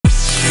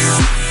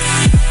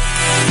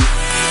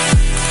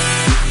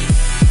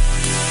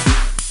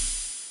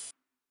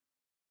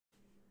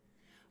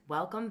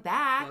Welcome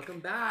back.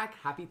 Welcome back.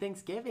 Happy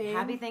Thanksgiving.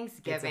 Happy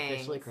Thanksgiving. It's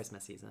officially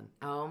Christmas season.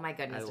 Oh my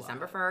goodness,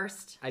 December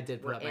 1st. I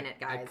did We're in it,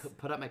 guys. I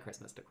put up my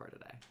Christmas decor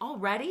today.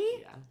 Already?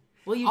 Yeah.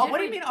 Well, you Oh, did what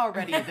do you mean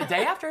already? The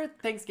day after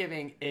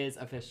Thanksgiving is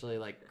officially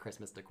like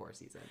Christmas decor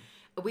season.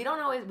 We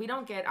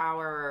don't get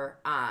our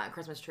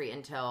Christmas tree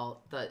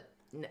until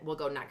we'll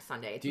go next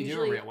Sunday. Do you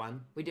do a real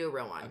one? We do a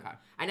real one. Okay.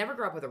 I never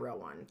grew up with a real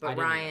one, but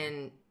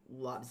Ryan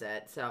loves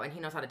it. So, and he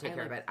knows how to take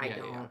care of it. I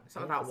don't. Yeah.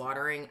 Something about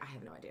watering, I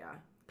have no idea.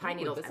 Pine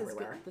needles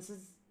everywhere. Is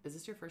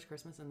this your first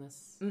Christmas in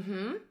this?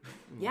 Mm-hmm.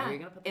 Yeah. Where are you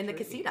gonna put the in the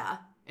tree? casita.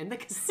 In the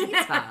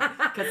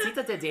casita.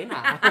 Casita de Dana.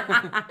 I don't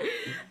know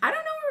where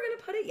we're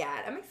gonna put it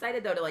yet. I'm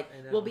excited though to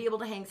we'll be able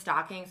to hang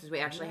stockings because we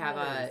actually have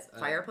a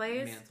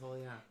fireplace. Mantle,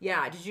 yeah.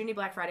 Yeah. Did you do any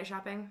Black Friday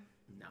shopping?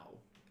 No.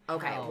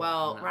 Okay. Hell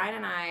well, no.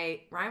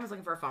 Ryan was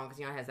looking for a phone because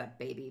he has that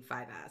baby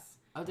 5S.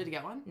 Oh, did you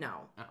get one?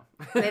 No. Oh.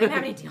 They didn't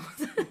have any deals.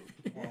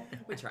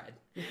 We tried.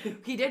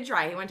 He did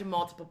try. He went to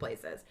multiple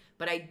places,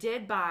 but I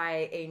did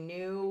buy a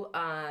new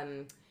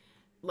well,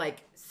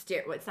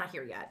 it's not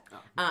here yet. Oh.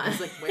 I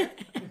was like, where?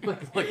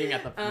 Looking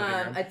at the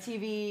a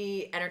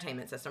TV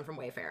entertainment system from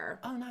Wayfair.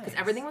 Oh, nice. Because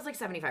everything was like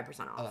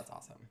 75% off. Oh, that's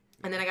awesome.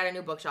 And then I got a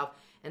new bookshelf.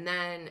 And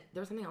then there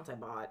was something else I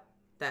bought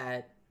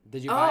that...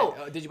 Did you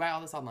buy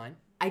all this online?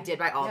 I did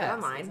buy all of it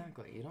online.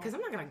 Exactly. Because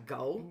I'm not going to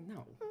go.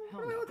 No. I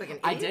Hell no. look like an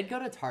I idiot. did go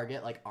to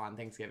Target on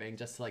Thanksgiving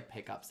just to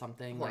pick up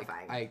something.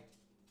 Horrifying.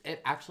 It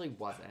actually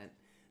wasn't.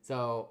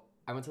 So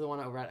I went to the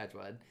one over at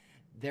Edgewood.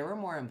 There were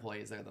more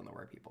employees there than there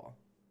were people.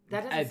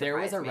 That doesn't There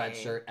was a surprise red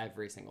me. shirt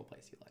every single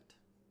place you looked.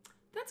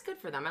 That's good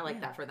for them. I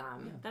like that for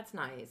them. Yeah. That's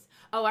nice.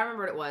 Oh, I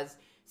remember what it was.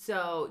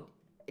 So,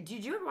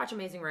 did you ever watch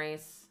Amazing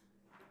Race?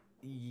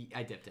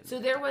 I dipped in. So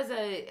there was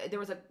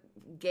a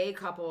gay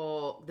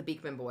couple, the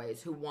Beekman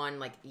Boys, who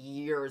won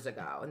years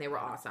ago, and they were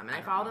awesome. And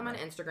I follow them on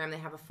Instagram. They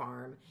have a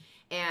farm,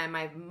 and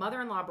my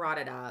mother-in-law brought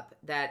it up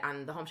that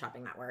on the Home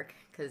Shopping Network,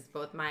 because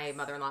both my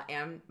mother-in-law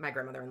and my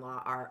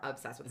grandmother-in-law are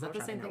obsessed with Is the that Home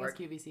the same Shopping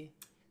thing Network. as QVC?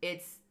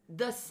 It's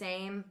the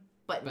same,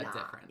 but not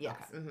different. Yes.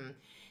 Okay.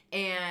 Mm-hmm.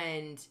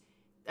 And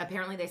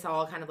apparently they sell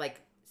all kind of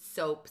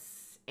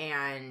soaps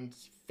and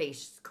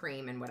face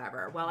cream and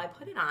whatever. Well, I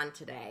put it on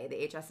today,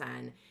 the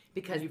HSN,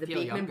 because You the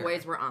feel Beekman younger.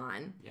 Boys were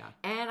on. Yeah.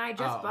 And I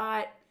just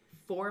bought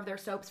 4 of their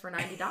soaps for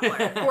 $90.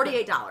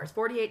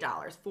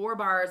 $48. 4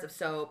 bars of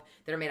soap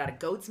that are made out of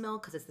goat's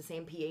milk because it's the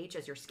same pH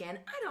as your skin.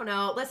 I don't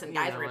know. Listen,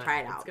 guys, we're going to try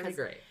it out. It's going to be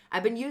great.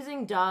 I've been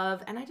using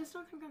Dove, and I just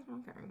don't think that's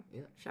working.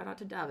 Yeah. Shout out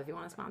to Dove. If you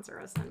want to sponsor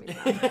us, send me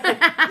stuff.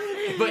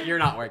 But you're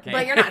not working.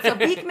 But you're not. So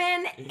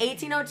Beekman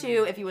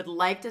 1802, if you would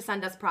like to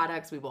send us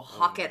products, we will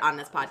hawk it on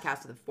this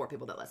podcast to the 4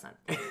 people that listen.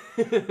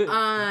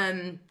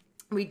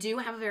 We do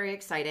have a very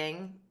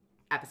exciting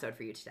episode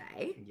for you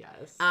today.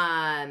 Yes.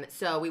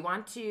 So we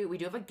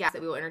do have a guest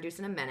that we will introduce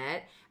in a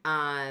minute.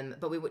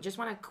 But we just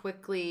want to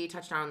quickly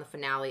touch down on the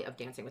finale of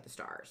Dancing with the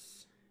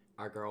Stars.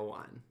 Our girl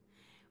won.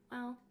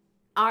 Well,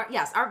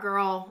 our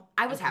girl.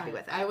 I was happy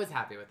with it. I was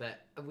happy with it.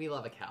 We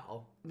love a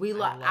Cal.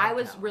 I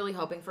was really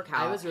hoping for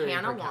Cal. I was rooting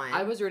Hannah for Cal. won.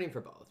 I was rooting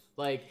for both.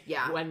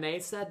 Yeah. When they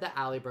said that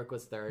Allie Brooke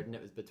was third and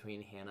it was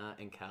between Hannah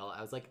and Kel,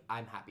 I was like,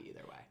 I'm happy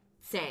either way.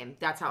 Same.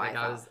 That's how I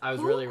felt. I was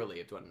really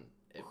relieved when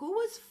who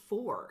was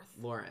 4th?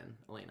 Lauren,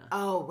 Elena.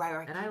 Oh,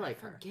 right. And I like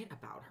her. Forget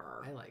about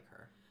her. I like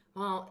her.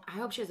 Well, I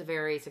hope she has a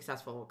very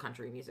successful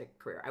country music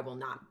career. I will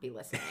not be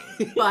listening.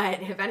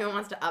 But if anyone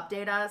wants to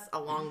update us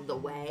along the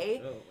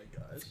way, Oh my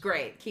gosh.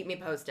 great. Keep me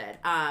posted.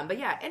 But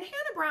yeah, and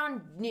Hannah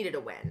Brown needed a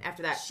win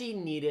after that. She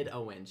needed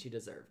a win. She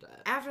deserved it.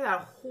 After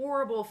that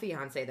horrible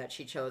fiance that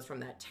she chose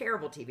from that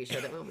terrible TV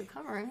show that we'll be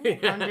covering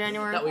on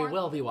January that we 4th.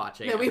 will be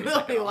watching. That we every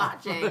will be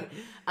second.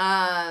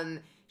 watching.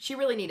 She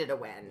really needed a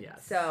win.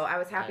 Yes. So I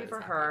was happy for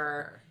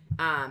her.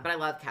 But I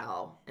love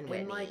Cal and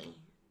Whitney.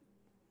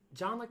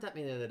 John looked at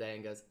me the other day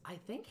and goes, I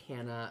think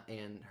Hannah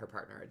and her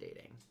partner are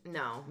dating.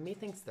 No.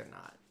 Methinks they're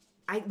not.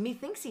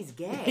 Methinks he's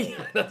gay.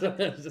 That's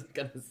what I was just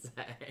going to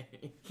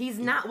say. He's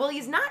not. Well,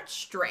 he's not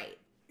straight.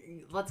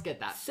 Let's get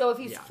that. So if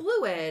he's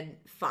fluid,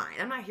 fine.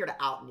 I'm not here to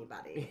out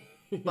anybody.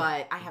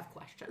 But I have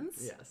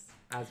questions. Yes,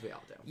 as we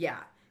all do. Yeah.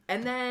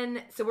 And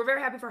then, so we're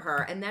very happy for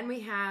her. And then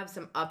we have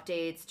some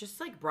updates,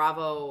 just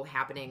Bravo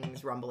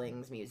happenings,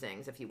 rumblings,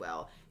 musings, if you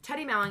will.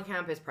 Teddy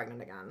Mellencamp is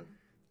pregnant again.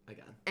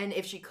 And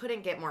if she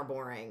couldn't get more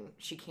boring,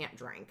 she can't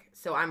drink.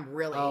 So I'm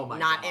really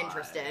not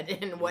interested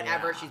in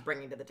whatever she's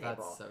bringing to the table.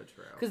 That's so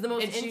true. Because the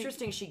most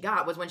interesting she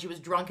got was when she was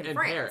drunk in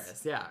France.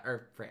 Paris, yeah.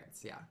 Or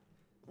France, yeah.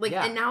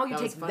 And now you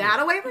take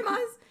that away from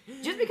us?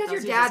 Just because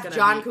your dad,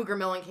 John Cougar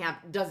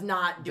Mellencamp, does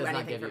not do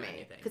anything for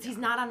me. Because he's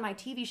not on my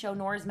TV show,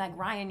 nor is Meg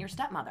Ryan your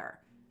stepmother.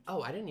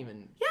 Oh, I didn't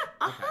even...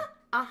 Yeah,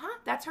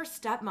 That's her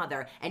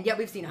stepmother. And yet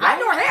we've seen hide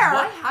nor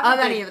hair of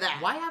any of that.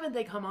 Why haven't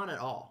they come on at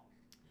all?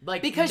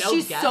 Because no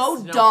she's guest, so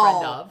no dull.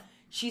 friend of?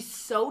 She's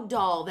so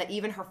dull that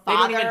even her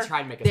father... They don't even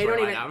try and make a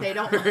storyline out. They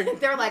don't.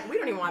 They're like, we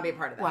don't even want to be a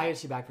part of that. Why is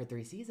she back for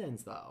 3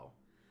 seasons, though?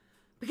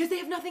 Because they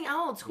have nothing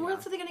else. Who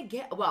else are they going to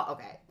get? Well,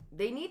 okay.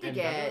 They need to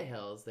get... Beverly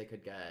Hills, they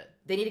could get...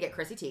 They need to get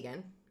Chrissy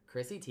Teigen.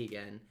 Chrissy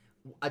Teigen.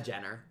 A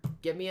Jenner.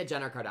 Give me a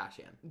Jenner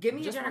Kardashian. Give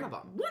me just a Jenner. one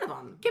of them. One of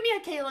them. Give me a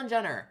Caitlyn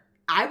Jenner.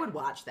 I would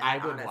watch that. I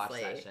would honestly.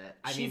 watch that shit.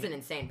 She's an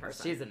insane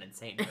person. She's an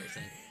insane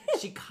person.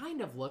 She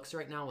kind of looks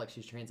right now like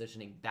she's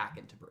transitioning back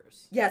into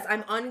Bruce. Yes,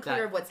 I'm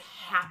unclear of what's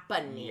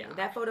happening. Yeah.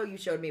 That photo you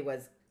showed me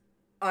was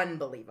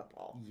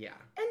unbelievable. Yeah.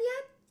 And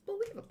yet,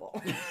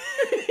 believable. And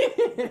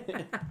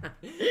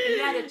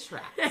yet it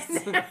tracks.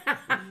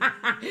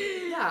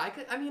 Yeah,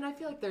 I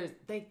feel like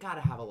they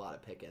gotta have a lot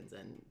of pickings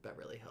in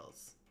Beverly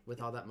Hills. With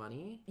all that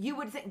money? You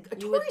would think.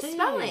 Tori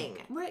Spelling.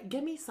 Right,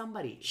 give me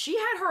somebody. She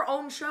had her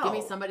own show. Give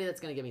me somebody that's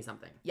going to give me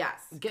something.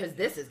 Yes, because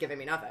this is giving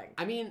me nothing.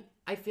 I mean,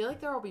 I feel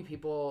like there will be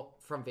people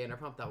from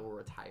Vanderpump that will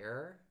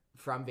retire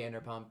from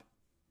Vanderpump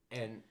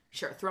and...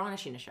 Sure, throw in a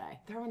Sheena Shea.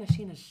 Throw in a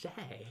Sheena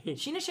Shea.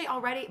 Sheena Shea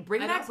already. Bring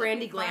back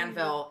Brandi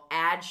Glanville,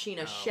 add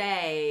Sheena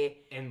Shea.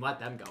 And let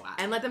them go at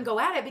it. And let them go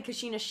at it because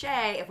Sheena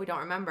Shea, if we don't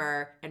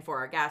remember, and for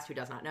our guest who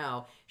does not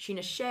know,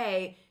 Sheena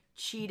Shea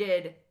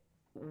cheated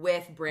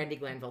with Brandi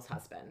Glanville's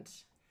husband.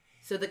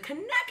 So the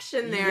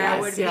connection there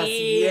would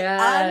be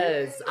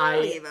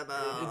unbelievable.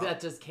 That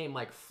just came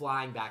like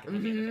flying back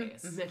in the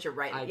face. But you're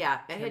right.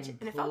 It hit you,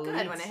 and it felt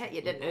good when it hit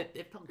you, didn't it?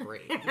 It felt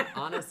great.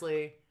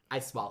 Honestly, I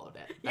swallowed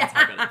it. That's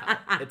how good it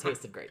felt. It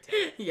tasted great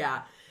too.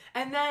 Yeah.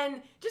 And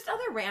then just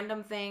other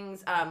random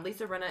things.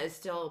 Lisa Rinna is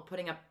still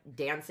putting up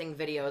dancing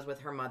videos with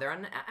her mother,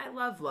 and I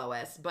love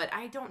Lois, but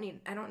I don't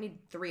need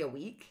 3 a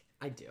week.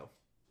 I do.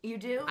 You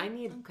do? I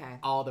need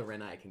all the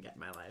Rinna I can get in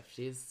my life.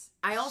 She's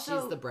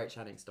the bright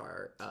shining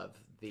star of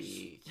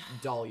the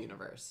doll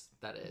universe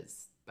that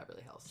is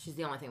Beverly Hills. She's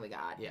the only thing we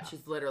got. Yeah.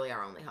 She's literally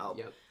our only hope.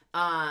 Yep.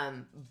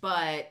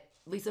 But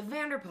Lisa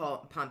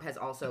Vanderpump has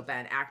also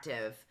been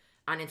active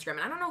on Instagram,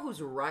 and I don't know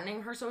who's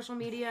running her social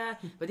media,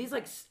 but these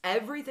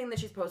everything that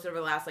she's posted over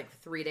the last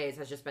 3 days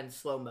has just been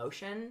slow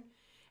motion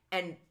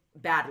and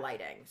bad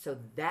lighting. So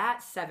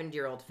that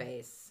 70-year-old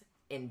face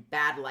in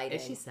bad lighting.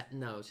 Is she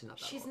no, she's not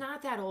that old. She's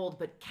not that old,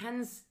 but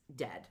Ken's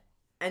dead.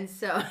 And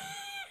so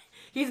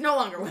he's no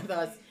longer with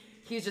us.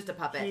 He's just a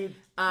puppet.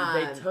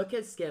 They took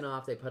his skin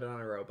off, they put it on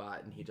a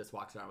robot, and he just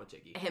walks around with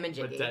Jiggy. Him and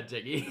Jiggy. With dead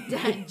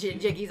Jiggy.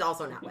 Jiggy's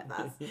also not with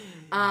us.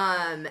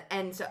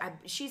 And so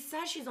she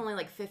says she's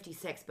only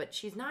 56, but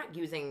she's not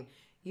use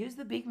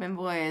the Beekman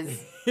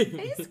Boys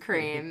face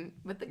cream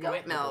with the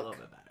goat milk. A little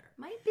bit better.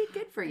 Might be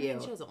good for you.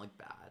 She doesn't look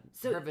bad.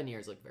 So, her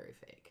veneers look very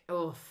fake.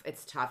 Oof,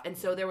 it's tough. And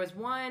so there was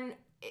one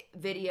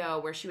video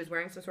where she was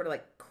wearing some sort of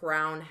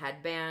crown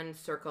headband,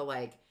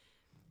 circa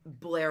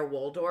Blair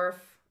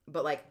Waldorf,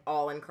 but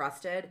all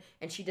encrusted.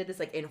 And she did this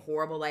in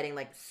horrible lighting,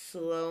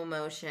 slow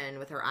motion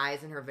with her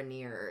eyes and her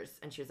veneers.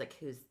 And she was like,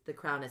 the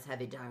crown is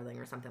heavy, darling,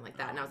 or something like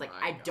that. And I was like,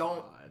 I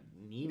don't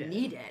need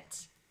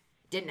it.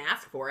 Didn't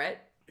ask for it.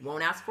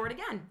 Won't ask for it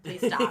again.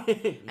 Please stop.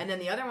 And then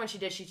the other one she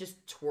did, she's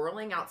just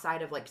twirling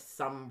outside of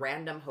some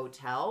random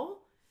hotel.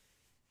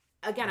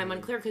 Again, I'm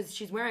unclear because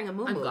she's wearing a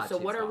muumuu. So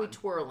what are we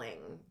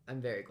twirling?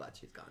 I'm very glad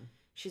she's gone.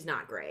 She's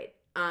not great.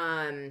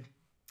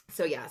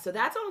 So yeah, so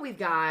that's all we've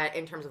got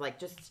in terms of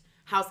just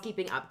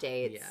housekeeping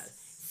updates. Yes.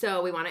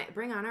 So we want to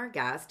bring on our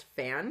guest,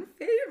 fan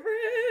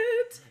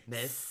favorite,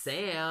 Miss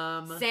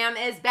Sam. Sam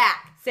is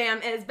back.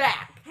 Sam is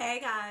back. Hey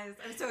guys,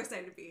 I'm so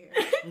excited to be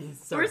here.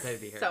 We're excited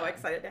to be here. So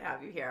excited to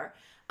have you here.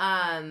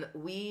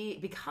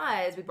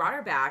 Because we brought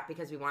her back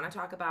because we want to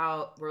talk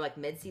about, we're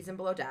mid-season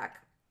Below Deck.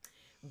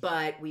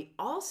 But we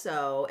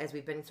also, as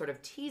we've been sort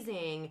of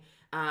teasing,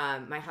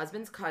 my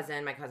husband's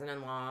cousin, my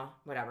cousin-in-law,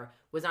 whatever,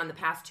 was on the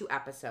past 2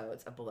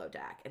 episodes of Below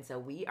Deck. And so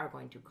we are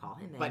going to call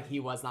him in. But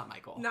he was not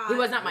Michael. He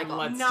was not Michael.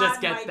 Let's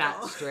just get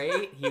that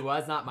straight. He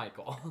was not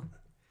Michael.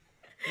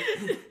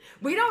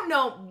 We don't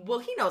know. Well,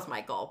 he knows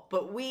Michael,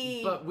 but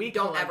we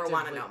don't ever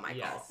want to know Michael.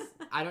 Yes.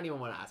 I don't even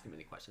want to ask him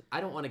any questions.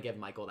 I don't want to give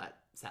Michael that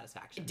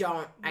satisfaction.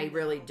 I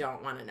really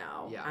don't want to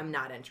know. Yeah. I'm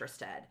not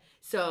interested.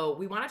 So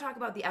we want to talk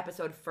about the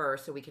episode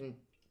first so we can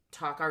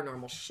talk our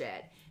normal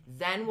shit.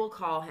 Then we'll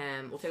call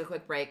him. We'll take a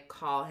quick break,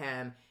 call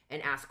him,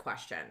 and ask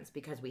questions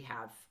because we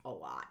have a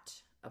lot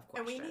of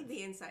questions. And we need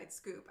the inside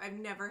scoop. I've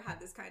never had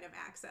this kind of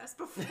access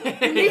before.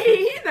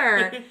 Me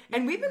either.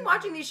 And we've been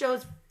watching these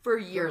shows for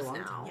years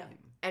now. Time.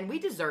 And we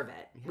deserve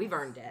it. Yes. We've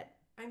earned it.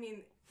 I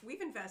mean,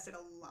 we've invested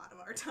a lot of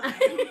our time.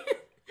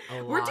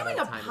 We're doing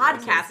a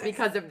podcast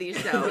because of these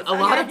shows. A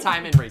lot of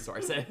time and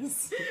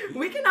resources.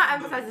 We cannot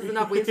emphasize this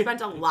enough. We've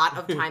spent a lot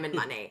of time and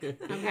money.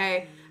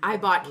 Okay? I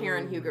bought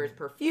Karen Huger's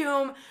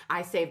perfume.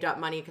 I saved up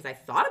money because I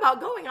thought about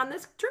going on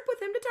this trip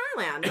with him to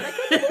Thailand, but I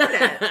couldn't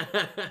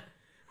afford it.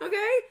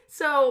 Okay?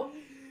 So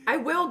I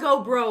will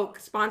go broke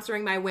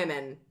sponsoring my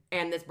women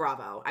and this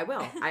Bravo. I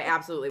will. I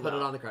absolutely will. Put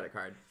it on the credit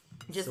card.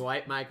 Just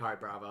swipe my card,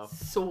 Bravo.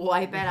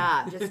 Swipe it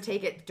up. Just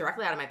take it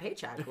directly out of my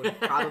paycheck would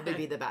probably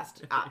be the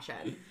best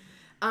option.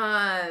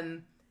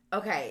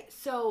 Okay,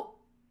 so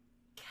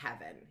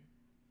Kevin,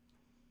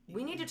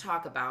 we need to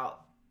talk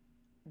about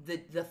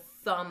the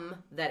thumb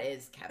that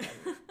is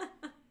Kevin.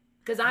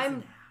 Because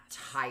I'm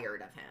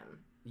tired of him.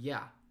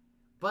 Yeah.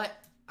 But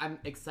I'm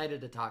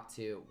excited to talk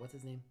to, what's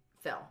his name?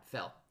 Phil.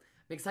 I'm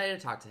excited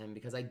to talk to him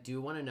because I do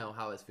want to know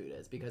how his food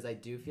is because I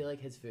do feel like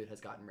his food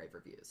has gotten rave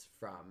reviews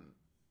from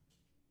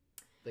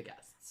the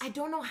guests. I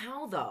don't know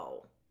how,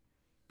 though.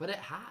 But it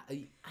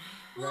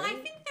Well, I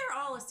think they're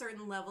all a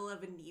certain level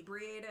of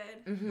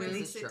inebriated when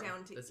they sit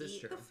down to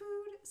eat the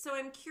food. So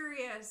I'm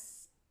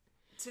curious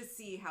to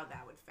see how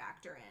that would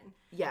factor in.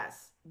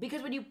 Yes,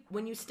 because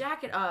when you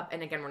stack it up,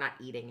 and again, we're not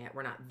eating it,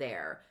 we're not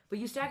there, but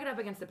you stack it up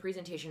against the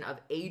presentation of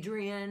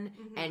Adrian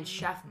and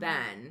Chef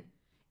Ben,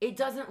 it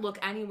doesn't look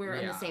anywhere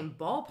in the same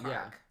ballpark.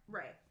 Yeah.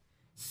 Right.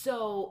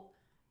 So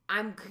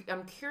I'm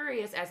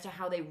curious as to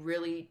how they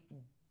really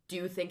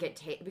do think it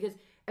takes, because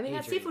I mean,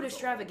 that seafood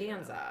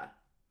extravaganza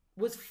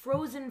was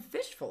frozen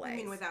fish fillet. You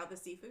mean without the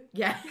seafood?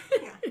 Yeah.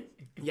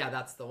 Yeah,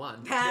 that's the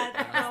one. That's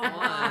the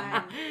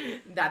one.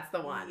 That's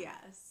the one.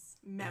 Yes.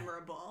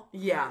 Memorable.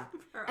 Yeah.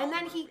 And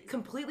then he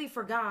completely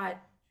forgot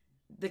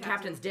the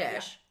captain's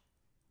dish.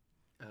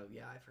 Yeah. Oh,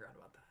 yeah, I forgot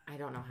about that. I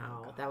don't know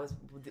how. That was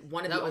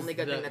one of the only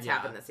good thing that's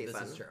happened this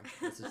season.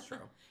 This is true.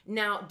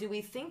 Now, do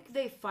we think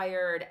they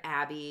fired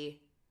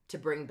Abby to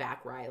bring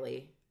back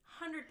Riley?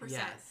 100%.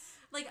 Yes.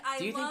 Like,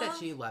 do you think that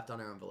she left on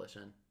her own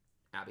volition,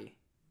 Abby?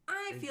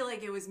 I feel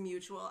like it was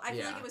mutual. I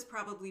feel like it was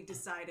probably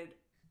decided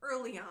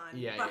early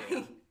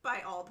on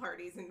by all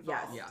parties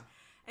involved. Yeah.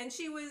 And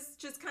she was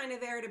just kind of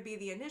there to be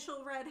the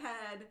initial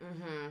redhead,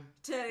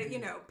 to,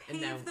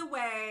 pave the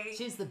way.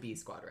 She's the B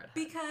Squad redhead.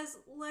 Because,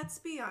 let's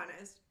be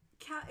honest,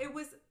 it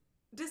was,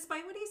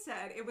 despite what he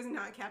said, it was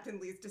not Captain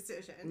Lee's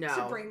decision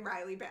to bring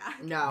Riley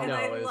back. No. And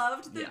I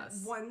loved the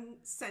one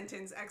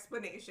sentence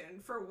explanation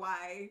for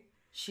why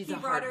he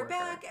brought her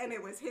back, and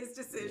it was his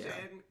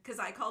decision, because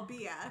I call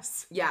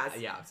BS. Yes.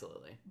 Yeah,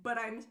 absolutely. But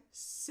I'm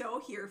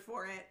so here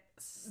for it.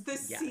 The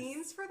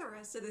scenes for the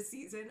rest of the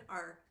season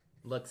are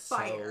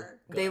fire.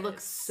 So they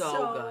look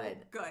so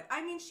good.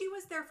 I mean, she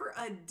was there for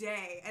a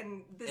day,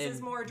 and this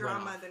is more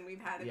drama than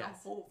we've had in the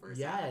whole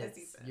first half of the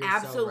season.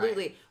 Absolutely. So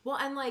right. Well,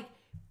 and like,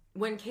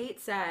 when Kate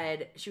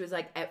said, she was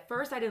like, at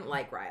first I didn't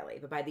like Riley,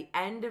 but by the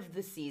end of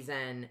the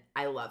season,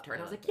 I loved her.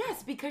 And I was like,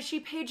 yes, because she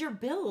paid your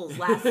bills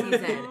last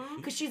season.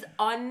 Because she's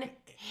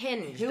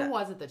unhinged. Who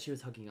was it that she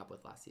was hooking up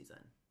with last season?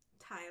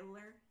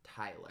 Tyler.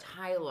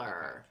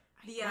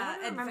 The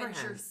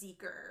adventure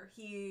seeker.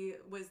 He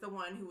was the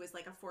one who was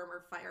like a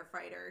former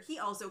firefighter. He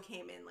also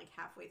came in like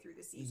halfway through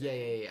the season.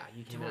 Yeah.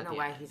 He came I don't know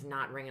why he's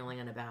not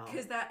ringing a bell.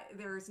 Because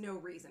there's no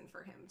reason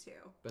for him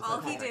to.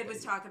 All he did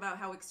was talk about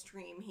how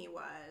extreme he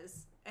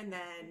was, and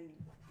then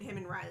him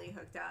and Riley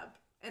hooked up,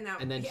 and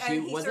then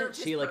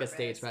she like a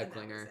stage five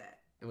clinger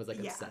and was like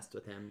obsessed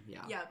with him.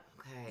 Yeah. Yep.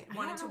 Okay.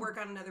 Wanted to work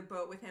on another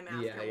boat with him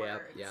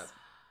afterwards. Yeah.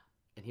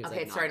 And he was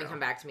it's starting to come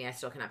back to me. I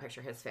still cannot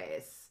picture his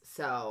face.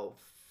 So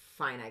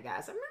fine, I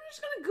guess. I'm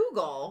just gonna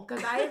Google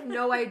because I have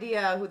no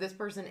idea who this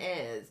person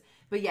is.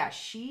 But yeah,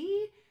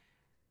 she's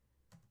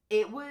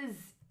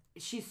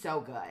so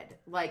good.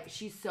 Like,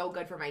 she's so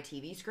good for my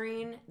TV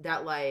screen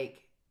that,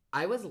 like,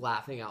 I was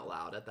laughing out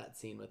loud at that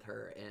scene with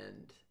her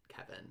and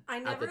Kevin. I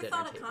never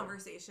thought a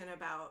conversation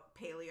about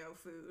paleo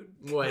food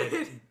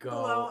would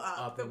blow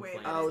up the way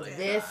that it did.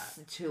 This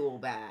tool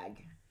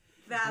bag.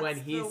 That's when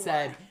he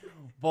said,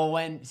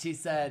 when she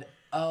said,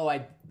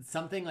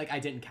 something like, I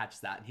didn't catch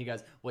that. And he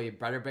goes, well, you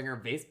better bring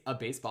her a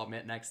baseball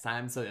mitt next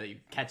time so that you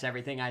catch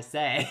everything I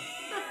say.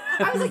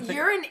 I was like,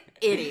 you're an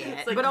idiot.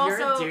 It's like, but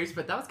you're also, a douche,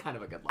 but that was kind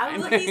of a good line. I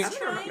was like, he's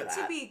trying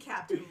to be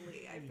Captain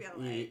Lee, I feel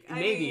like.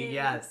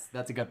 Yes,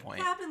 that's a good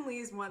point. Captain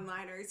Lee's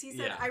one-liners. He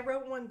said, I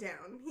wrote one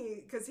down.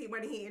 Because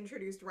when he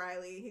introduced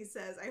Riley, he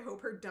says, I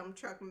hope her dump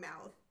truck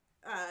mouth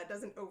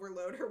doesn't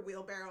overload her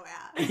wheelbarrow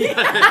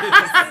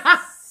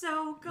ass.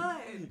 So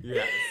good.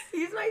 Yes.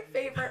 He's my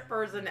favorite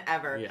person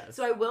ever. Yes.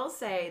 So I will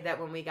say that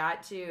when we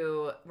got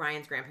to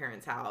Ryan's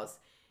grandparents' house,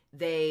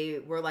 they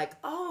were like,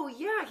 oh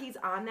yeah, he's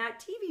on that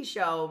TV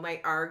show.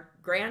 Our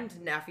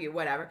grandnephew,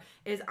 whatever,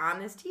 is on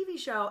this TV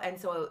show. And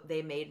so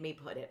they made me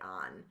put it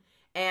on.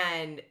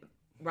 And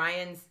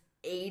Ryan's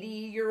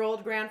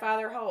 80-year-old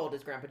grandfather, how old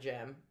is Grandpa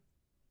Jim?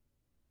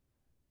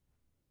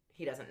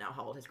 He doesn't know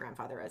how old his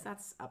grandfather is.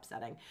 That's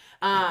upsetting.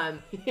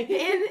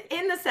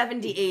 In the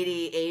 70,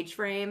 80 age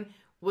frame,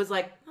 was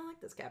like, I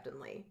like this Captain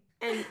Lee.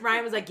 And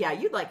Ryan was like, yeah,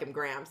 you'd like him,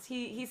 Gramps.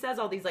 He says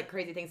all these like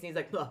crazy things, and he's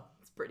like, oh,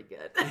 it's pretty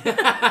good.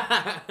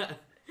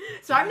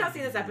 So I've now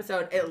seen this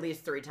episode at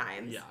least 3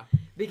 times. Yeah.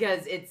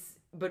 Because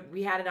but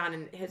we had it on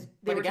in his,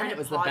 they were trying to it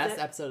was the best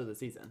episode of the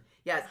season.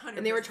 Yes. 100%.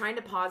 And they were trying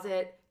to pause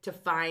it to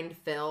find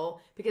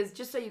Phil, because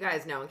just so you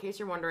guys know, in case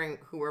you're wondering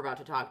who we're about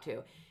to talk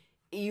to,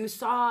 you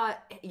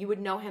would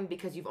know him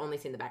because you've only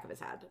seen the back of his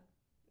head.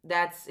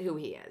 That's who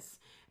he is.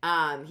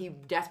 He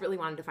desperately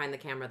wanted to find the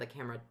camera. The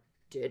camera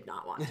did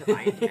not want to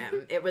find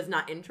him. It was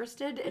not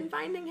interested in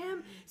finding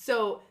him.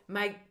 So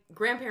my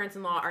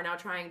grandparents-in-law are now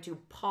trying to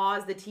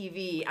pause the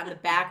TV on the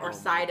back or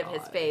side of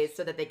his face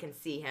so that they can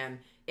see him.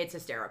 It's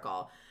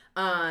hysterical.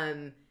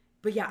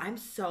 But yeah, I'm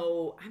just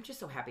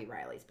so happy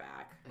Riley's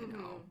back. I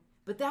know.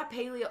 But that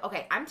paleo,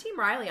 okay, I'm Team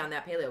Riley on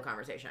that paleo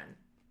conversation.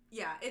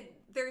 Yeah,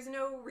 there's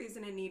no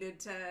reason it needed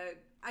to.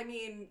 I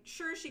mean,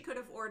 sure, she could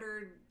have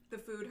ordered the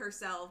food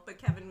herself, but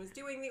Kevin was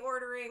doing the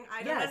ordering.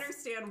 I don't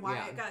understand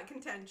why it got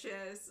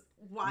contentious,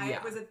 why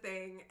it was a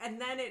thing, and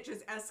then it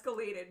just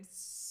escalated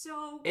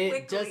so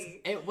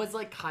quickly. It was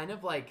like kind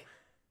of like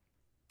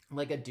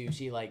like a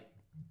douchey, like,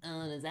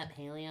 is that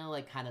paleo,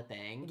 like, kind of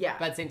thing. Yeah.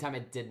 But at the same time,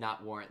 it did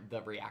not warrant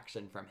the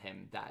reaction from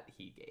him that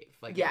he gave.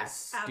 Like,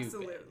 yes, it was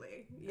stupid.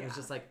 Absolutely. Yeah. It was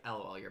just like,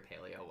 LOL, you're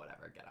paleo,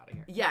 whatever, get out of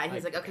here. Yeah, and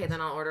he's like, okay, then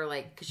I'll order,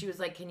 like, because she was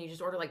like, can you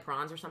just order, like,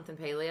 prawns or something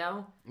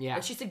paleo? Yeah.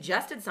 And she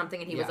suggested something,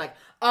 and he was like,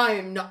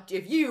 I'm not,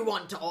 if you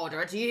want to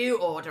order it, you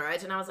order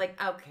it. And I was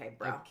like, okay,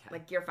 bro. Okay.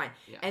 Like, you're fine.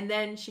 Yeah. And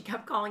then she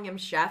kept calling him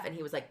chef, and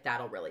he was like,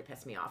 that'll really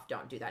piss me off.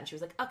 Don't do that. And she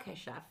was like, okay,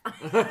 chef.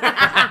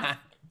 I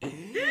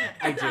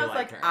was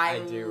like her. I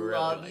do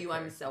love really you.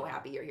 Like I'm so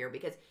happy you're here,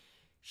 because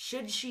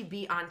should she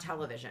be on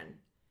television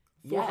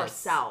for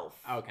herself?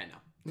 Okay, no.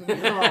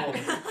 No.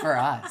 For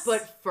us.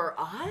 But for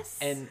us?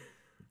 And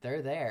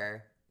they're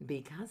there.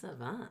 Because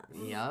of us.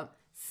 Yep.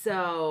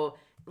 So,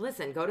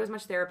 listen, go to as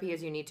much therapy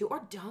as you need to,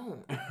 or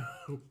don't.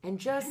 And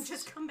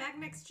just come back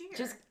next year.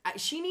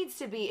 She needs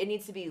to be, it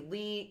needs to be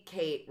Lee,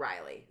 Kate,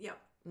 Riley. Yep.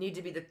 Need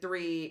to be the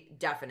 3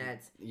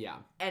 definites. Yeah.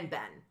 And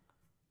Ben.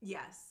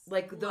 Yes.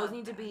 Like, those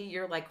need to be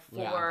your, like,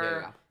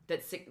 4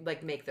 that,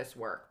 like, make this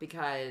work,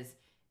 because,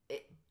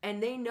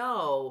 and they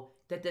know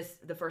that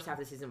the first half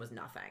of the season was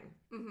nothing.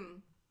 Mm-hmm.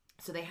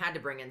 So they had to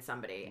bring in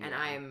somebody, and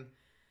I'm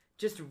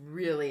just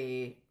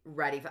really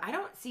ready for,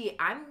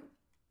 I'm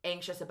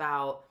anxious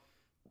about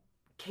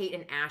Kate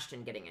and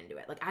Ashton getting into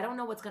it. Like, I don't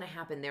know what's going to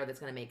happen there that's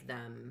going to make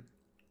them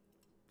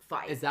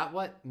fight. Is that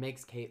what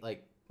makes Kate,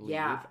 like, leave?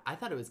 Yeah. I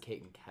thought it was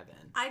Kate and Kevin.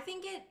 I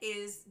think it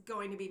is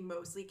going to be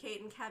mostly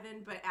Kate and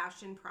Kevin, but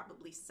Ashton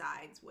probably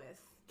sides with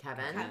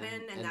Kevin,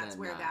 and that's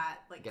where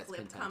that, like,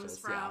 clip comes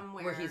from.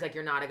 Where he's like,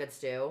 you're not a good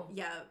stew?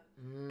 Yeah.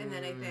 And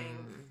then I think...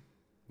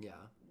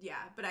 Yeah,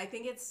 but I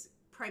think it's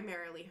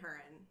primarily her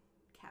and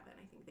Kevin.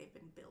 I think they've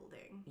been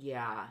building.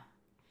 Yeah.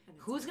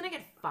 Who's going to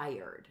get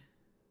fired?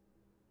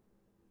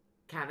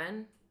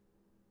 Kevin?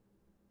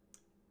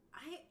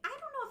 I don't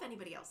know if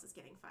anybody else is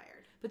getting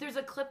fired. But there's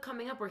a clip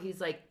coming up where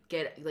he's like,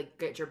 get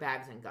your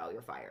bags and go.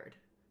 You're fired.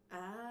 Oh.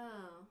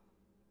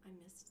 I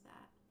missed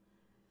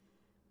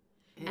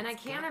that. And I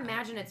can't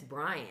imagine it's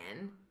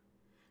Brian.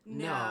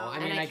 No. I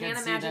mean, and I can't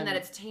imagine that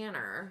it's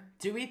Tanner.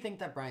 Do we think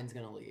that Brian's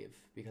going to leave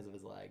because of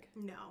his leg?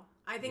 No.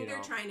 I think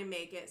they're trying to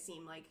make it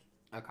seem like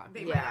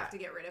they might have to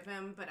get rid of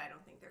him, but I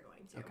don't think they're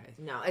going to. Okay.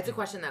 No, it's a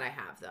question that I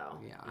have, though,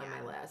 on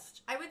my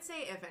list. I would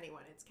say, if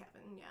anyone, it's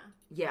Kevin,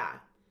 Yeah.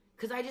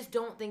 Because I just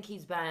don't think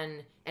he's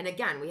been... And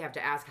again, we have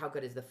to ask how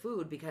good is the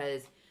food,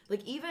 because,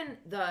 like, even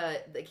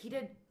he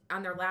did,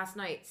 on their last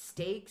night,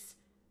 steaks,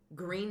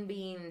 green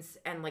beans,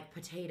 and, like,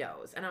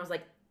 potatoes. And I was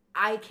like,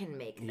 I can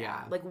make that.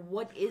 Yeah. Like,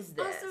 what is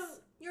this?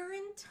 Also, you're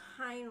in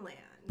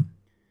Thailand.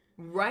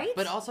 Right?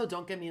 But also,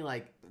 don't give me,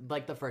 like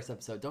the first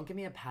episode, don't give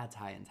me a pad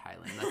thai in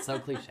Thailand. That's so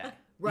cliche.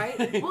 Right?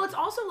 Well, it's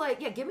also like,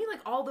 give me,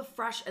 like, all the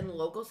fresh and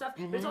local stuff.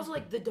 Mm-hmm. But it's also,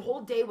 like, the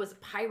whole day was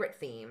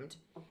pirate-themed.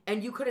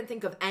 And you couldn't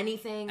think of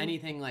anything...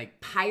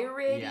 like...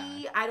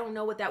 Pirate-y? Yeah. I don't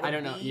know what that would be.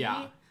 I don't know,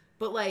 yeah.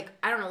 But, like,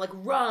 I don't know, like,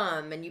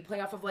 rum. And you play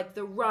off of, like,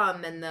 the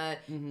rum and the...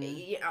 Mm-hmm.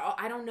 You know,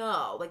 I don't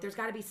know. Like, there's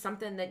got to be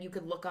something that you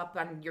could look up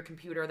on your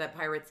computer that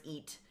pirates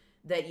eat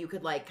that you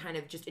could, like, kind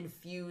of just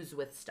infuse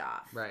with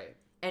stuff. Right.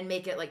 And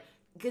make it, like...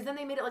 Because then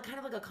they made it like kind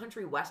of like a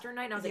country western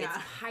night, and I was like, it's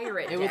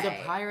pirate day. It was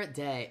a pirate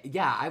day.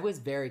 Yeah, I was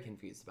very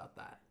confused about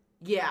that.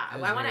 Yeah, I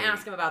want to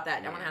ask him about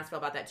that. Yeah. I want to ask him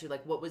about that too.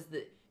 Like, what was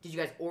did you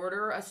guys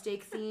order a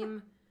steak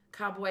theme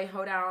cowboy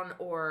hoedown,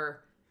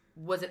 or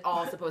was it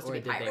all supposed to be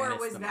pirate? Or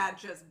was that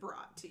just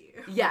brought to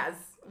you? Yes.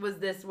 Was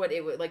this what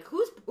it was? Like,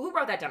 who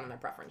wrote that down on their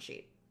preference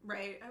sheet?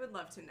 Right, I would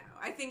love to know.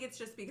 I think it's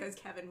just because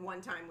Kevin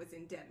one time was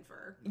in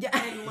Denver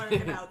and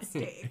learned about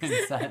steaks.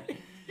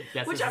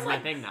 Yes, this is my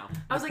thing now.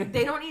 I was like,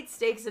 they don't eat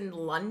steaks in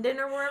London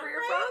or wherever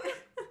you're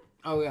from?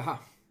 Oh, yeah.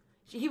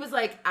 He was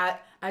like,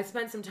 I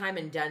spent some time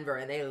in Denver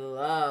and they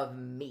love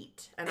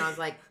meat. And I was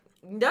like,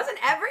 doesn't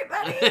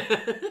everybody?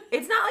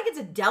 It's not like it's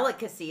a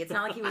delicacy. It's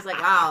not like he was like,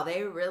 oh,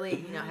 they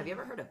really, have you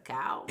ever heard of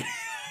cow?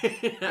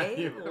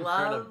 They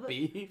love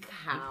beef.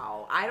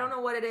 Cow. I don't know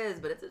what it is,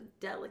 but it's a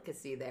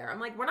delicacy there. I'm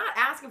like, we're not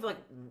asking for like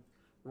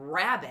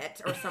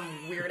rabbit or some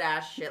weird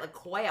ass shit like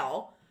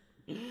quail.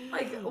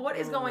 Like, what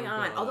is going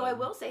on? God. Although I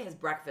will say his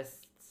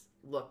breakfasts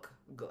look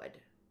good.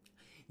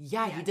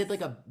 Yeah, yes. He did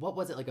like what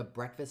was it, like a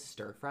breakfast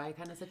stir fry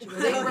kind of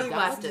situation? They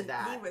requested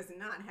that. He was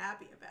not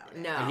happy about it.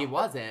 No, and he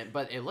wasn't,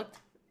 but it looked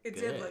It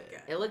did look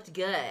good. It looked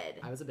good.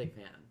 I was a big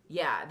fan.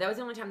 Yeah, that was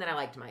the only time that I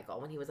liked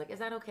Michael, when he was like, is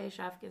that okay,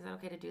 chef? Is that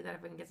okay to do that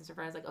if we can get some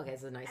surprise? Like, okay,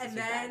 this is a nice. And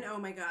then, oh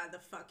my God, the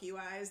fuck you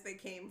eyes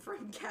that came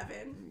from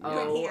Kevin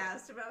when he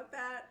asked about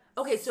that.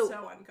 Okay, so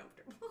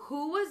uncomfortable.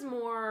 Who was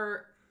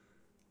more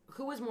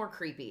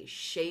creepy?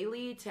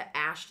 Shaylee to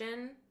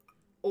Ashton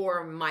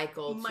or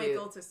Michael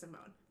to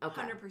Simone?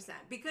 Okay. 100%.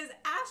 Because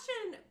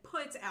Ashton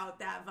puts out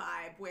that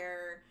vibe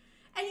where...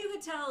 And you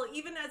could tell,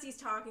 even as he's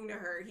talking to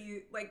her, he,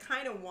 like,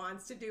 kind of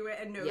wants to do it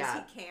and knows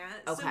he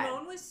can't. Okay.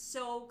 Simone was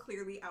so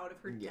clearly out of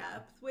her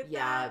depth with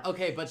that.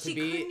 Okay, but she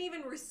couldn't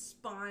even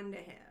respond to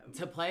him.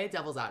 To play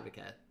devil's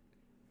advocate,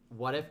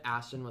 what if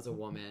Ashton was a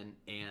woman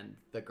and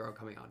the girl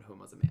coming on home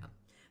was a man?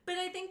 But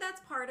I think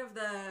that's part of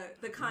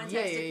the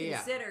context to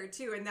consider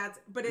too, and that's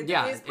it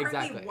is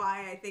partly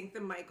why I think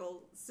the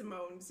Michael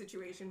Simone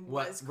situation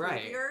was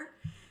creepier.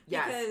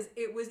 Yes.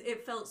 Because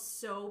it felt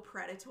so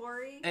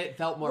predatory. It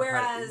felt more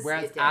predatory.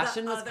 Whereas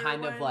Ashton was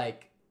kind of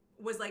like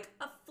was like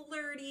a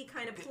flirty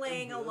kind of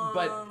playing along,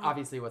 but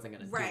obviously wasn't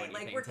going to do anything.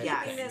 Like we're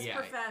keeping this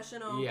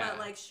professional, but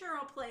like sure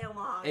I'll play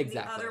along.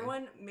 Exactly. The other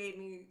one made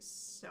me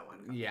so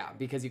uncomfortable. Yeah,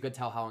 because you could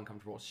tell how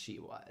uncomfortable she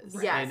was.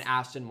 Right. Yes. And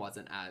Ashton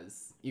wasn't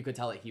as. You could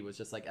tell that he was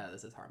just like, oh,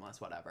 this is harmless,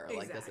 whatever. Exactly.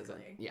 Like this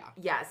isn't. Yeah.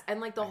 Yes, and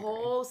like the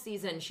whole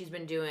season,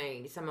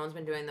 Simone's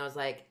been doing those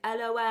like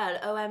LOL,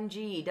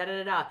 OMG, da da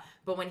da da.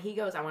 But when he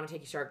goes, I want to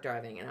take you shark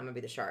driving, and I'm gonna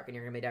be the shark, and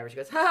you're gonna be the diver. She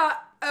goes,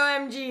 ha,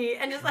 OMG,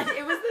 and just like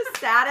it was the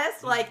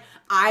saddest. Like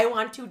I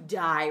want to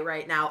die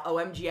right now.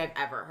 OMG, I've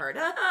ever heard.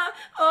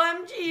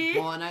 OMG.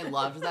 Well, and I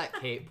loved that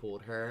Kate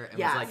pulled her and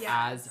was like,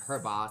 as her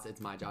boss, it's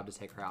my job to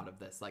take her out of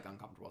this like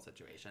uncomfortable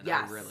situation.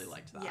 Yes. I really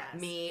liked that. Yes.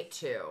 Me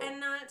too. And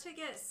not to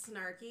get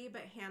snarky,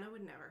 but Hannah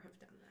would never have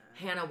done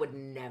that. Hannah would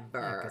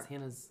never. Because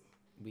Hannah's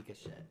weak as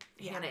shit.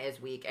 Hannah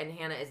is weak, and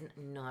Hannah is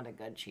not a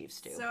good chief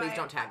stew. So Please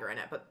don't tag her in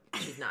it, but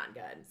she's not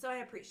good. So I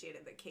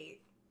appreciated that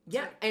Kate.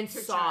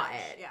 Saw charge.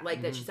 it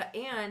like that. She said,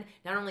 and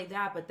not only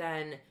that, but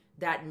then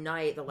that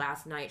night, the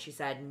last night, she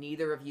said,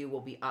 neither of you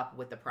will be up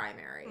with the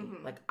primary.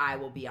 Mm-hmm. Like I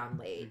will be on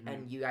late,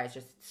 and you guys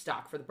just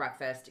stock for the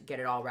breakfast, get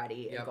it all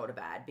ready, and go to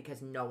bed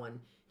because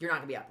you're not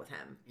gonna be up with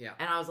him. Yeah.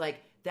 And I was like,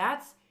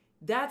 that's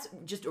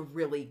just a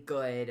really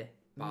good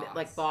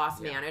boss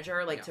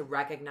manager, to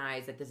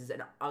recognize that this is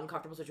an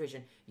uncomfortable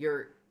situation.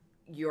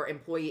 Your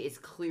employee is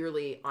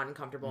clearly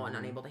uncomfortable and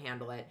unable to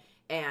handle it,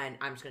 and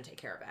I'm just gonna take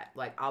care of it.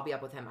 Like I'll be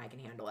up with him, I can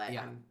handle it.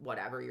 Yeah. I'm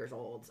whatever years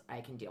old,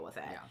 I can deal with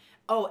it. Yeah.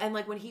 Oh, and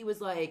like when he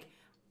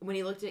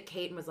looked at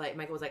Kate and was like,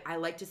 Michael was like, I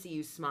like to see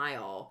you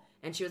smile,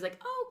 and she was like,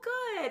 oh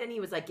good, and he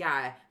was like,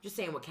 yeah, I'm just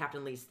saying what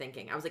Captain Lee's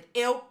thinking. I was like,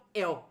 ew,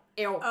 ew,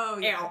 ew, oh,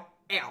 yeah.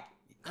 ew, ew.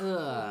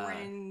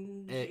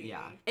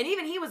 Yeah. And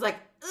even he was like,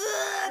 ugh,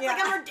 it's like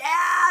I'm her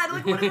dad.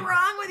 Like, what is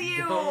wrong with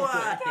you?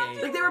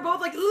 Like, they were both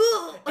like,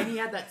 ugh. And he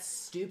had that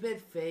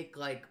stupid fake,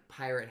 like,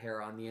 pirate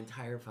hair on the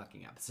entire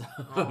fucking episode.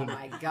 Oh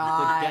my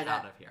God. Get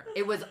out of here.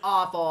 It was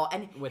awful.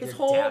 And with his his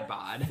whole dad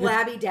bod.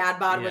 flabby dad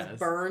bod was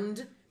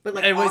burned. But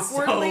like it was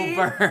awkwardly.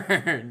 so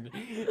burned.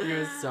 He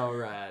was so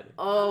red.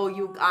 Oh,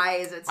 you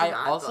guys, it's not good.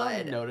 I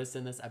also noticed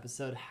in this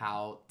episode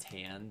how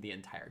tan the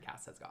entire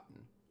cast has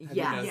gotten. Have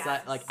you noticed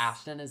that? Like,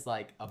 Ashton is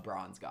like a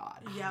bronze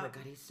god. Oh my God,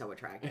 he's so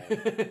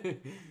attractive.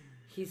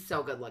 He's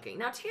so good looking.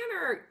 Now,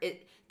 Tanner,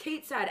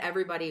 Kate said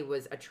everybody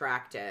was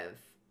attractive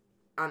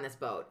on this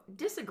boat.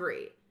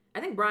 Disagree. I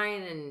think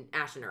Brian and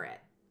Ashton are it.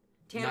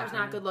 Tanner's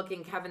not good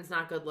looking. Kevin's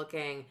not good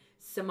looking.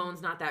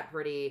 Simone's not that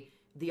pretty.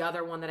 The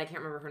other one that I can't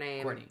remember her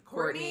name.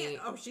 Courtney.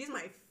 Oh, she's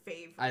my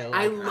favorite.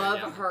 I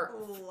love her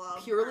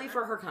purely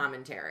for her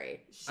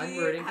commentary. I'm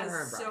rooting for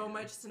her. So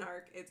much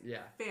snark. It's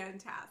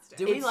fantastic.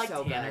 Do we like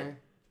Tanner? Good.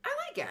 I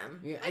like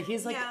him. Yeah,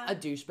 he's like a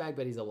douchebag,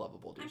 but he's a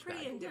lovable douchebag. I'm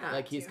pretty indifferent.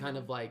 Like he's kind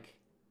of like,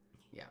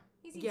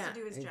 he seems to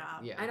do his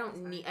job. Yeah. I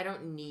don't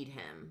need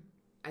him.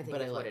 I think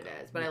that's what it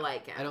is. But I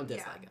like him. I don't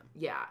dislike him.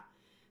 Yeah,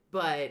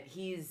 but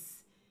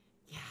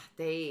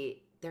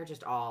they're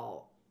just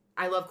all.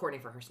 I love Courtney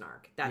for her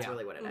snark. That's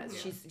really what it is.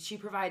 Mm-hmm. She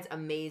provides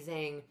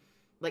amazing,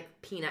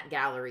 like, peanut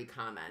gallery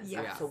comments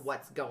as to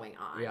what's going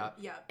on.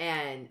 Yeah.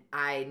 And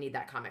I need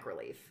that comic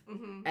relief.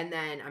 Mm-hmm. And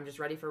then I'm just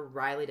ready for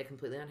Riley to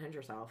completely unhinge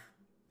herself.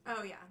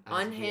 Oh, yeah.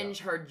 Unhinge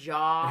her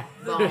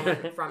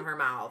jawbone from her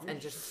mouth and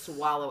just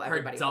swallow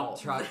everybody her dump whole.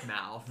 truck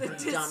mouth. The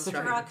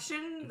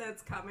destruction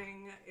that's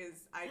coming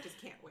I just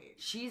can't wait.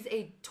 She's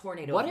a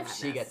tornado. What if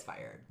she gets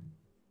fired?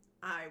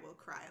 I will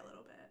cry a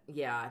little bit.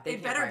 Yeah,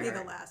 it better be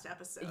the last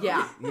episode.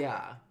 Yeah,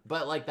 yeah.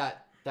 But like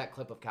that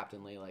clip of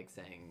Captain Lee like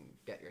saying,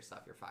 "Get your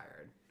stuff, you're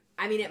fired."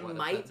 I mean, it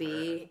might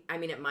be. Her? I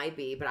mean, it might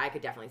be, but I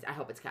could definitely. I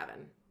hope it's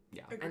Kevin.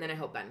 Yeah, agreed. And then I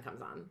hope Ben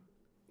comes on.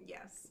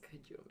 Yes.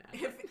 Could you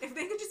imagine? If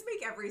they could just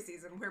make every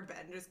season where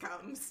Ben just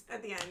comes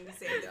at the end to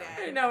save the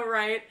day. I know,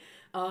 right?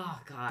 Oh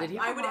God. Did he?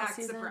 I would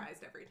act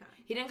surprised every time.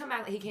 He didn't come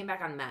back. He came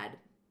back on Med.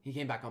 He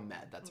came back on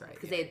Med. That's right.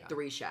 Because they had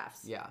 3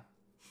 chefs. Yeah.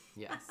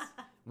 Yes.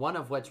 One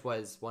of which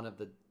was one of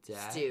the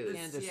stews.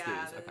 Stews.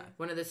 Okay.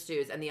 One of the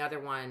stews, and the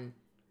other one,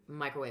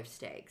 microwave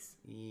steaks.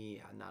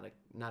 Yeah, not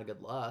a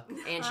good look.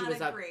 And she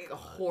was a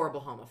horrible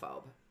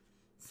homophobe.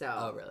 So.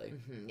 Oh really?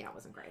 Mm-hmm, yeah, it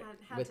wasn't great.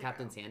 With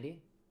Captain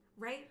Sandy.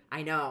 Right.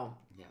 I know.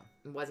 Yeah.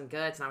 It wasn't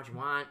good. It's not what you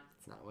want.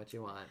 It's not what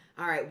you want.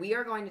 All right, we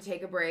are going to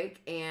take a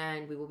break,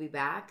 and we will be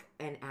back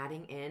and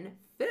adding in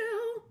Phil.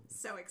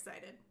 So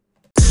excited.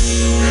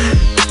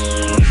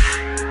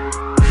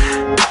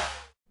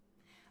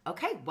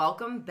 Okay,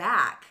 welcome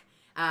back.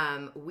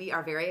 We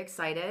are very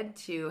excited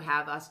to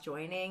have us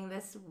joining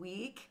this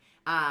week.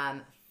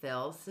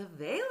 Phil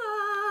Savela.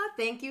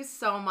 Thank you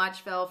so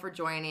much, Phil, for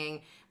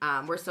joining.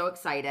 We're so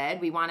excited.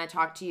 We want to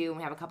talk to you.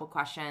 We have a couple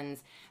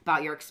questions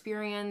about your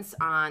experience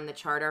on the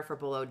charter for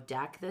Below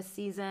Deck this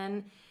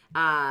season.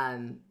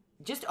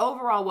 Just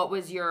overall, what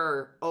was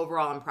your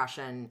overall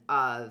impression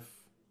of,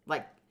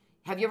 like,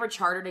 Have you ever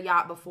chartered a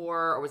yacht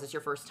before, or was this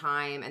your first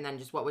time? And then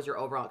just what was your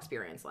overall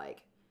experience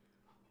like?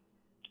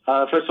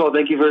 First of all,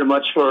 thank you very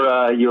much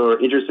for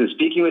your interest in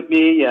speaking with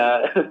me.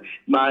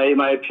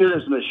 My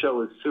appearance on the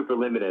show is super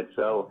limited,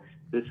 so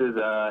this is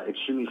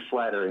extremely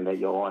flattering that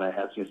you'll want to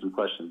ask me some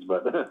questions.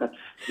 But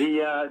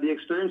the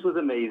experience was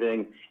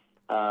amazing.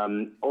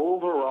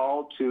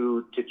 Overall,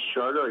 to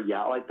charter a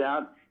yacht like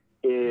that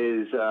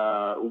is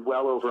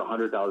well over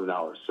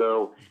 $100,000.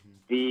 So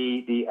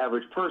the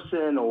average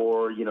person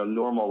or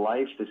normal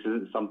life, this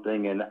isn't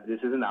something, and this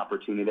is an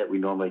opportunity that we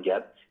normally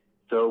get.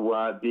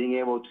 So being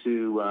able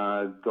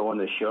to go on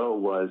the show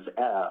was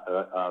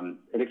an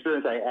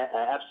experience I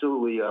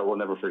absolutely will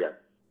never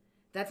forget.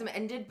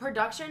 And did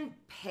production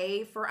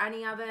pay for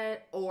any of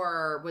it,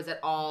 or is it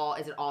all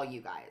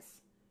you guys?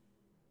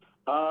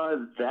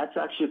 That's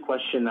actually a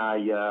question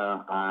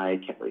I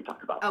can't really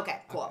talk about.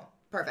 Okay, cool.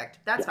 Perfect.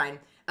 That's fine.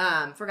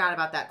 Forgot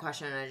about that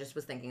question, and I just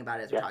was thinking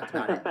about it as we talked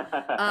about it.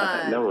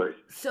 No worries.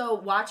 So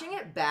watching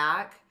it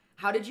back,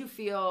 how did you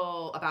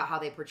feel about how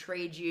they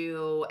portrayed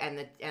you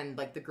and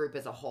like the group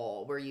as a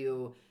whole? Were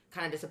you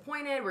kind of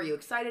disappointed? Were you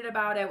excited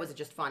about it? Was it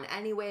just fun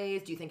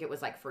anyways? Do you think it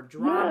was like for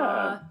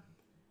drama? Yeah.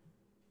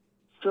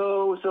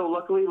 So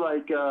luckily, I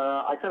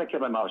kind of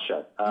kept my mouth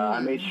shut.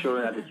 I made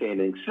sure not to say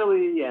anything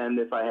silly, and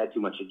if I had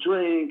too much to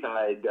drink,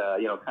 I'd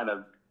kind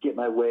of get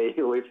my way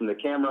away from the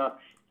camera.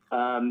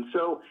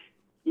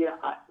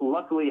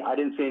 Luckily, I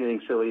didn't say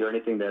anything silly or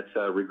anything that's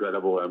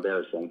regrettable or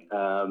embarrassing.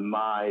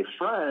 My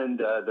friend,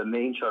 the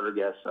main charter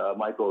guest,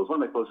 Michael, is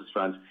one of my closest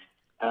friends.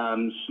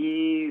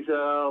 He's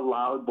a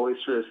loud,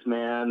 boisterous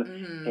man,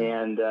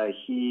 and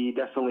he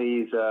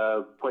definitely is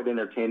quite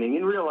entertaining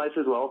in real life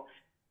as well.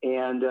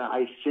 And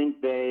I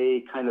think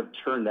they kind of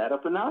turned that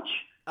up a notch.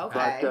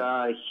 Okay.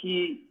 But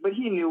he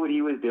knew what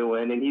he was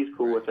doing, and he's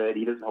cool with it.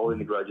 He doesn't hold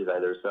any grudges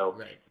either. So,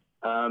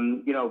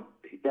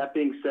 that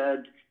being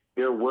said,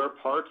 there were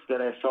parts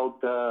that I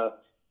felt,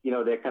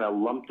 they kind of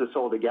lumped us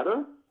all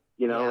together.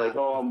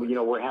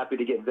 We're happy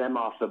to get them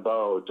off the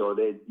boat, or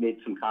they made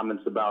some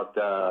comments about,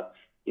 us,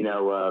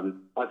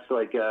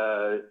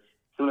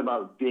 something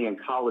about being in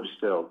college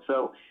still.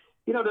 So,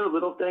 there are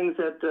little things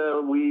that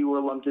we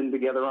were lumped in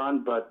together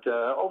on, but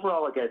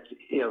overall,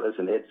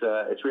 listen,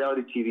 it's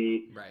reality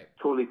TV. Right.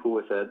 Totally cool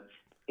with it.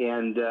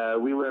 And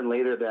we learned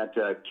later that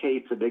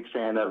Kate's a big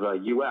fan of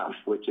UF,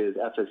 which is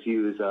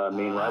FSU's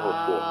main rival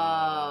school.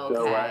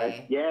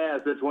 Okay.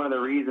 So that's one of the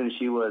reasons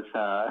she was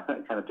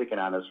kind of picking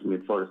on us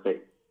from Florida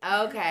State.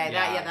 Okay,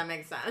 that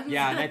makes sense.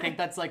 Yeah, and I think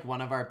that's like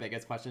one of our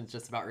biggest questions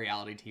just about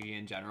reality TV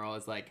in general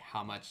is like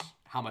how much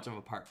of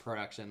a part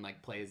production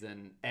like plays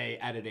in A,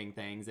 editing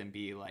things, and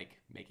B, like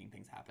making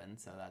things happen.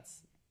 So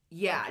that's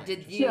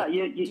did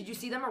you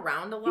see them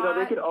around a lot?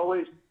 They could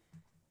always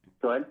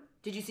go ahead.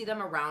 Did you see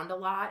them around a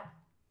lot?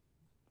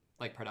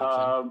 Like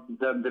production?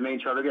 The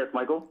main charter guest,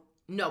 Michael?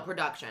 No,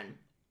 production.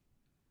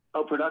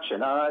 Oh,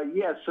 production.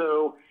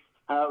 So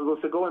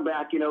going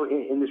back,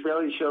 in this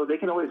reality show, they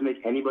can always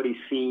make anybody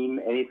seem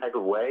any type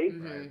of way,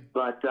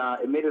 but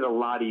it made it a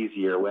lot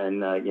easier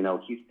when,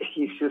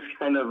 he's just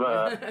kind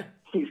of,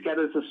 he's got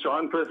a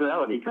strong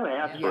personality. He kind of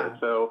asked for it.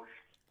 So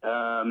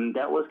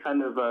that was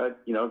kind of,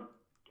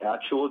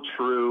 actual,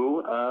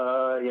 true,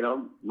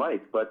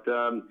 Mike. But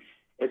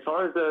as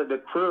far as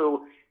the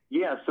crew,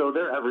 so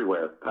they're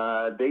everywhere.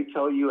 They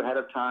tell you ahead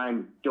of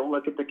time, don't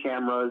look at the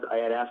cameras. I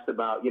had asked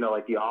about,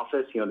 like The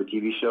Office, the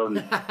TV show,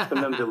 and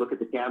sometimes they look at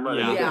the camera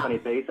and they make a funny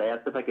face. I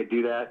asked if I could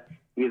do that.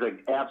 And he's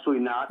like,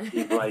 absolutely not.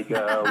 He's like,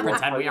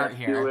 pretend we aren't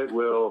here. Do it.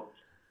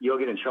 You'll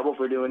get in trouble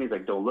for doing it. He's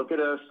like, don't look at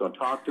us, don't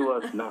talk to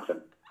us, nothing.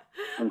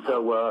 And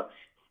so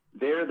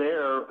they're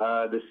there.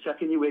 The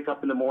second you wake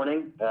up in the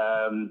morning,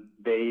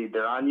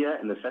 they're on you,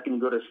 and the second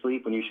you go to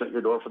sleep, when you shut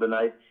your door for the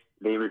night,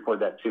 they record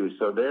that too.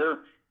 So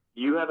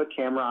you have a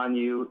camera on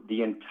you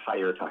the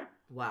entire time.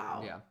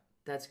 Wow. Yeah.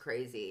 That's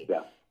crazy.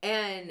 Yeah.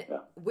 And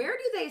where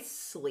do they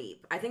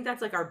sleep? I think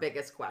that's like our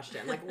biggest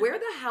question. Like, where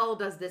the hell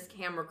does this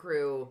camera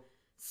crew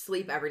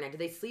sleep every night? Do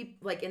they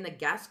sleep like in the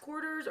guest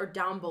quarters or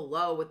down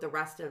below with the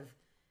rest of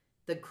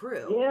the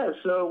crew? Yeah,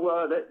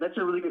 so that's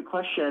a really good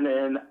question.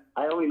 And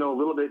I only know a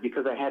little bit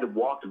because I had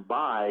walked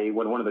by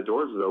when one of the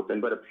doors was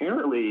open. But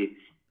apparently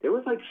there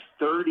was like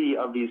 30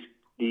 of these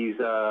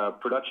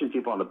production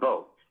people on the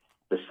boat.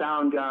 The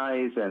sound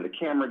guys and the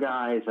camera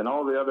guys and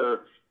all the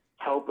other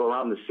help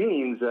around the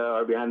scenes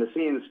or behind the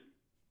scenes.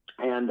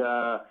 And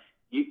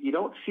you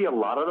don't see a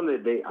lot of them.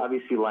 They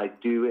obviously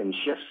do in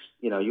shifts.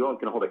 You only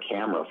can hold a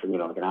camera for,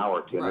 like an hour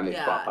or two, and then they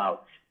swap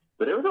out.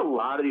 But there was a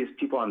lot of these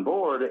people on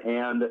board,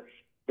 and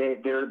they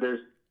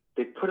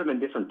put them in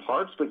different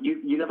parts, but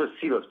you never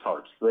see those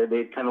parts.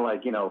 They kind of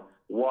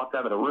walk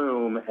out of the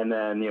room and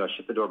then,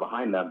 shut the door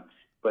behind them.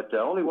 But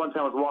only one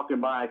time I was walking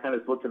by, I kind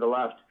of looked to the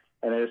left,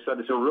 and I just saw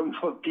this room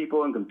full of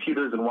people and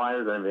computers and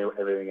wires and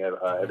everything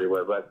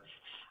everywhere. But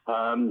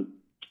I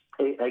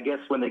guess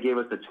when they gave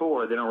us the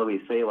tour, they don't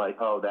really say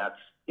that's,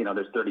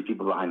 there's 30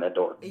 people behind that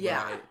door.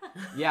 Yeah.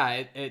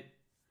 Yeah.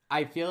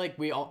 I feel like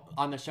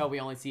on the show, we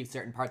only see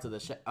certain parts of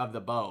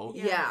the boat.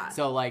 Yeah.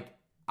 So I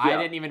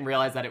didn't even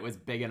realize that it was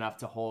big enough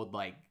to hold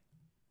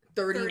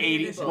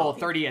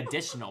 30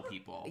 additional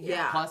people.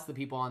 Yeah. Plus the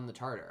people on the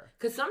charter.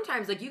 Because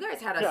sometimes, like, you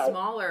guys had a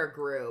smaller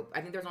group.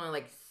 I think there's only,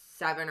 like,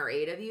 7 or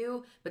 8 of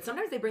you. But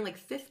sometimes they bring, like,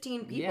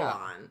 15 people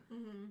on.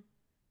 Mm-hmm.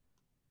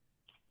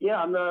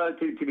 Yeah, I'm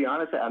to be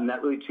honest, I'm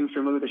not really too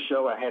familiar with the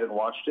show. I hadn't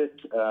watched it.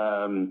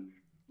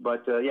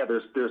 But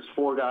there's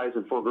 4 guys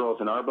and 4 girls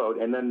in our boat.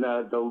 And then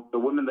the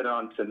women that are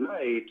on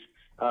tonight,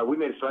 we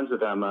made friends with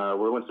them.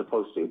 We weren't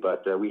supposed to,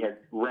 but we had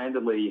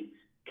randomly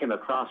came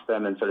across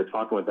them and started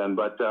talking with them.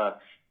 But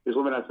there's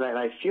women on tonight, and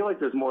I feel like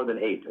there's more than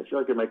 8. I feel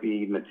like there might be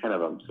even 10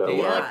 of them. So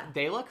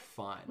they look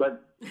fun.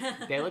 But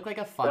they look like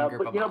a fun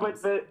group of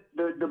moms. But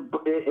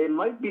it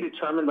might be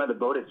determined by the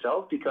boat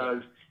itself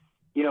because,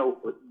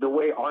 the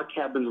way our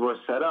cabins were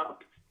set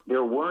up,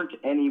 there weren't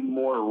any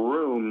more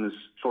rooms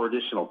for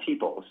additional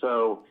people.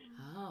 So,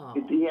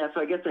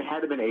 so I guess there had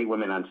to have been 8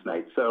 women on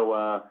tonight.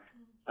 So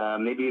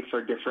maybe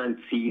for different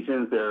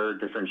seasons, there are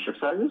different ship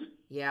sizes.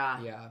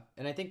 Yeah.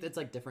 And I think it's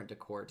like different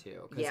decor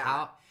too.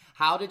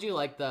 How did you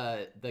like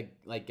the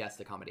like guest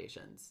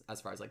accommodations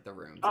as far as like the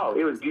rooms? Oh,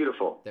 it was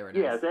beautiful. They were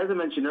nice. Yeah, as I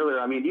mentioned earlier,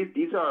 I mean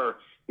these are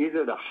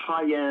the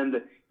high-end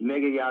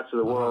mega yachts of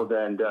the world,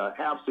 and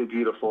absolutely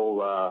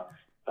beautiful,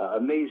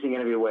 amazing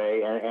in every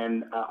way.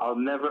 And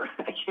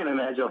I can't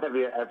imagine I'll have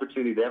the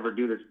opportunity to ever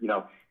do this.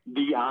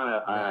 Be on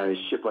a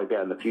ship like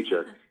that in the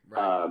future.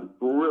 Right.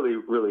 Really,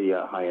 really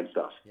high-end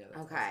stuff.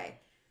 Yeah,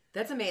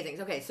 that's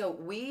amazing. Okay, so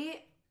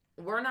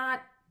we're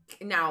not.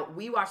 Now,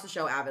 we watch the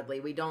show avidly.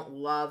 We don't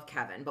love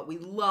Kevin, but we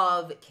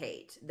love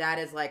Kate. That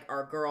is like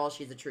our girl.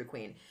 She's a true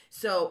queen.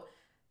 So,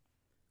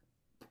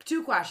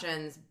 2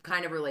 questions,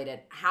 kind of related.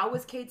 How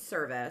was Kate's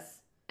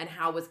service, and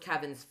how was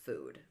Kevin's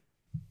food?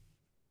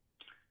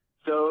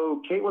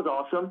 So, Kate was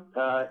awesome.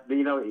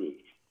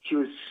 She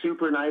was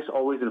super nice,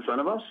 always in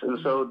front of us. And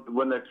so,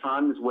 when there are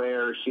times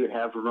where she would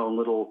have her own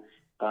little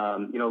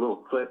little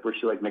clip where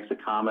she like makes a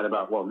comment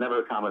about, well, never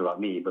a comment about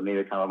me, but maybe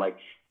a comment like,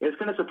 it's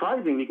kind of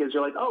surprising because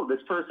you're like, oh,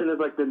 this person is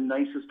like the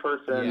nicest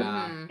person,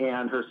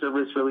 and her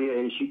service really,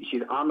 and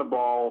she's on the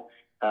ball,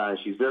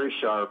 she's very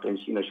sharp, and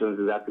she knows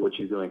exactly what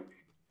she's doing,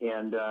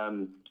 and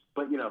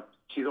but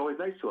she's always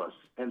nice to us,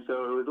 and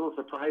so it was a little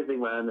surprising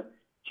when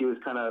she was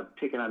kind of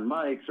picking on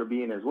Mike's or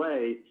being his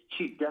way.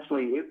 She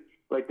definitely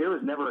there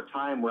was never a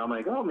time where I'm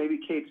like, oh, maybe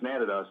Kate's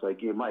mad at us,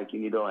 like, Mike, you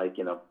need to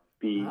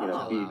be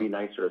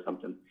nicer or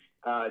something.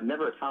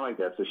 Never a time like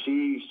that. So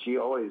she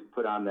always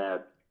put on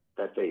that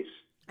face.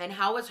 And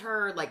how was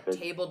her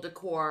table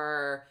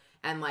decor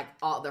and like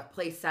all the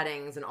place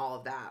settings and all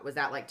of that? Was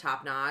that like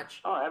top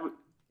notch? Oh,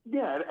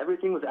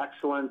 everything was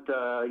excellent.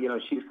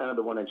 She's kind of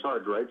the one in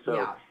charge, right?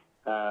 So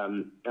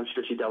I'm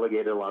sure she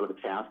delegated a lot of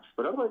the tasks,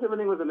 but otherwise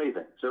everything was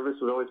amazing. Service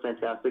was always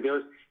fantastic. There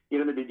was,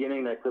 in the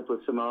beginning, that clip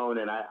with Simone,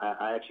 and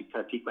I actually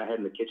kind of peeked my head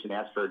in the kitchen,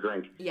 asked for a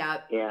drink.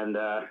 Yeah. And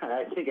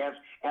I think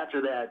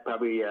after that,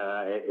 probably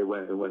it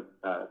went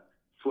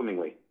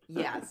swimmingly.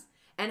 Yes.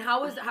 And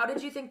how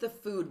did you think the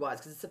food was?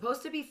 Because it's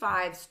supposed to be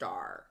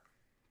 5-star.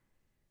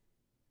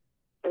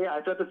 Yeah,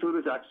 I thought the food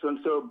was excellent.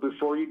 So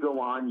before you go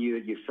on,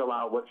 you fill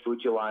out what food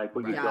you like,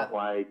 what you don't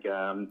like.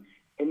 And,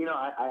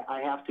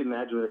 I have to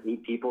imagine with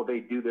 8 people,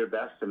 they do their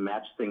best to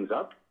match things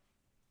up.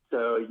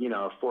 So,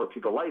 4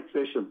 people like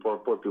fish and 4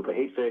 people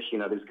hate fish.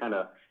 They just kind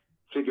of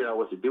figure out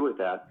what to do with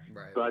that.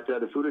 Right. But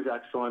the food is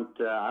excellent.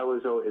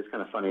 It's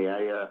kind of funny.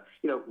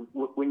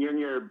 When you're in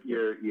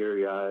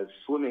your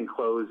swimming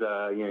clothes,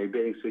 your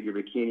bathing suit, your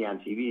bikini on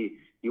TV,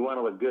 you want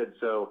to look good.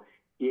 So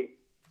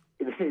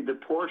the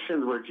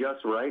portions were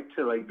just right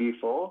to be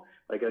full,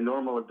 like a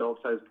normal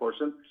adult-sized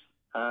portion.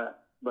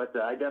 But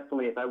I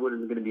definitely, if I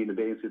wasn't going to be in the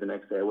bathing suit the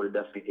next day, I would have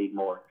definitely ate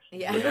more.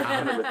 Yeah. But that's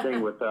kind of the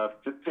thing with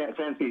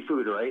fancy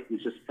food, right?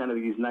 It's just kind of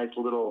these nice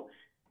little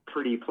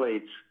pretty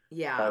plates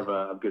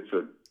of good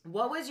food.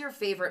 What was your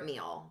favorite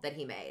meal that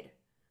he made?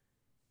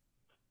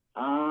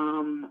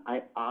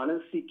 I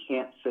honestly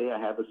can't say I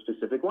have a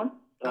specific one.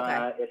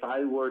 Okay. If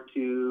I were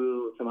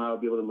to somehow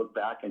be able to look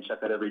back and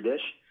check out every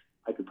dish,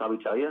 I could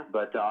probably tell you.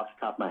 But off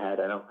the top of my head,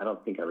 I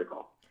don't think I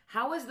recall.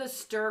 How was the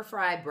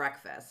stir-fry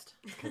breakfast?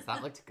 Because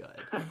that looked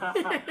good.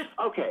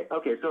 Okay.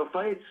 So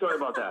funny story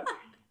about that.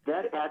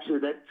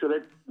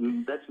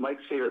 That's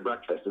Mike's favorite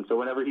breakfast. And so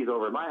whenever he's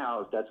over at my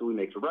house, that's what we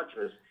make for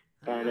breakfast.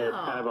 And it's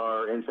kind of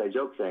our inside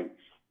joke thing.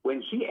 When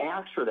he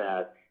asked for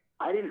that,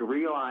 I didn't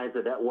realize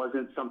that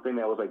wasn't something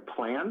that was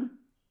planned.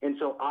 And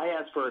so I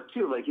asked for it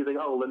too. He's like,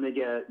 oh, let me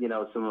get,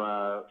 some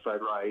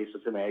fried rice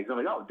with some eggs. I'm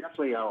like, oh,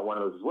 definitely I want one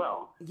of those as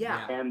well.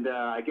 Yeah. And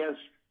I guess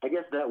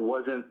that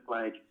wasn't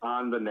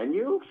on the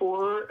menu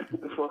for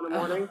the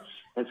morning.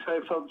 And so I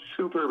felt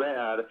super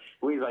bad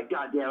when he's like,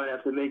 God damn it, I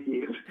have to make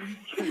these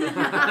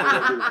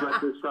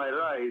breakfast fried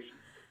rice.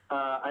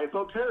 I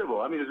felt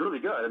terrible. I mean, it was really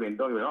good. I mean,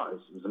 don't get me wrong,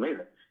 it was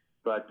amazing.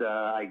 But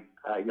I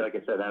like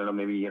I said, I don't know,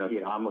 maybe, he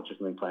had omelets or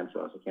something planned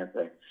for us. I can't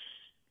say.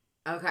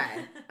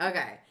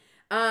 Okay.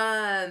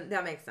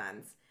 That makes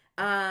sense.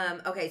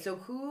 Okay, so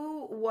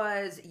who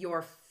was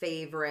your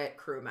favorite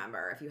crew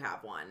member, if you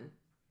have one?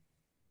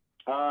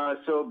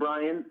 So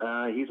Brian,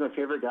 he's my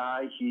favorite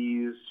guy.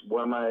 He's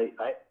one of my,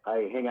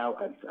 I hung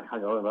out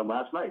with him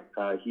last night.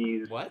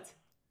 What?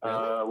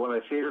 Really? One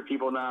of my favorite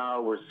people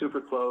now. We're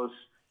super close.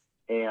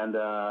 And,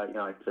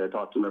 like I said, I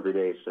talk to him every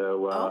day.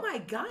 So, oh my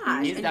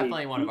gosh. He's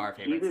definitely one of our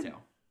favorites, too.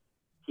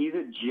 He's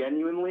a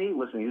genuinely,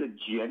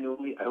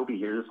 I hope he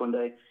hears this one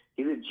day.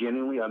 He's a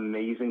genuinely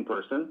amazing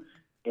person.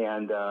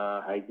 And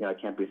I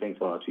can't be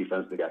thankful enough to be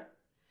friends with the guy.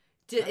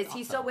 Is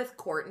he still with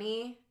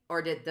Courtney?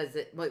 Or does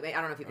it, wait,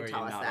 I don't know if you can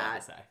tell us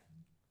that.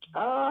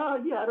 Yeah,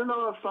 I don't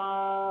know if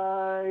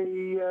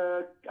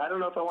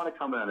I want to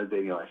comment on his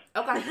dating life.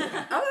 Okay.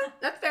 Okay,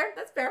 that's fair.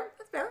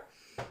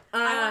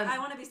 I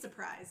want to be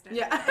surprised.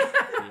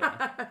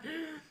 Yeah.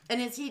 And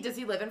does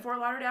he live in Fort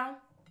Lauderdale?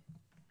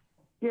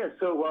 Yeah,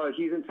 so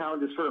he's in town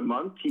just for a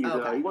month. He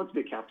wants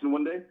to be a captain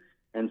one day,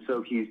 and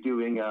so he's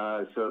doing.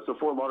 So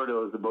Fort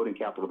Lauderdale is the boating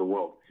capital of the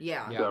world.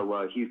 Yeah.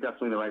 So he's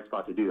definitely in the right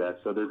spot to do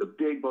that. So there's a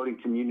big boating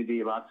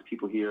community, lots of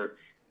people here,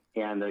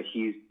 and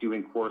he's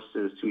doing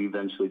courses to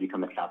eventually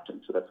become a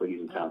captain. So that's why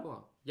he's in town.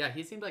 Cool. Yeah,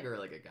 he seemed like a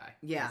really good guy.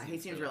 Yeah, he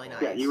seems really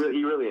nice. Yeah, he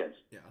really is.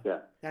 Yeah.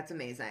 That's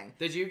amazing.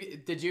 Did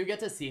you get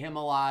to see him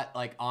a lot,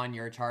 like on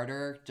your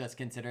charter, just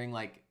considering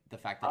like the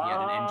fact that he had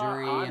an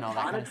injury and all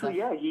that kind of stuff?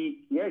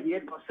 He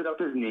had busted up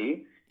his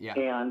knee. Yeah.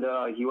 And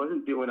he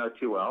wasn't doing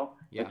too well.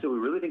 Yeah. And so we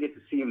really didn't get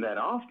to see him that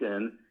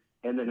often.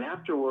 And then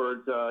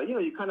afterwards,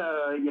 you kind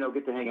of,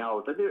 get to hang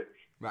out with him.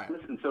 Right.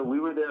 Listen, so we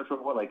were there for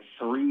like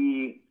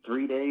 3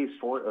 days,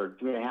 4 or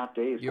 3.5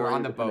 days. You were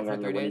on the boat for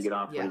 3 days? When you get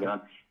off, when you get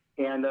on.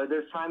 And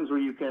there's times where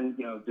you can,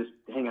 just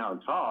hang out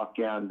and talk.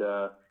 And,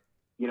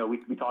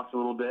 we talked a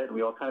little bit and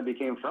we all kind of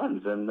became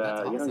friends. And,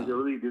 That's awesome.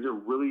 these are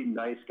really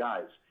nice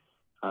guys.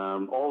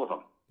 All of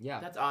them. Yeah.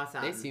 That's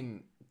awesome. They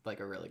seem like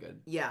a really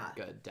good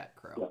deck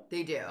crew. Yeah.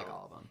 They do. Like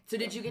all of them. So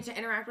did you get to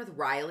interact with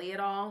Riley at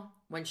all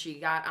when she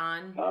got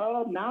on?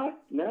 Not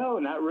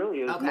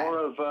really. It was more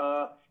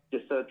of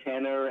just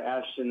Tanner,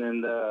 Ashton,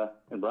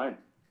 and Brian.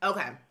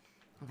 Okay,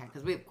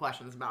 because we have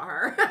questions about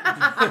her.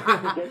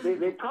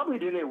 they probably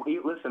didn't.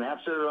 Listen,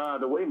 after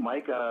the way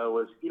Mike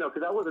was,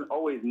 because I wasn't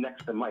always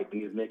next to Mike when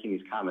he was making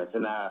these comments,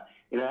 and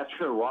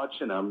after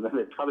watching them,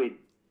 they probably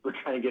were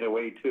trying to get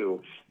away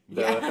too.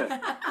 So. Yeah.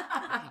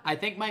 I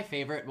think my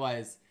favorite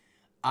was,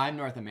 I'm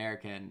North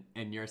American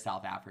and you're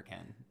South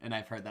African, and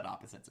I've heard that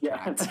opposites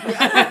attract.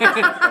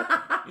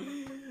 That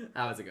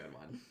was a good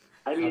one.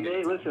 I mean,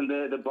 listen,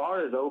 the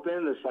bar is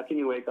open the second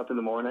you wake up in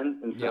the morning,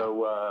 and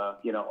so,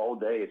 all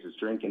day it's just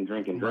drinking.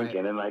 Right.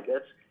 And, like,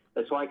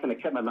 that's why I kind of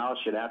kept my mouth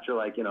shut after,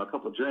 like, a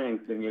couple of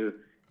drinks, and you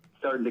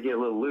starting to get a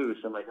little loose.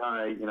 I'm like, all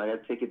right, I got to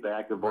take it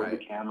back, avoid the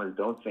cameras,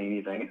 don't say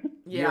anything.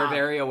 Yeah. You were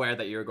very aware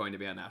that you were going to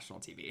be on national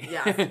TV.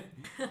 Yes.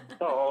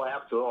 Oh,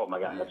 absolutely. Oh, my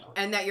God.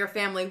 And that your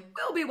family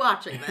will be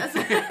watching this.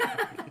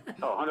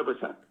 Oh,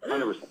 100%.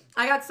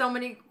 I got so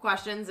many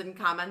questions and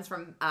comments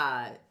from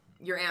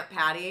your Aunt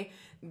Patty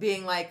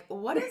being like,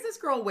 what is this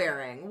girl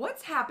wearing?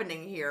 What's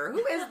happening here?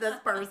 Who is this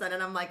person?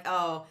 And I'm like,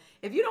 oh,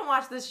 if you don't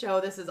watch this show,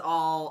 this is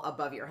all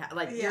above your head.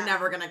 Like, you're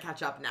never going to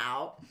catch up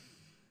now.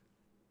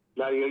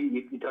 Now,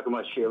 you talking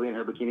about Shaylee and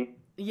her bikini?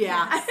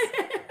 Yeah. Yes.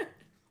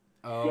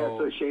 Oh. Yeah,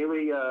 so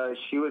Shaylee,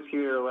 she was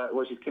here,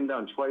 she's come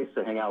down twice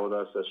to hang out with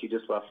us, so she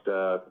just left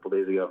a couple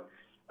days ago.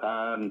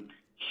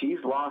 She's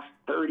lost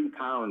 30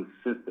 pounds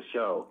since the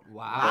show.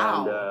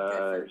 Wow.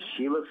 And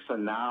she looks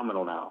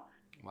phenomenal now.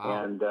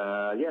 Wow. And,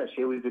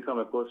 Shaylee's become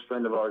a close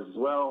friend of ours as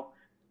well.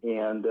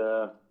 And,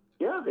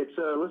 it's,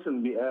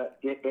 listen,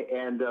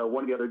 and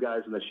one of the other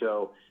guys in the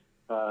show,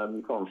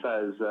 you call him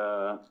Fez,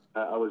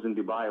 I was in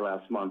Dubai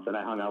last month, and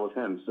I hung out with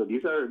him. So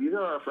these are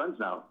our friends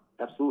now.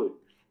 Absolutely.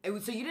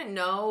 So you didn't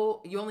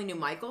know, you only knew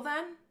Michael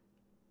then?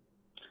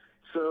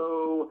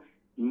 So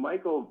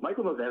Michael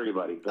knows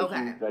everybody.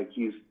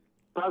 He's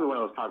probably one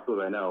of those top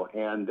people I know.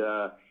 And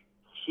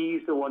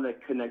he's the one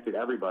that connected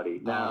everybody.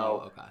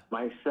 Now,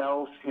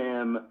 myself,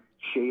 him,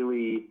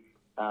 Shaylee,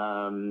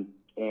 and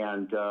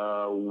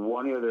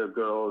one of the other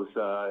girls,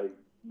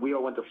 we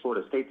all went to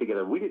Florida State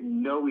together. We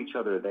didn't know each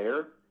other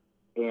there.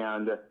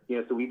 And,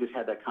 so we just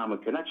had that common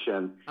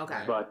connection.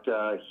 Okay. But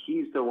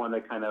he's the one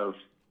that kind of,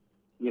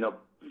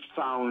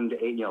 found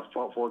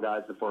 4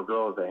 guys and 4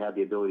 girls that had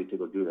the ability to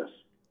go do this.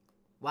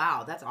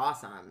 Wow, that's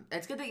awesome.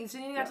 It's good that you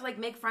got to, like,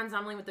 make friends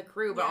not only with the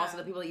crew, but also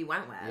the people that you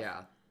went with.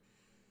 Yeah.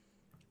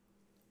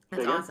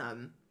 That's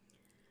awesome.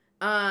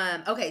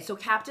 Okay, so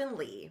Captain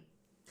Lee,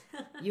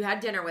 you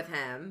had dinner with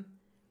him.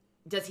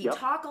 Does he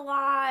talk a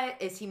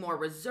lot? Is he more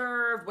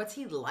reserved? What's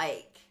he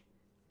like?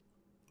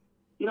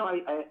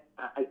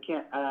 I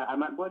can't. I'm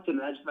not going to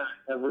imagine that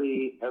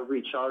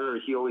every charter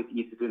he always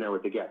eats dinner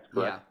with the guests.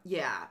 Correct?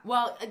 Yeah.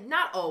 Well,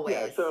 not always.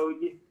 Yeah. So,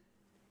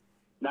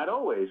 not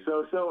always.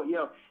 So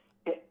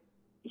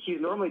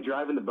he's normally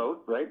driving the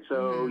boat, right?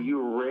 So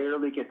you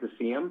rarely get to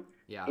see him.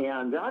 Yeah.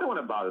 And I don't want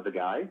to bother the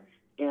guy.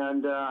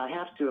 And I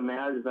have to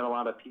imagine that a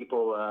lot of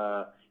people,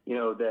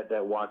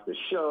 that watch the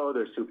show,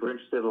 they're super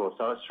interested, a little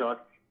starstruck.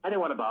 I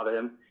didn't want to bother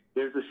him.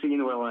 There's a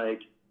scene where,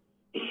 like,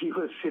 he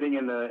was sitting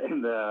in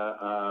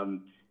the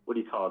what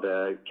do you call it,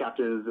 the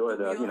captain's or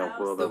the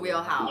where the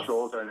wheelhouse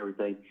controls are and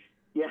everything.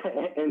 Yeah,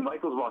 and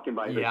Michael's walking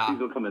by. He's like, please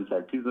don't come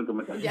inside. Please don't come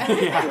inside.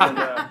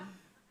 Yeah.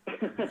 And,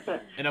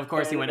 And of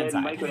course, he went inside.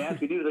 And Mike would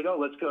ask me, he was like, "Oh,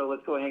 let's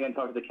go hang out and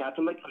talk to the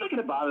captain." I'm like, I'm not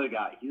going to bother the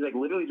guy. He's like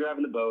literally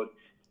driving the boat.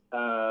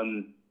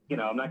 You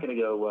know, I'm not going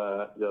to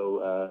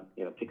go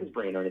pick his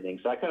brain or anything.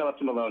 So I kind of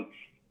left him alone.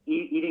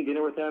 Eating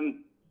dinner with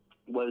him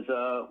was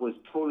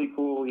totally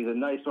cool. He's a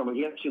nice normal.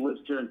 He actually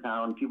lives here in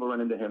town. People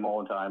run into him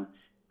all the time.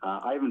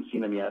 I haven't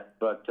seen him yet,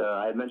 but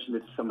I had mentioned it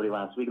to somebody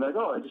last week. And like,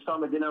 oh, I just saw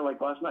him at dinner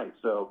like last night.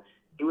 So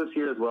he lives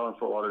here as well in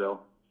Fort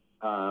Lauderdale.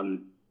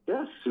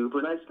 Yeah,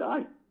 super nice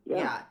guy.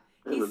 Yeah.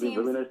 He seems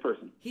really nice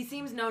person. He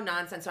seems no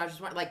nonsense. So I was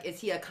just wondering, like, is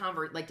he a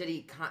did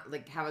he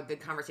have a good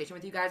conversation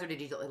with you guys, or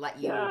did he let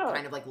you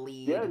kind of like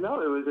lead? Yeah,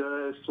 no, it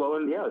was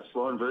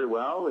flowing very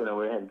well. You know,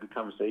 we had good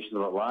conversations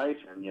about life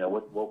and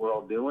what we're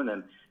all doing,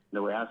 and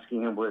we're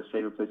asking him where his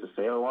favorite place to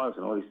sail was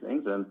and all these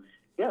things, and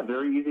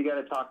very easy guy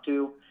to talk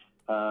to.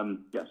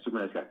 Super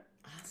nice guy.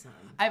 Awesome.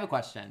 I have a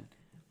question.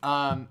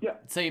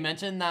 So you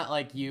mentioned that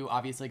like you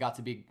obviously got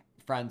to be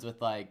friends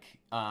with like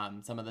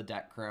some of the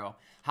deck crew.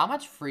 How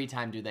much free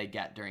time do they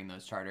get during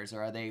those charters,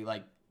 or are they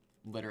like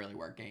literally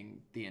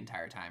working the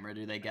entire time, or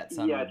do they get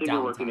some I think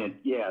downtime?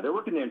 they're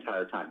working the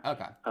entire time.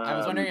 Okay. I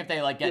was wondering if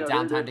they like get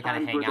downtime to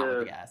kind of hang out with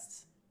the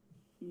guests.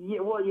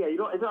 Yeah, well,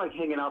 it's not like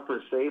hanging out per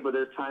se, but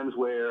there's times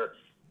where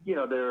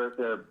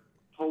they're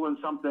pulling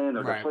something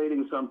or they're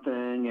plating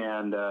something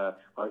and or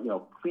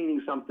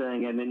cleaning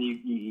something, and then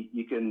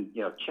you can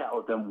chat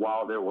with them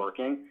while they're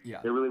working.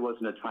 There really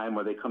wasn't a time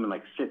where they come and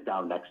like sit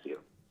down next to you.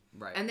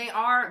 Right. And they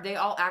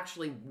all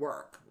actually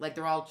work. Like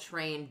they're all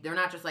trained. They're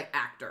not just like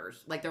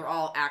actors. Like they're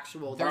all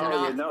actual. These guys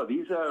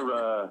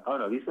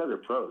are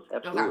pros.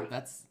 Absolutely. Okay.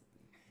 That's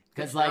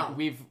because like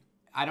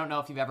I don't know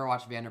if you've ever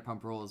watched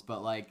Vanderpump Rules,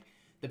 but like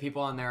the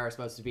people on there are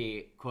supposed to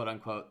be quote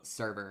unquote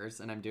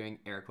servers, and I'm doing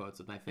air quotes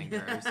with my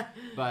fingers,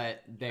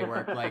 but they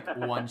work like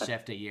one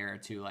shift a year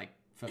to like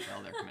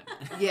fulfill their commitment.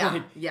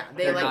 Yeah.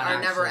 They like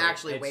are never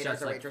actually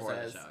waiters or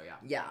waitresses.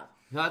 Yeah.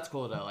 No, that's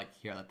cool to like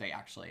hear that they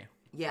actually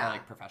are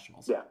like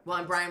professionals. Yeah. Well,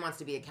 and Brian wants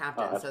to be a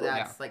captain, so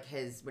that's like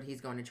what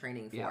he's going to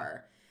training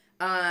for.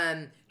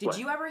 Did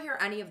you ever hear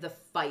any of the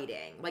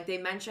fighting? Like they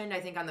mentioned, I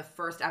think on the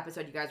first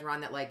episode you guys were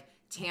on that like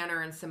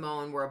Tanner and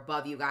Simone were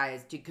above you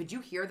guys. Could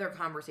you hear their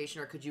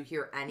conversation, or could you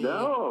hear any?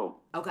 No.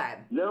 Okay.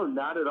 No,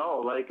 not at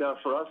all. Like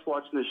for us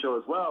watching the show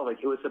as well, like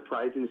it was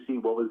surprising to see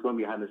what was going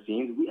behind the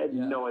scenes. We had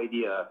no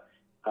idea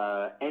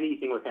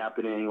anything was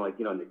happening, like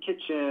in the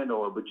kitchen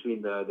or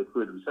between the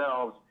crew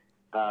themselves.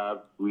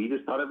 We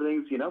just thought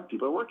everything's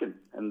people are working,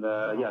 and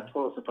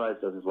total surprise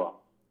to us as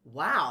well.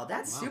 Wow,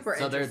 that's super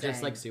interesting. So they're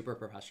just like super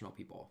professional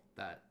people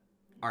that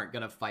aren't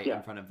gonna fight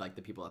in front of like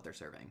the people that they're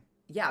serving.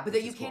 Yeah, but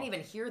that you can't even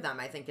hear them,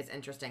 I think is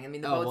interesting. I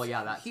mean, the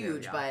boat's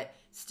huge, but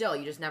still,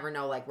 you just never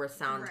know like where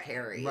sound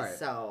carries. Right.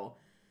 So,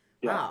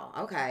 wow,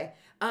 okay.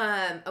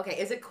 Okay,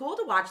 is it cool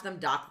to watch them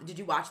dock? Did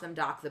you watch them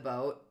dock the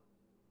boat?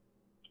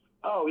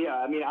 Oh yeah,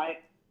 I mean, I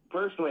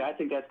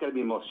think that's got to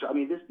be the most. I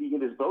mean, this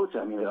boats.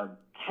 I mean,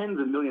 tens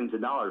of millions of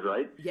dollars,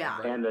 right?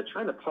 Yeah. And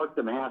trying to park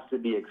them has to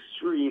be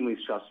extremely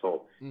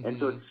stressful, and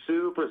so it's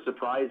super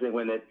surprising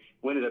when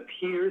it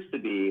appears to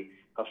be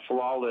a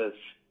flawless.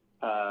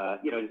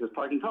 Just this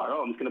parking car.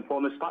 Oh, I'm just going to pull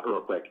in this spot real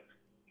quick.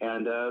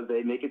 And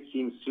they make it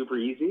seem super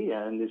easy,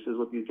 and this is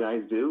what these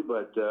guys do.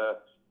 But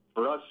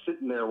for us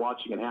sitting there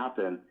watching it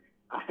happen,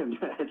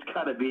 it's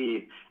got to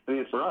be,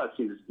 for us,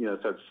 you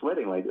start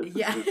sweating like this.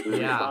 The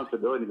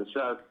responsibility, the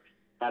stress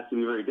has to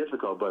be very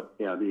difficult, but,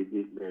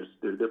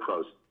 they're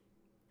pros.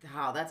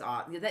 Oh, that's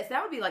awesome.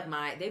 That would be like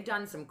they've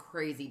done some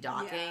crazy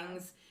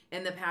dockings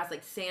in the past,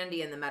 like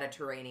Sandy in the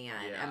Mediterranean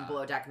and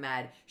Below Deck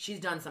Med. She's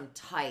done some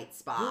tight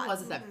spots. Who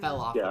was it that fell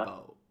off the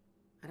boat?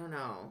 I don't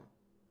know.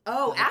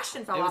 Oh,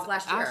 Ashton fell off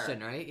last year.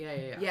 Ashton, right?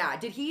 Yeah. Yeah.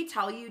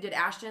 Did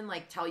Ashton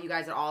like tell you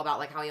guys at all about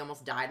like how he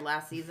almost died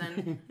last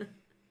season?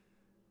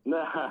 No,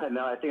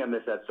 I think I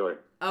missed that story.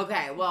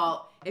 Okay,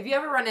 well, if you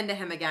ever run into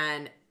him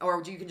again,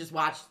 or you can just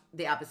watch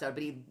the episode,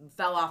 but he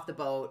fell off the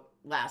boat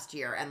last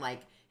year and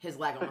like his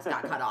leg almost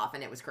got cut off,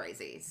 and it was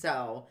crazy.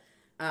 So,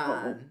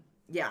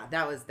 yeah,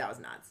 that was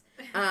nuts.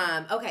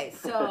 Okay,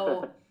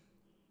 so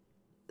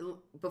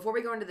before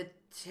we go into the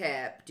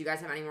tip, do you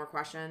guys have any more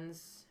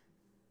questions?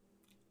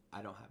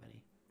 I don't have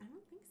any. I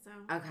don't think so.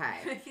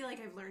 Okay. I feel like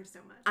I've learned so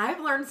much. I've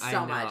learned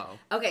so much.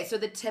 Okay, so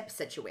the tip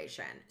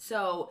situation.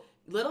 So,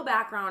 little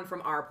background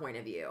from our point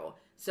of view.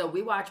 So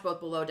we watch both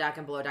Below Deck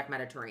and Below Deck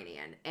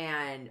Mediterranean.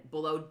 And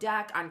Below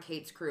Deck on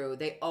Kate's crew,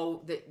 they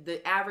owe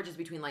the average is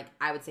between like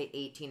I would say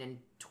 18 and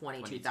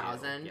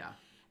 22,000. Yeah.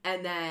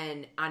 And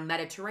then on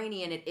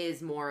Mediterranean, it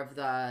is more of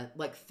the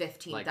like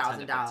 $15,000.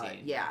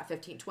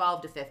 Like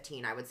 12 to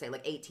 15, I would say.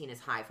 Like 18 is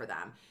high for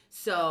them.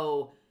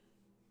 So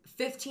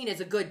 15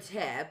 is a good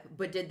tip,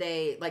 but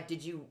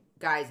did you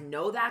guys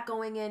know that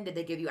going in? Did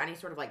they give you any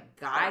sort of like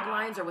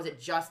guidelines, or was it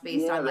just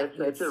based on like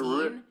you'd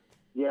seen?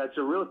 It's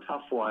a real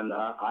tough one.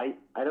 I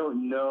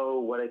don't know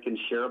what I can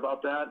share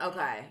about that.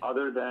 Okay.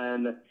 Other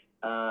than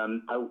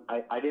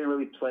I didn't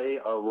really play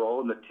a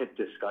role in the tip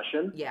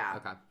discussion. Yeah.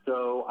 Okay.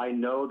 So I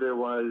know there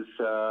was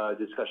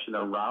discussion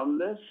around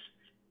this,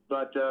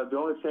 but the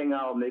only thing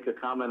I'll make a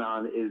comment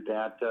on is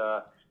that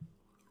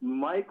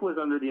Mike was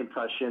under the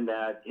impression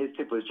that his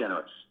tip was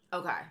generous.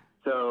 Okay.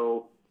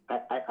 So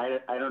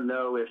I don't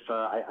know if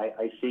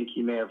I think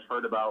he may have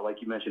heard about,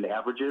 like you mentioned,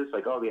 averages,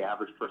 like, oh, the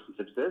average person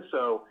tips this.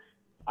 So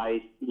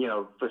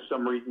for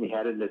some reason he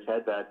had it in his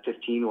head that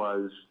 15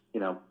 was,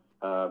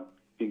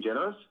 being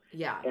generous.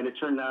 Yeah. And it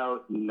turned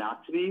out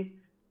not to be.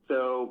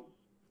 So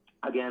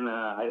again,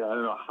 I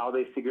don't know how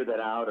they figured that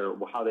out or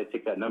how they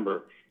picked that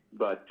number,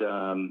 but it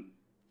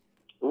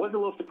was a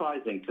little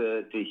surprising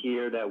to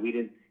hear that we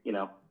didn't,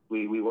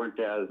 we weren't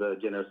as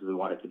generous as we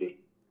wanted to be.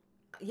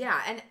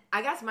 Yeah, and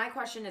I guess my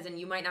question is, and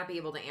you might not be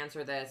able to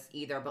answer this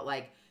either, but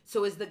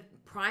so is the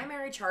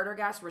primary charter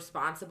guest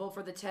responsible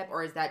for the tip,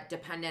 or is that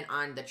dependent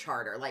on the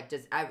charter? Like,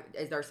 is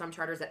there some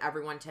charters that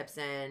everyone tips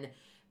in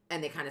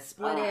and they kind of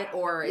split it,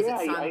 or is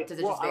it does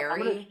it just vary? I'm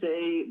going to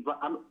say,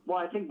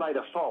 I think by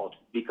default,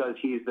 because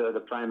he's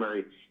the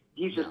primary,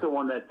 he's just the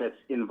one that's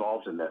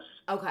involved in this.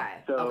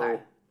 Okay. So,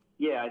 okay.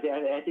 Yeah,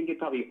 I think it'd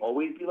probably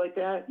always be like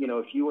that.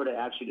 If you were to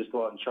actually just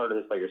go out and charter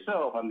this by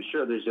yourself, I'm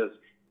sure there's just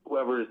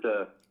whoever is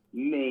the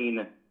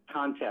main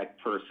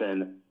contact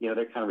person, they're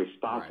kind of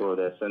responsible for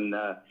this. And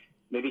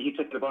maybe he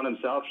took it upon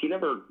himself. He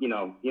never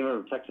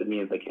texted me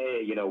and like,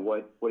 hey,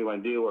 what do you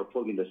want to do, or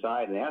pulled me to the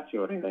side and asked me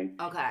or anything.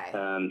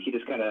 Okay. He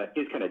just kind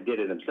of did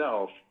it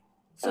himself.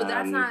 So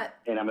that's not.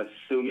 And I'm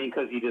assuming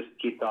because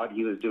he thought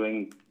he was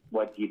doing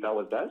what he thought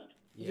was best.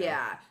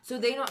 Yeah. So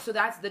they don't. So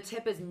that's the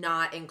tip is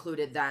not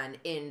included then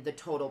in the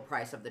total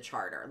price of the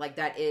charter. Like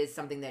that is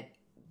something that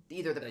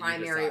either the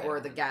primary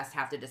or the guest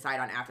have to decide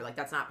on after. Like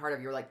that's not part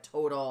of your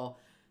total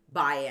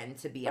buy-in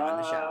to be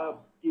on the show.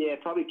 Yeah,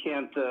 probably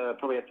can't.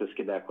 Probably have to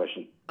skip that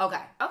question.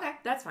 Okay,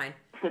 that's fine.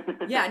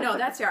 Yeah, no,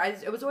 that's fair.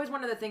 It was always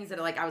one of the things that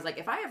I was like,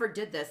 if I ever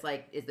did this,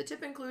 is the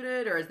tip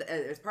included, or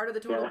is part of the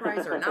total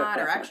price, or not,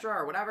 or extra,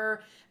 or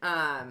whatever.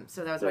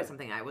 So that was always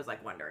something I was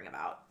wondering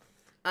about.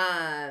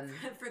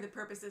 For the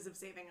purposes of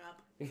saving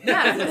up.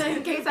 Yeah,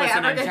 in case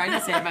I'm trying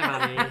to save my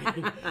money.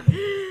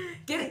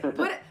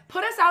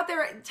 Put us out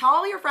there. Tell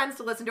all your friends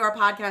to listen to our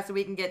podcast so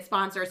we can get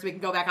sponsors, so we can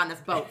go back on this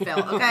boat, Phil.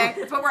 Okay,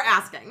 that's what we're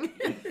asking.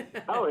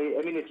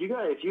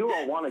 If you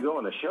all want to go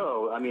on the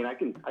show,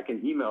 I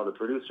can email the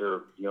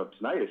producer,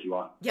 tonight if you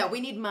want. Yeah,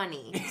 we need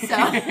money. So.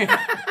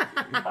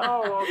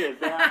 Oh, okay,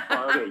 that's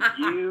fine. Okay,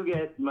 you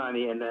get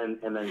money, and then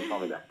call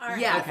me back. Right.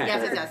 Yes, okay.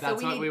 Yes. That's so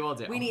what we will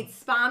do. We need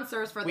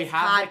sponsors for this podcast. We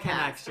have the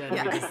connection.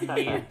 Yeah. We just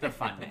need the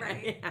funding.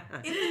 Right.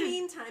 In the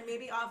meantime,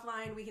 maybe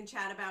offline we can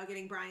chat about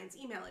getting Brian's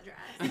email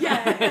address.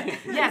 Yeah.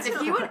 Yes, if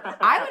you would,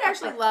 I would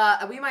actually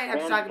love. We might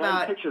have to talk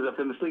about pictures of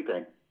him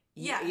sleeping.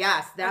 Yeah.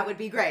 Yes, that would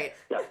be great.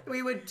 Yeah.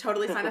 We would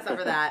totally sign us up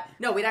for that.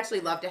 No, we'd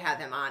actually love to have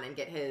him on and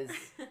get his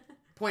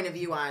point of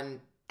view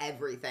on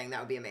everything. That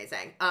would be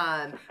amazing.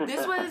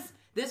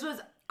 This was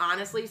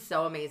honestly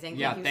so amazing.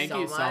 Thank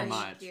you so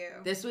much. Thank you.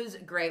 This was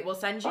great. We'll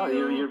send you. Oh,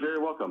 you're very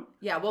welcome.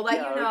 Yeah, we'll let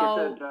you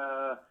know.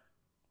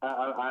 Like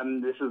I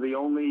said, this is the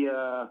only.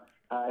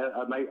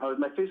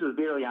 My face was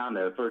barely on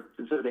there so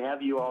to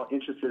have you all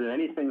interested in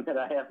anything that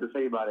I have to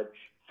say about it.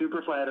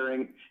 Super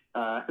flattering.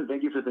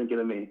 Thank you for thinking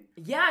of me.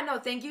 Yeah, no,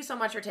 thank you so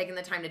much for taking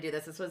the time to do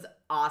this. This was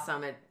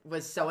awesome. It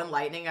was so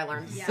enlightening. I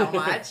learned so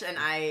much, and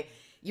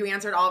you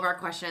answered all of our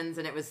questions,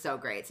 and it was so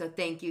great. So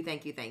thank you.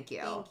 Thank you.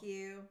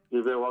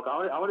 You're very welcome.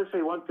 I want to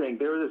say one thing.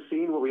 There was a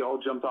scene where we all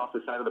jumped off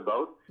the side of the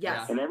boat.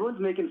 Yes. And everyone's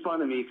making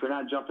fun of me for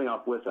not jumping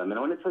off with them. And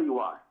I want to tell you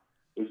why.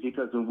 It's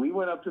because when we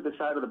went up to the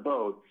side of the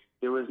boat,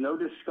 there was no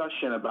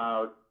discussion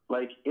about,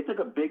 it's like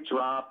a big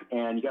drop,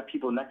 and you got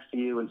people next to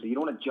you, and so you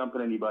don't want to jump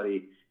on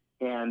anybody.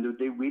 And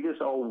we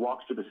just all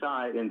walked to the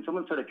side, and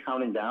someone started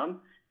counting down.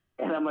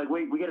 And I'm like,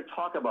 wait, we got to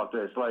talk about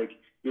this.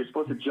 You're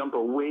supposed to jump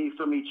away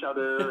from each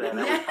other. And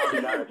I was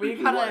counting down. We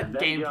gotta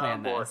game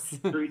plan this.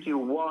 3, 2,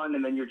 1,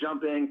 and then you're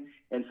jumping.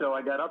 And so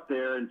I got up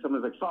there, and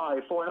someone's like,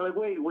 5, 4. And I'm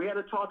like, wait, we got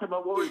to talk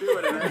about what we're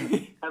doing. And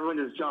then everyone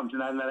just jumped.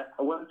 And then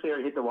I went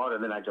there, hit the water,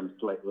 and then I jumped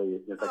slightly.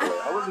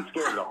 I wasn't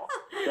scared at all.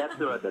 That's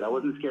the right bit. I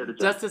wasn't scared to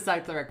jump. Just to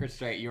set the record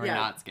straight, you were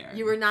not scared.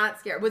 You were not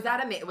scared. Was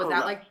that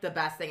the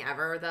best thing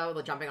ever, though,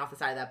 the jumping off the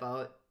side of that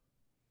boat?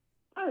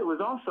 It was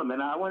awesome,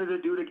 and I wanted to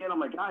do it again. I'm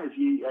like, guys,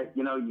 you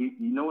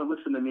know what,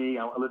 listen to me.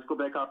 Let's go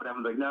back up. And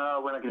everyone's like,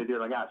 no, we're not going to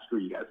do it. I'm like, screw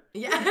you guys.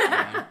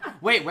 Yeah.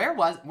 Wait, where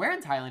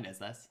in Thailand is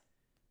this?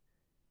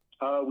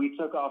 We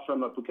took off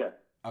from Phuket.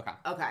 Okay.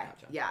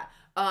 Gotcha. Yeah.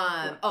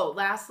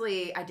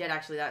 Lastly,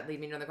 that lead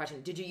me to another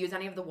question. Did you use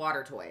any of the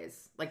water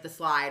toys, like the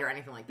slide or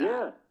anything like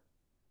that?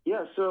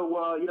 Yeah. So,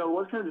 it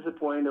was kind of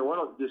disappointing.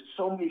 There's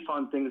so many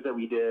fun things that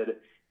we did,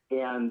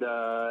 and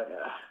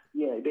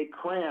they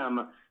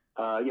cram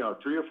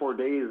 3 or 4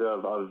 days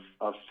of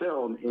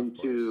film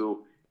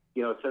into,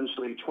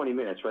 essentially 20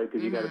 minutes, right?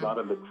 Because you got a lot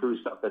of the crew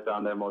stuff that's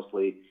on there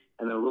mostly,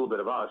 and then a little bit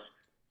of us.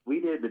 We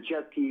did the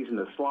jet skis and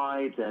the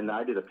slides, and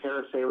I did a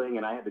parasailing,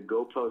 and I had the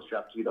GoPro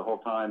strapped to me the whole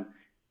time.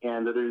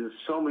 And there's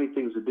so many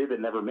things we did that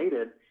never made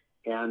it.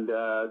 And,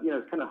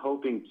 it's kind of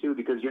hoping, too,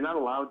 because you're not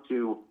allowed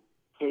to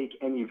take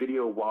any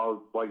video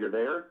while you're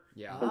there.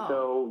 Yeah. And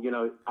so,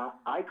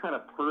 I kind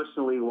of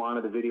personally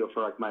wanted the video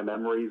for, my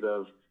memories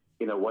of,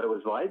 what it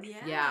was like.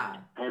 Yeah.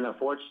 And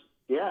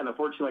Yeah, and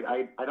unfortunately,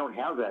 I don't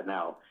have that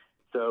now.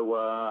 So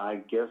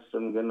I guess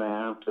I'm going to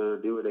have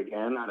to do it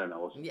again. I don't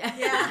know. Yeah.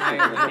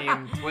 I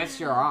mean, twist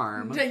your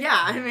arm. Yeah,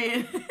 I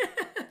mean,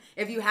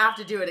 if you have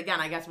to do it again,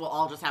 I guess we'll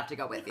all just have to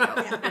go with you.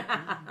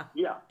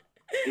 Yeah.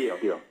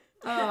 Deal.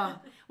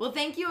 Well,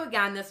 thank you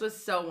again. This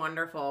was so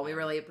wonderful. We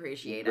really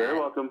appreciate it. You're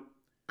welcome.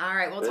 All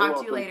right, we'll talk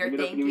to you later.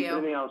 Thank you.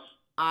 Anything else?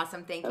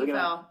 Awesome. Thank you,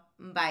 Phil.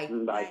 Bye.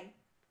 Bye.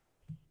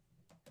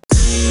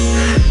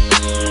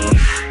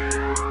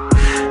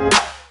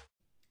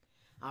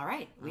 All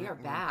right, we are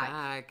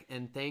back.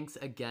 And thanks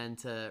again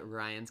to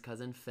Ryan's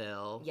cousin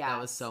Phil. Yes.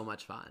 That was so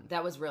much fun.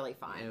 That was really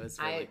fun. It was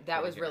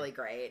really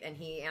great. And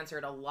he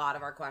answered a lot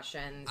of our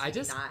questions. I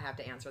did not have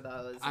to answer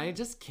those. I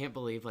just can't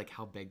believe like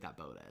how big that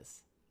boat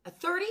is.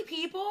 30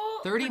 people?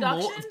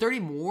 30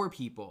 more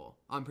people.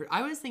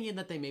 I was thinking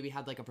that they maybe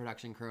had like a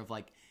production crew of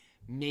like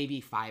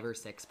maybe 5 or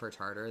 6 per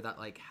charter that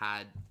like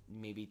had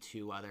maybe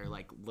 2 other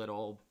like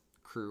little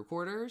crew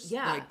quarters.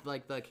 Yeah.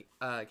 Like the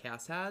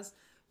cast has.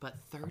 But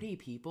 30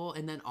 people,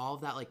 and then all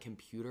of that, like,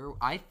 computer.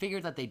 I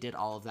figured that they did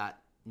all of that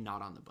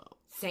not on the boat.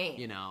 Same.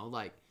 You know,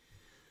 like,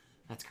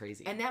 that's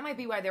crazy. And that might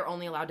be why they're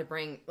only allowed to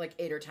bring, like,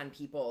 8 or 10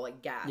 people,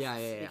 like, guests.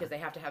 Yeah. Because they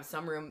have to have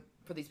some room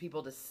for these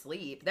people to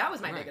sleep. That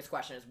was my biggest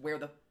question, is where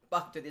the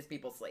fuck do these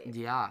people sleep?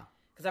 Yeah.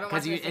 Because I've been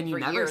watching this thing for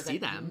never years see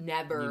them.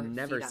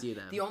 Never see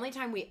them. The only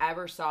time we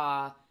ever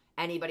saw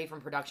anybody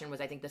from production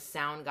was, I think, the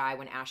sound guy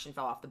when Ashton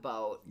fell off the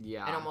boat.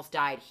 Yeah. And almost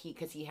died.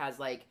 Because he has,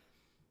 like...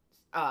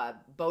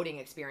 boating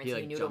experience.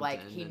 He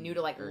knew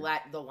to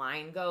let the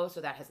line go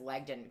so that his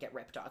leg didn't get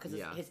ripped off because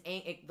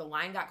the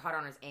line got caught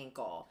on his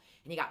ankle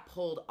and he got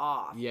pulled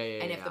off.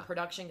 And if the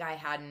production guy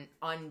hadn't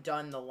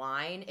undone the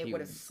line, it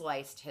would have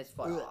sliced his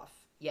foot off.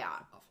 Yeah.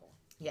 Awful.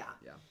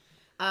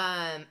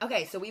 Yeah.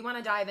 Okay, so we want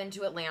to dive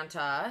into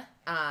Atlanta.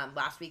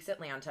 Last week's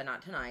Atlanta,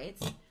 not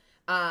tonight's.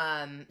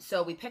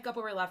 So we pick up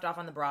where we left off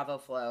on the Bravo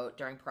float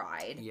during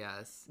Pride.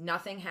 Yes.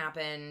 Nothing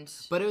happened.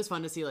 But it was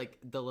fun to see like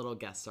the little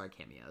guest star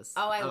cameos.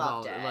 Oh, I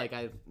loved it.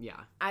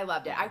 I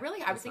loved it.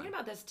 I was thinking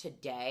about this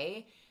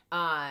today.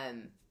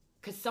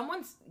 Because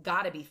someone's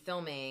got to be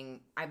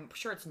filming, I'm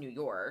sure it's New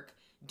York,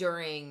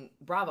 during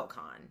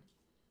BravoCon.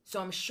 So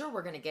I'm sure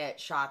we're going to get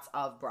shots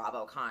of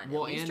BravoCon,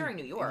 at least during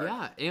New York.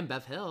 Yeah, and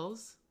Bev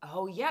Hills.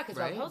 Oh, yeah, because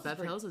Bev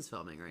Hills is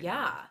filming right now.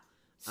 Yeah.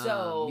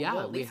 So we'll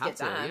at least get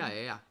them.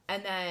 Yeah.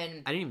 And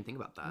then I didn't even think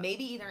about that.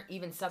 Maybe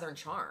even Southern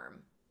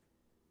Charm,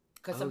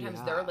 because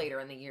sometimes they're later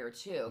in the year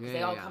too. Because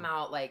they all come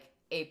out like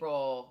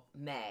April,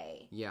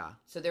 May. Yeah.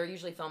 So they're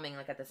usually filming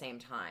like at the same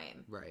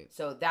time. Right.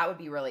 So that would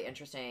be really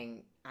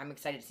interesting. I'm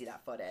excited to see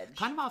that footage.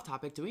 Kind of off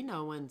topic. Do we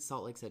know when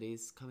Salt Lake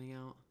City's coming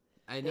out?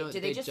 I know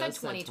they just said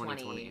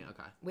 2020.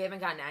 Okay. We haven't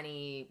gotten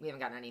any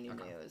new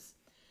news.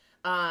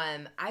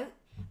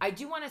 I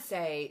do want to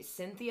say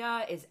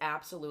Cynthia is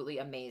absolutely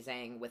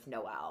amazing with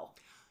Noelle.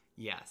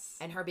 Yes.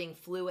 And her being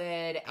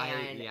fluid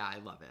and I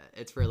love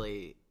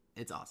it.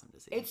 It's awesome to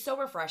see. It's so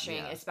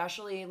refreshing,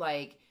 especially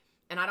like,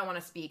 and I don't want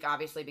to speak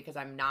obviously because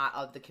I'm not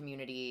of the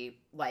community,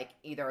 like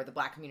either the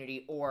Black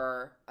community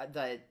or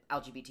the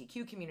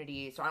LGBTQ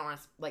community, so I don't want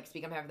to like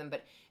speak on behalf of them,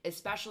 but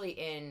especially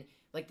in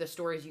like the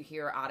stories you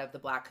hear out of the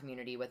Black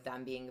community with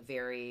them being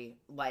very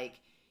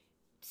like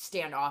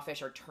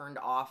standoffish or turned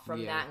off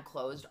from that and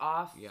closed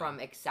off from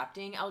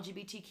accepting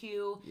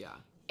LGBTQ. Yeah.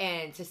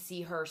 And to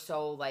see her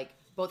so like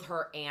both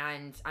her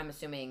and I'm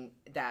assuming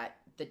that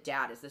the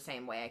dad is the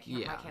same way. I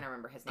can't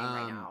remember his name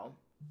right now.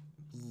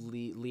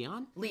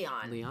 Leon?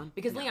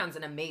 Because Leon's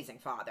an amazing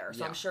father.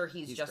 So I'm sure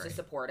he's just great. as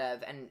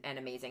supportive and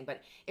amazing.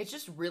 But it's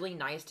just really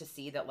nice to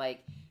see that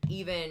like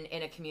even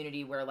in a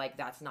community where like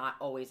that's not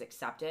always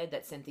accepted,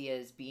 that Cynthia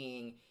is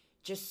being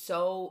just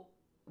so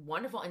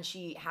wonderful. And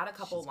she had a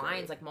couple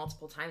lines like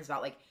multiple times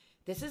about like,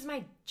 this is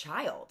my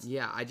child.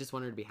 Yeah, I just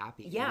want her to be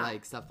happy. Yeah.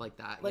 Like stuff like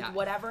that. Like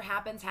whatever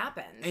happens.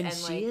 And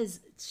she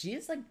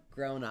is like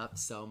grown up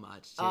so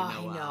much too.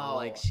 I know.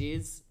 Like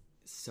she's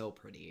so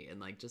pretty and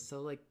like just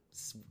so like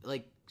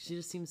she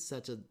just seems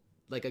such a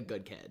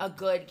good kid. A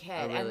good kid.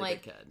 A really and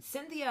like good kid.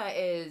 Cynthia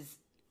is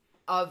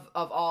of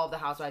all of the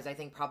housewives, I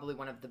think probably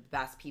one of the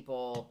best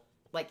people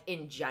like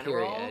in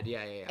general. Period.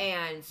 Yeah.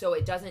 And so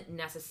it doesn't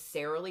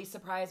necessarily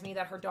surprise me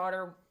that her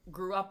daughter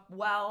grew up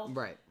well.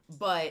 Right.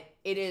 But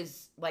it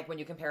is like when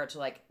you compare it to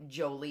like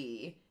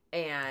Jolie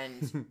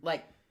and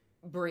like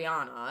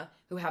Brianna,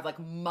 who have like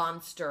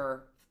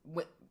monster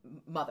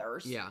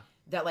mothers. Yeah.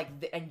 That like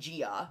and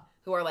Gia,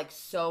 who are like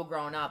so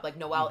grown up. Like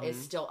Noelle is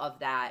still of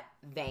that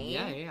vein.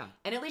 Yeah.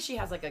 And at least she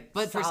has like a.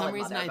 But for some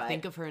reason, mother, I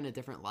think of her in a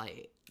different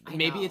light.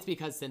 Maybe it's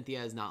because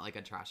Cynthia is not like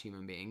a trash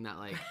human being. That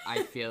like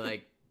I feel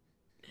like.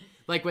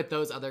 Like with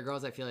those other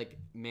girls, I feel like,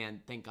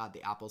 man, thank God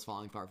the apple's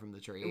falling far from the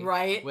tree.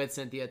 Right. With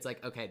Cynthia, it's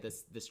like, okay,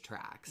 this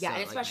tracks. Yeah, so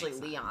and especially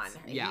Leon.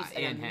 Yeah, he's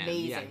an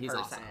amazing he's person.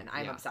 awesome.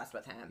 I'm obsessed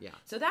with him. Yeah.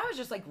 So that was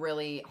just like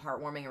really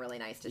heartwarming and really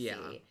nice to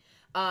see.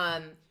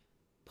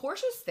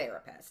 Portia's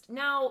therapist.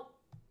 Now,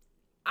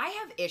 I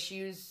have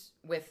issues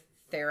with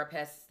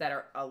therapists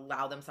that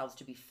allow themselves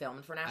to be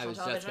filmed for national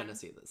television. I was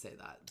just going to say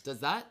that.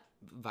 Does that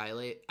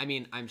violate. I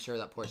mean, I'm sure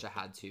that Portia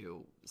had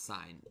to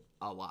sign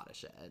a lot of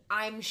shit.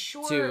 I'm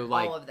sure to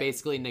like all of them.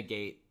 basically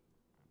negate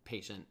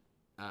patient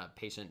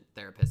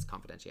therapist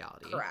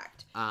confidentiality.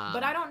 Correct.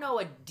 But I don't know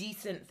a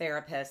decent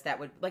therapist that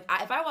would like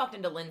if I walked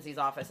into Lindsay's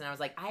office and I was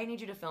like, I need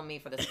you to film me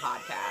for this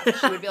podcast,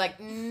 she would be like,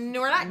 no,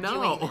 we're not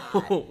doing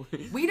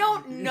that. We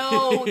don't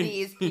know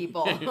these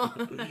people.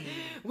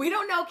 We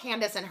don't know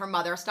Candace and her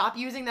mother. Stop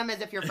using them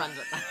as if you're friends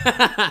with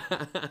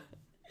them.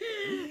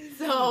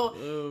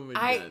 So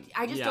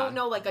I just don't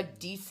know like a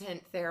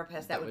decent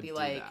therapist that would be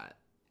like, that.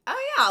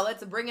 Oh yeah,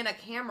 let's bring in a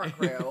camera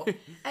crew.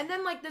 And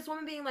then like this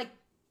woman being like,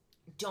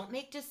 don't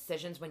make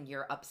decisions when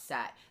you're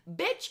upset.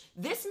 Bitch,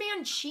 this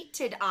man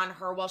cheated on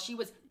her while she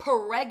was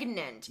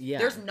pregnant. Yeah.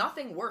 There's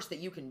nothing worse that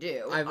you can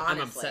do, honestly.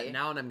 I'm upset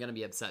now and I'm going to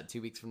be upset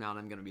 2 weeks from now and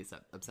I'm going to be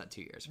upset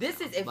 2 years from now.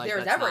 This is, if like,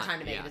 there's ever a time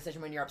to make a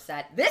decision when you're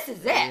upset, this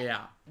is it.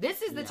 Yeah.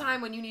 This is the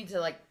time when you need to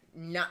like,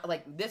 not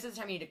like, this is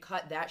the time you need to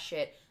cut that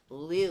shit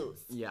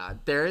loose. Yeah.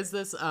 There is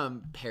this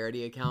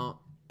parody account.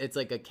 It's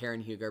like a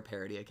Karen Huger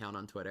parody account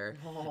on Twitter.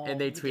 Oh, and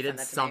they tweeted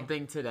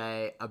something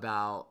today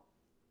about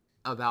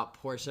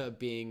Portia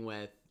being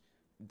with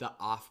the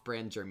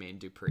off-brand Jermaine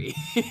Dupri.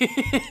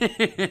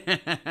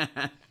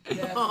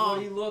 That's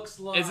what he looks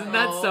like. Isn't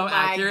that so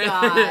accurate?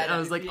 I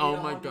was like, oh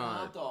my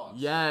god.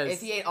 Yes.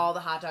 If he ate all the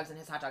hot dogs in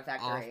his hot dog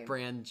factory.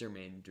 Off-brand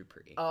Jermaine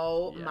Dupri.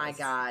 Oh my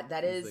god.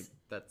 That is...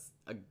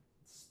 Like,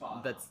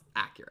 that's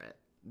accurate.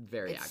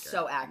 Very accurate.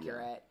 So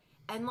accurate.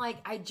 Yeah. And like,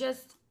 I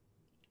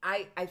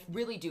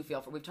really do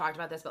feel for... We've talked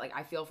about this, but like,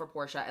 I feel for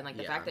Portia. And like,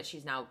 the fact that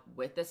she's now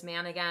with this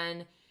man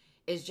again...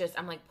 is just,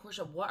 I'm like,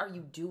 Portia, what are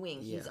you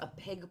doing? He's a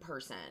pig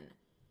person.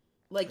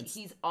 Like,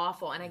 he's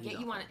awful. And I get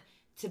you want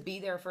to be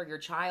there for your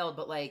child,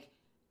 but, like,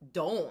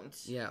 don't.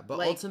 Yeah, but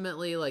like,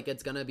 ultimately, like,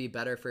 it's going to be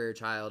better for your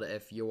child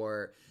if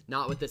you're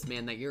not with this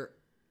man that you're...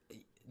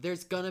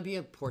 There's going to be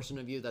a portion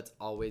of you that's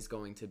always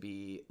going to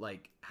be,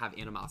 like, have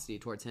animosity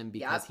towards him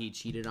because he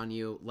cheated on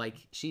you. Like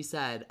she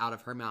said out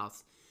of her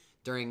mouth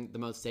during the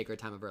most sacred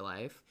time of her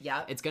life.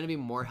 Yeah. It's going to be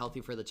more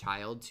healthy for the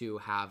child to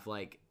have,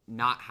 like,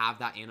 not have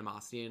that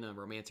animosity in a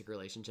romantic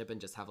relationship and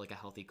just have like a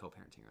healthy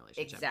co-parenting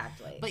relationship.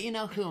 Exactly. But you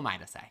know, who am I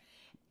to say?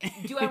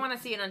 Do I want to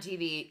see it on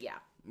TV? Yeah.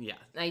 Yeah.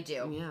 I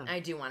do. Yeah. I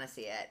do want to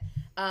see it.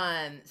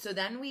 So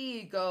then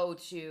we go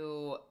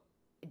to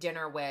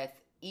dinner with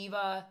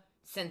Eva,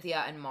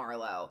 Cynthia, and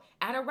Marlo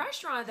at a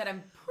restaurant that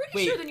I'm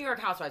pretty sure the New York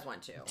Housewives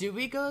went to. Do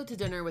we go to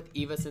dinner with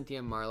Eva, Cynthia,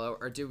 and Marlo,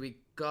 or do we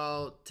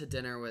go to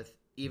dinner with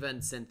Eva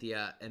and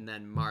Cynthia and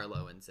then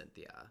Marlo and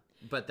Cynthia?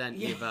 But then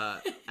Eva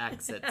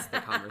exits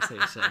the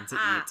conversation to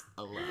eat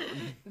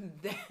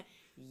alone.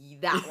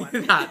 That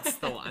one. That's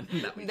the one.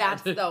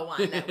 That's the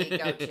one that we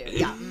go to.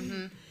 Yeah.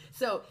 Mm-hmm.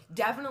 So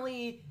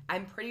definitely,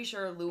 I'm pretty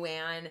sure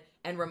Luann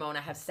and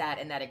Ramona have sat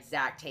in that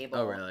exact table.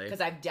 Oh, really?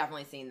 Because I've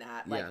definitely seen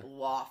that, like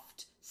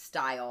loft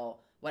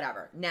style,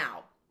 whatever.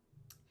 Now,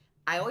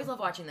 I always love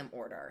watching them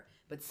order,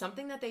 but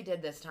something that they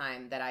did this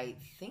time that I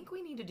think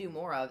we need to do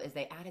more of is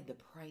they added the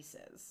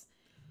prices.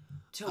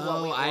 To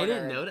what we ordered. I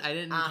didn't know. I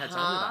didn't catch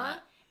on to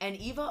that. And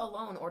Eva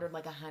alone ordered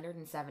like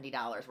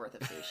 $170 worth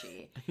of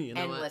sushi. You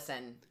know and what?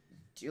 listen,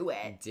 do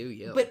it. Do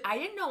you? But I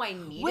didn't know I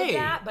needed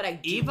that. But I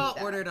do. Eva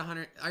ordered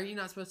 100. Are you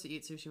not supposed to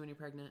eat sushi when you're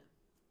pregnant?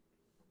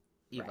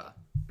 Eva. Right.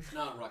 It's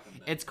not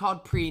recommended. It's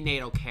called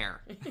prenatal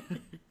care.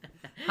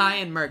 High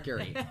in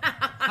mercury.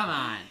 Come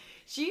on.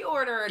 She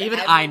ordered...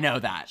 I know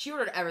that. She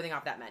ordered everything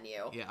off that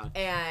menu. Yeah.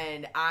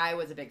 And I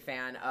was a big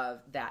fan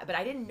of that. But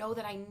I didn't know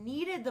that I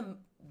needed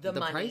the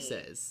money.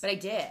 Prices. But I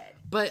did.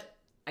 But...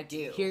 I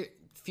do. Here,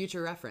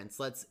 future reference.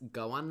 Let's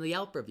go on the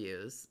Yelp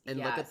reviews and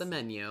look at the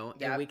menu.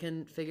 And we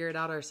can figure it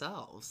out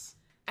ourselves.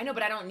 I know,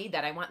 but I don't need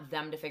that. I want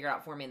them to figure it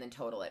out for me and then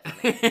total it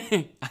for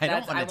me. I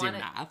don't want to do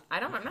math.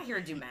 I'm not here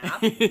to do math.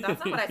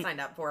 That's not what I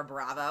signed up for,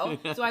 Bravo.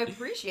 So I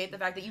appreciate the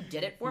fact that you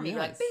did it for me. You're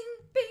like, bing,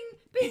 bing.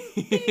 Bing,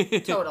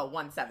 bing, total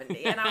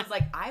 170. And I was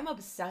like, I'm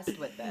obsessed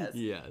with this.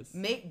 Yes.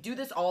 Do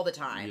this all the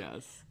time.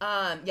 Yes.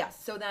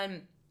 Yes. So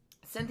then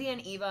Cynthia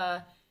and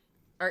Eva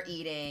are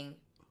eating.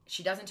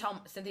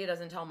 Cynthia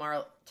doesn't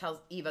tells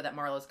Eva that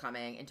Marlo's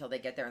coming until they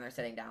get there and they're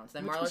sitting down. So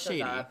then Marlo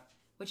shows up.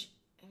 Which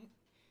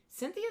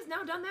Cynthia's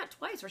now done that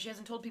twice where she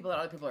hasn't told people that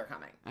other people are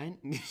coming.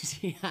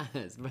 She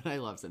has, but I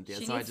love Cynthia.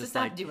 She so needs I just to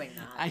stop doing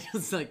that. I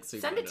just like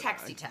send a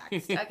texty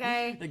text,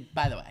 okay? Like,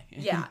 by the way.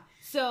 Yeah.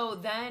 So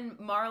then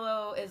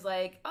Marlo is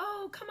like,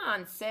 "Oh, come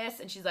on,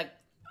 sis," and she's like,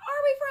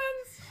 "Are we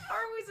friends? Are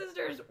we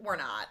sisters? We're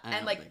not."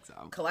 And like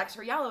collects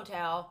her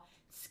yellowtail,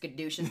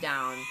 skadooshes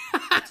down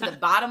to the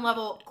bottom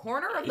level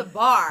corner of the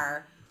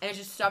bar, and is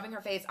just stuffing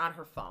her face on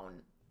her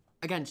phone.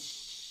 Again,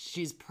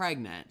 she's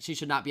pregnant. She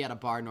should not be at a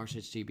bar, nor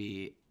should she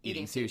be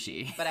eating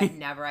sushi. But I've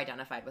never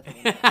identified with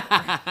women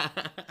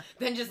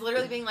than just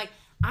literally being like,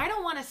 I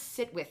don't want to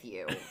sit with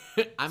you.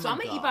 So I'm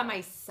going to eat by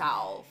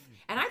myself.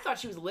 And I thought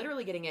she was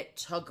literally getting it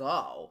to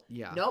go.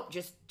 Yeah. Nope,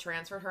 just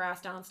transferred her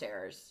ass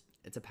downstairs.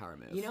 It's a power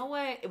move. You know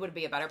what? It would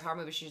be a better power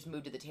move if she just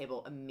moved to the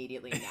table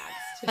immediately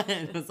next.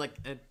 And it was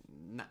like,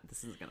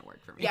 this isn't going to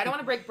work for me. Yeah, I don't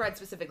want to break bread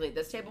specifically at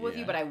this table with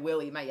you, but I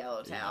will eat my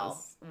yellowtail.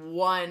 Yes.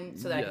 One,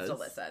 so that I can still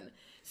listen.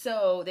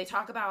 So they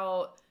talk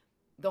about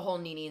the whole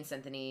Nene and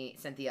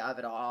Cynthia of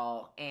it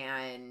all,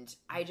 and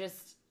I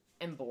just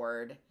am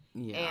bored.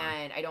 Yeah.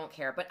 And I don't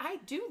care. But I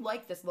do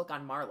like this look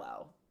on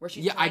Marlo, where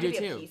she's trying to be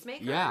a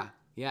peacemaker. Yeah.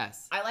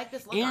 Yes. I like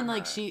this look on her. And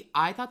like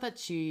I thought that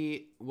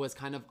she was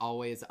kind of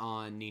always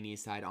on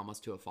Nene's side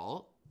almost to a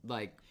fault.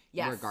 Like,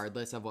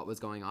 regardless of what was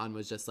going on,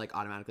 was just like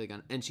automatically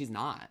gonna, and she's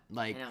not.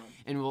 Like,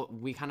 and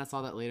we kind of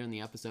saw that later in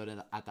the episode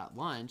at that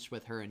lunch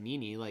with her and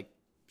Nene. Like,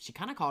 she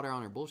kind of called her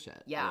on her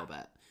bullshit a little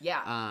bit.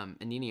 Yeah.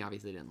 And Nene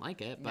obviously didn't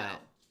like it, but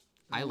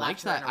I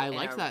liked that. I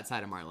liked that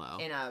side of Marlo.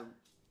 In a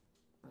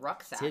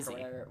rucksack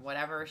or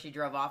whatever she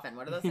drove off in.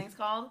 What are those things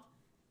called?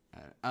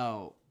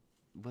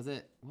 Was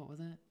it? What was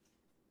it?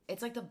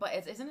 It's like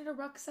isn't it a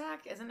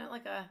rucksack? Isn't it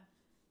like a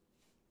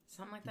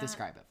something like that?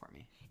 Describe it for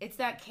me. It's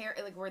that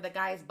like where the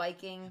guy is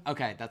biking.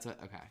 Okay, that's what.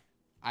 Okay,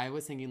 I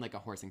was thinking like a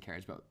horse and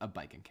carriage, but a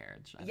bike and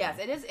carriage. Yes,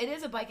 it is. It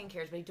is a bike and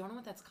carriage, but I don't know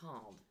what that's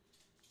called.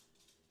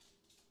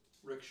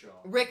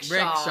 Rickshaw.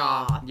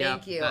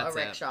 Thank you. A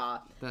rickshaw.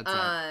 That's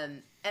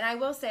it. And I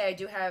will say I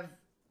do have.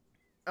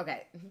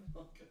 Okay.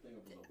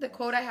 The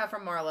quote I have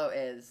from Marlo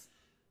is,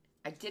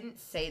 "I didn't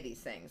say these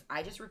things.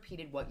 I just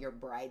repeated what your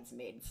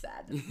bridesmaid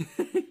said."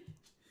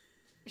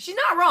 She's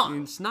not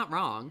wrong. She's not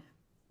wrong.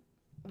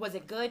 Was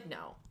it good?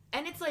 No.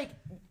 And it's like,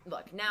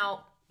 look,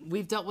 now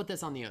we've dealt with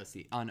this on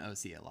OC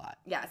a lot.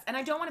 Yes, and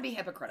I don't want to be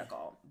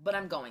hypocritical, but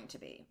I'm going to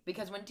be,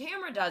 because when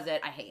Tamra does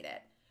it, I hate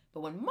it.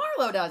 But when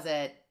Marlo does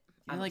it,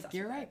 I'm like,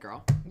 you're right,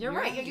 girl. You're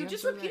right. You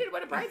just repeated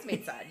what a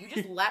bridesmaid said. You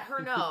just let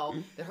her know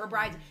that her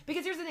bride.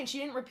 Because here's the thing: she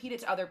didn't repeat it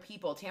to other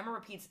people. Tamra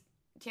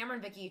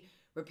and Vicky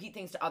repeat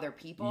things to other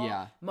people.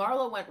 Yeah.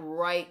 Marlo went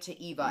right to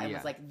Eva and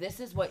was like, "This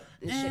is what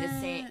this shit is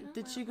saying."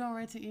 Did she go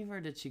right to Eva, or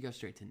did she go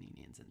straight to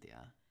Nene and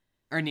Cynthia?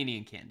 Or Nene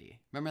and Candy.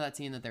 Remember that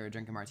scene that they were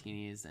drinking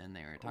martinis and they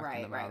were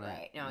talking about it?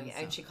 Right. No,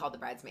 and she called the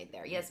bridesmaid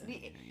there. Yes,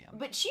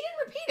 but she didn't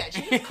repeat it.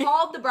 She just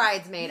called the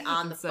bridesmaid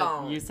on the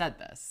phone. You said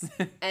this.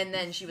 And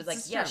then she was like,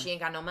 "Yeah, she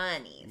ain't got no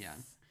money." Yeah.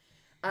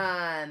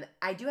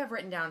 I do have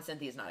written down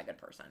Cynthia's not a good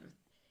person,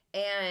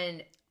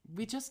 and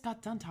we just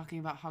got done talking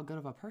about how good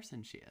of a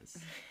person she is.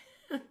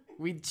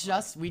 We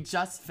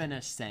just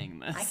finished saying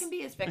this. I can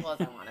be as fickle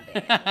as I want to be.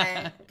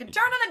 Okay? Can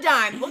turn on a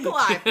dime. Look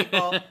alive,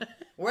 people.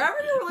 Wherever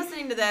you're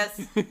listening to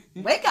this,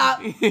 wake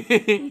up.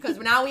 Because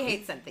now we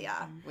hate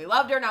Cynthia. We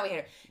loved her, now we hate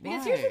her.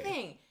 Because here's the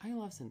thing. I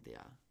love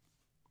Cynthia.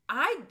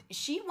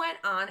 She went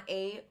on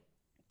a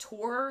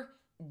tour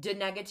de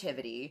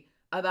negativity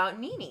about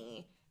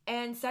Nene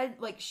and said,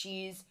 like,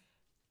 she's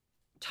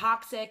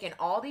toxic and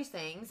all these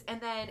things. And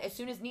then as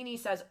soon as Nene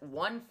says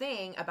one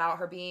thing about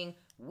her being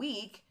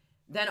weak,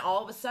 then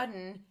all of a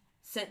sudden,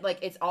 like,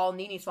 it's all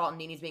Nene's fault and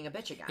Nene's being a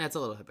bitch again. Yeah, it's a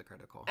little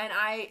hypocritical. And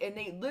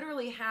they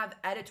literally have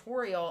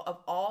editorial of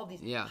all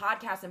these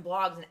podcasts and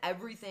blogs and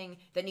everything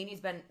that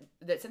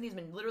Cynthia's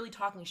been literally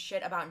talking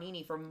shit about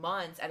Nene for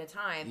months at a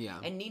time. Yeah.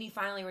 And Nene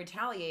finally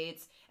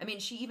retaliates. I mean,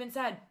 she even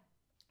said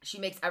she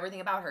makes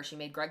everything about her. She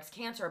made Greg's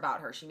cancer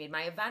about her. She made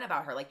my event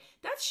about her. Like,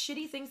 that's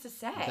shitty things to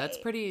say.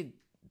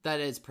 That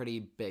is pretty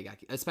big,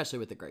 especially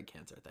with the Greg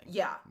cancer thing.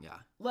 Yeah. Yeah.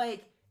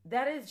 Like,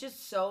 that is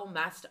just so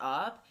messed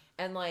up.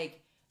 And like,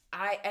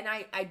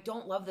 I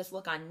don't love this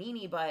look on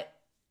Nene, but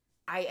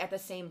at the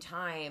same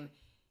time,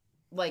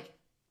 like,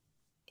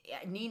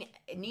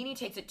 Nene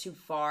takes it too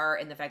far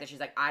in the fact that she's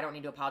like, I don't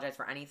need to apologize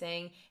for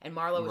anything. And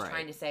Marlo was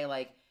trying to say,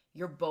 like,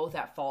 you're both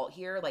at fault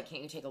here. Like,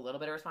 can't you take a little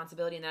bit of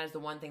responsibility? And that is the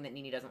one thing that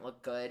Nene doesn't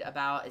look good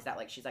about, is that,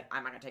 like, she's like,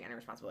 I'm not gonna take any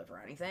responsibility for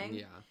anything.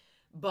 Yeah.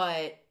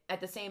 But at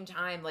the same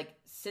time, like,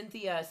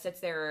 Cynthia sits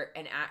there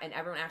and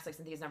everyone acts like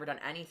Cynthia's never done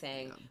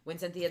anything. Yeah. When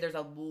there's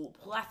a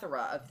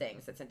plethora of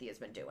things that Cynthia's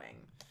been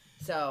doing.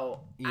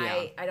 So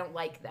I don't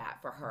like that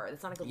for her.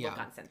 That's not a good look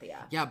on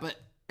Cynthia. Yeah,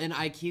 and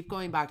I keep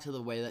going back to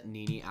the way that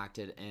Nene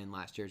acted in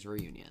last year's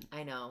reunion.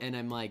 I know. And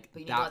I'm like, but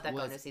you need to let that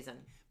go in this season.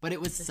 But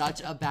it was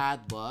such a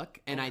bad look.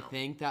 And I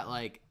think that,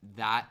 like,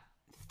 that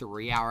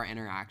 3-hour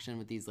interaction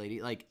with these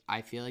ladies, like,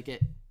 I feel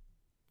like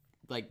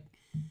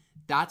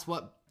that's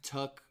what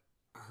took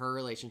her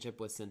relationship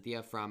with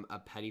Cynthia from a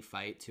petty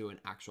fight to an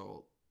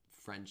actual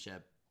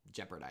friendship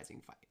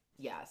jeopardizing fight.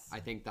 Yes.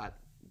 I think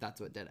that's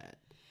what did it.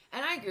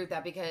 And I agree with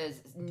that,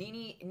 because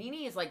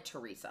Nene is like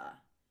Teresa.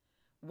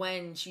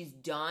 When she's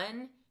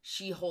done,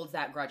 she holds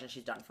that grudge and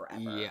she's done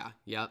forever. Yeah.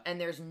 Yep. And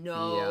there's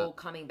no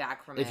coming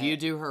back from it. If you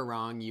do her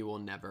wrong, you will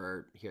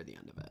never hear the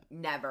end of it.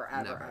 Never,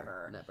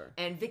 ever. Never.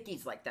 And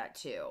Vicky's like that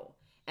too.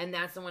 And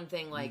that's the one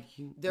thing, like,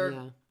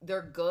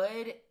 they're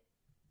good.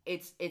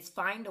 It's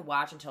fine to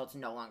watch until it's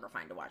no longer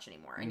fine to watch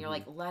anymore. And you're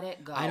like, let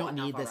it go. I don't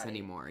need this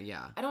anymore.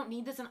 Yeah. I don't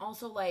need this. And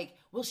also, like,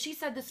 well, she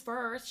said this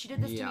first. She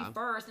did this to me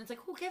first. And it's like,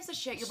 who gives a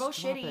shit? You're both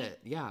shitty. It.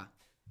 Yeah.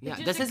 Yeah.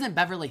 This isn't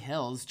Beverly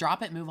Hills.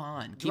 Drop it, move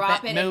on. Keep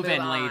it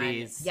moving,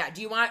 ladies. Yeah.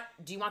 Do you want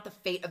the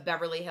fate of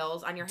Beverly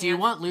Hills on your hands? Do you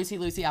want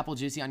Lucy Apple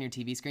Juicy on your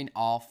TV screen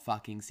all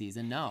fucking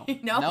season? No.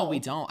 No, we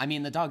don't. I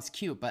mean, the dog's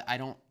cute, but I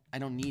don't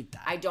need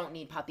that. I don't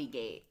need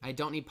Puppygate. I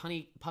don't need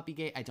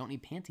Puppygate. I don't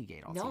need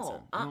Pantygate all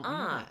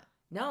season.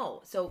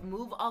 No. So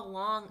move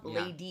along,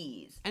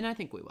 ladies. And I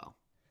think we will.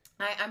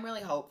 I'm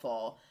really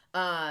hopeful.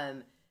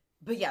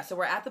 But yeah, so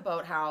we're at the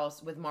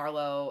boathouse with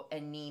Marlo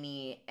and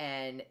Nene,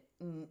 and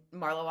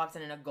Marlo walks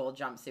in a gold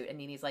jumpsuit, and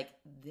Nene's like,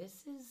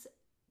 "This is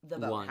the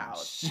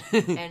boathouse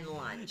and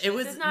lunch." It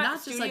was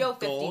not just like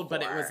gold,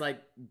 but it was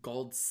like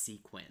gold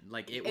sequin.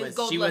 Like it was.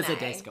 She was a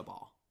disco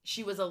ball.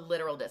 She was a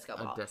literal disco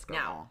ball. A disco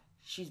now, ball.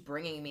 She's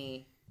bringing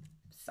me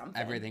something.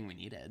 Everything we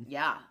needed.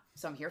 Yeah,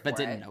 so I'm here for it. But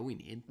didn't know we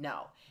need.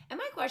 No. And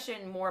my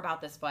question more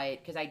about this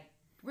fight, because I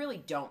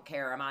really don't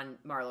care. I'm on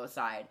Marlo's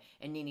side,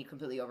 and Nene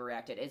completely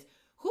overreacted. Is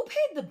who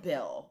paid the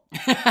bill?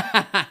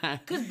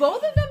 Because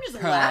both of them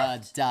just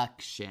left.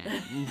 Production.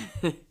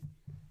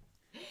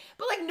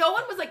 But like no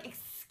one was like,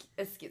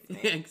 excuse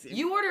me.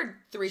 You ordered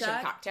 3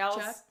 shrimp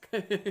cocktails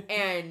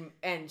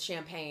and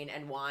champagne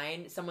and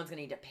wine. Someone's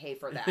gonna need to pay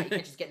for that. You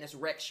can't just get in this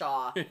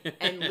rickshaw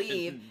and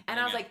leave. And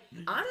I was like,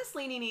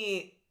 honestly,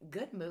 Nene,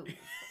 good move.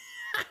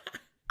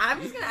 I'm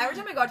just gonna, every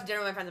time I go out to dinner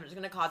with my friends, I'm just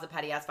gonna cause a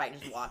petty ass fight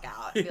and just walk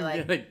out. Be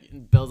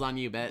like, Bill's on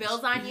you, bitch.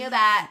 Bill's on you,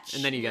 bitch.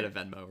 And then you get a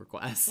Venmo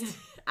request.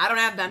 I don't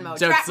have Venmo.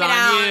 Joke's Track me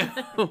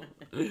on down.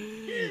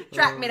 You.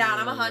 Track me down.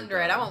 I'm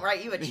 100. I won't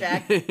write you a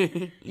check.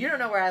 You don't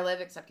know where I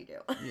live, except you do.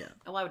 Yeah.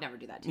 Well, I would never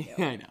do that to you.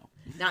 I know.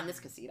 Not in this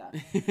casita.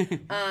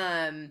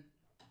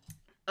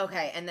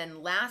 Okay, and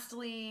then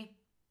lastly,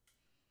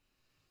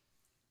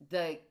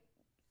 the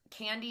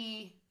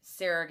Candy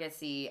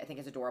surrogacy, I think,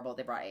 is adorable.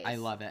 They brought Ace. I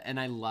love it. And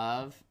I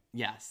love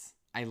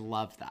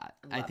that.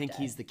 I think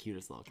he's the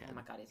cutest little kid. Oh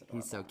my God, he's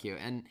adorable. He's so cute.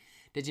 And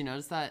did you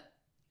notice that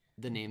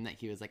the name that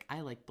he was like,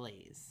 I like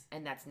Blaze?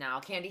 And that's now,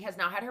 Candy has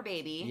now had her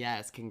baby.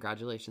 Yes,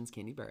 congratulations,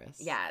 Candy Burris.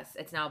 Yes,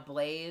 it's now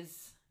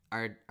Blaze.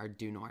 Our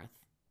due north.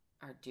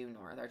 Our due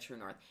north, our true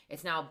north.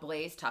 It's now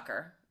Blaze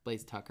Tucker.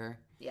 Blaze Tucker.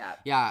 Yeah.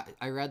 Yeah,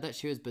 I read that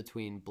she was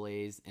between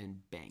Blaze and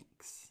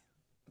Banks.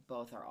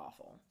 Both are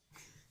awful.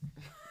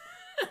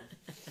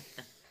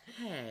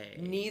 Hey.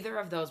 Neither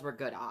of those were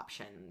good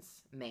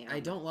options, ma'am.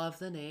 I don't love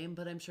the name,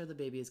 but I'm sure the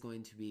baby is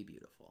going to be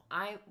beautiful. Yeah,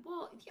 I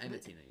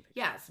haven't seen any pictures.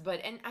 Yes,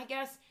 and I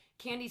guess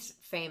Candy's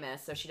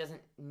famous, so she doesn't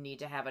need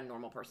to have a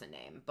normal person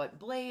name. But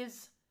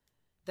Blaze,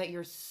 that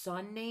your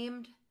son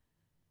named,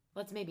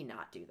 let's maybe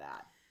not do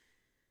that.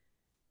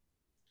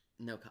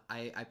 No,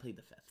 I plead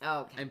the fifth.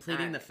 Oh, okay. I'm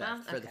pleading the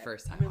fifth for the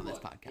first time on this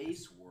podcast.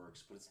 Ace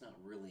works, but it's not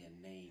really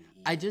a name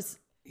either.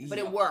 But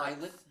it works.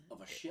 Pilot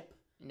of a ship?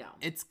 No.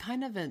 It's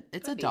kind of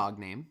it's a dog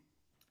name.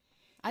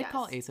 I'd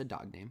call Ace a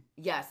dog name.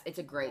 Yes, it's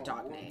a great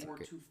dog name. World War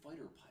II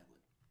fighter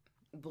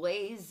pilot.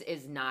 Blaze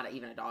is not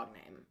even a dog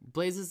name.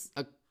 Blaze is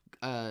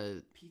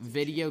a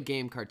video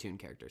game cartoon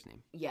character's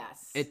name.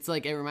 Yes. It's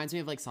like, it reminds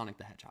me of like Sonic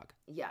the Hedgehog.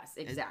 Yes,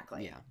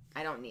 exactly. Yeah.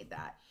 I don't need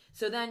that.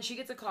 So then she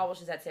gets a call while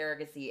she's at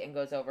surrogacy and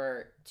goes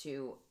over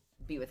to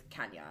be with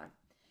Kenya.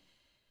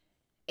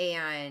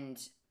 And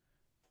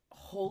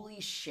holy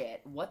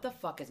shit, what the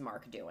fuck is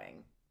Mark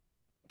doing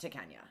to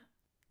Kenya?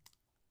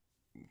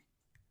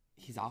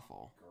 He's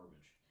awful. Garbage.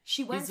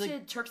 She went to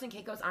Turks and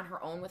Caicos on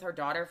her own with her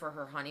daughter for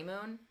her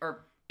honeymoon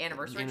or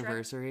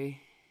anniversary.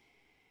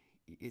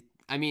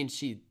 I mean,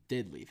 she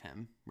did leave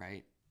him,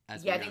 right? I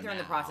think they're in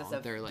the process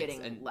of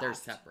getting left. They're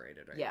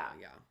separated right now.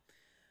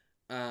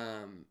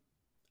 Yeah.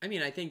 I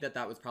mean, I think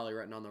that was probably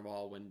written on the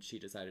wall when she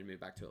decided to move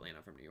back to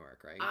Atlanta from New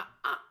York, right?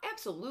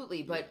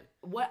 Absolutely. But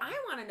what I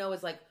want to know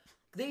is, like,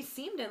 they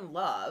seemed in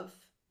love.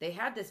 They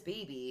had this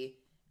baby.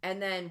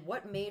 And then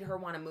what made her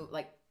want to move,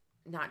 like,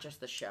 not just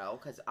the show,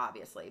 because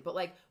obviously, but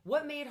like,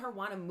 what made her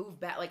want to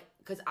move back? Like,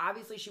 because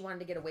obviously she wanted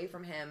to get away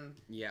from him.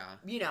 Yeah.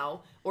 You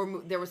know,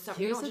 or there was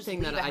something. Here's the thing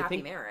that I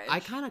think marriage.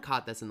 I kind of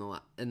caught this in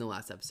the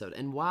last episode.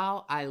 And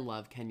while I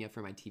love Kenya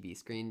for my TV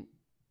screen,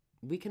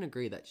 we can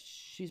agree that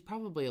she's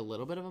probably a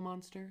little bit of a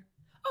monster.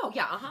 Oh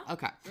yeah. Uh-huh.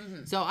 Okay.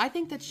 Mm-hmm. So I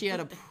think that she had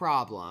a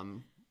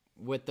problem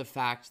with the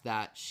fact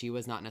that she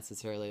was not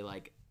necessarily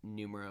like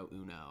numero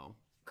uno.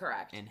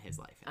 Correct. In his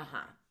life.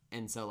 Uh-huh.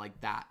 And so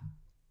like that,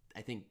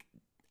 I think.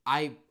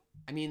 I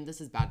mean,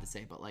 this is bad to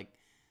say, but like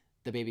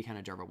the baby kind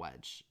of drove a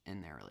wedge in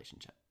their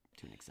relationship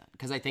to an extent,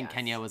 because I think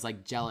Kenya was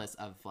like jealous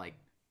of like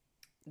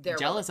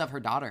of her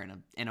daughter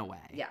in a way.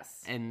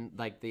 Yes, and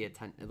like the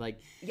attention, like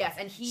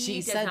and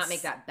he does not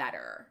make that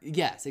better.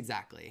 Yes,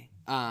 exactly.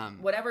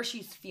 Whatever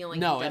she's feeling.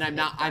 No, and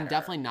I'm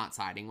definitely not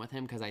siding with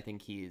him because I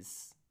think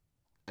he's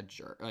a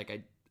jerk.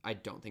 Like I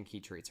don't think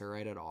he treats her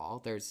right at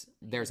all. There's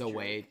a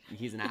way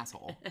he's an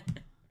asshole.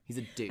 He's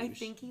a douche. I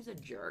think he's a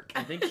jerk.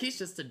 I think he's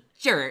just a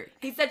jerk.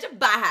 He's such a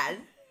butthead.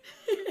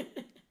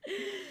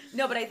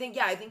 No, but I think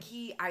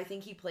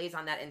he plays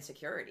on that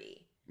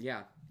insecurity.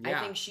 Yeah. I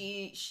think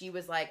she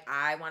was like,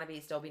 I want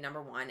to still be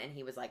number one, and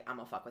he was like, I'm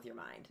gonna fuck with your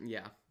mind.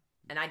 Yeah.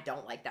 And I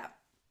don't like that.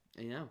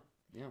 I know.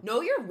 Yeah.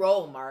 Know your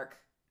role, Mark.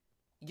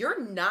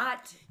 You're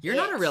not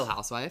a Real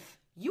Housewife.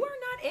 You are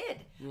not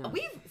it. Yeah.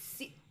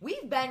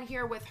 We've been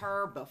here with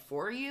her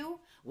before you.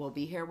 We'll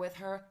be here with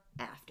her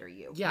after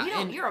you.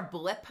 Yeah, and you're a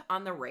blip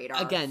on the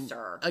radar,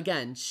 sir.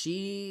 Again,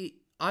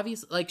 she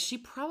obviously, like, she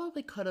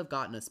probably could have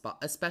gotten a spot,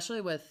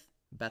 especially with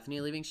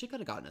Bethany leaving. She could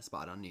have gotten a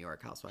spot on New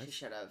York Housewives. She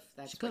should have.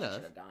 That's what she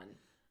should have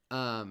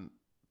done.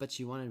 But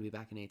she wanted to be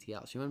back in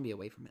ATL. She wanted to be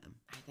away from him.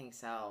 I think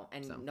so.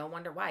 And no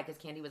wonder why, because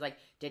Candy was like,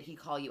 did he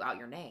call you out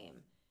your name?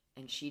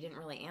 And she didn't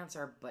really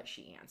answer, but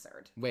she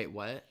answered. Wait,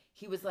 what?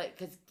 He was like,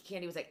 because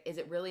Candy was like, is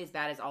it really as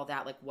bad as all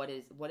that? Like, what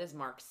is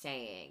Mark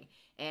saying?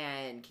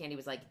 And Candy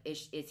was like,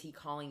 is he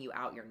calling you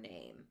out your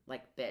name?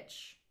 Like,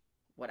 bitch,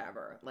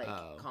 whatever. Like,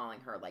 calling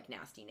her, like,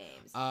 nasty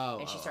names.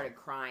 And she started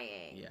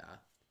crying. Yeah.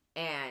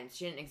 And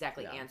she didn't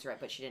exactly answer it,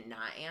 but she did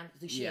not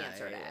answer. She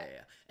answered it.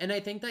 Yeah. And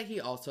I think that he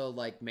also,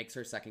 like, makes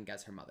her second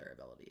guess her mother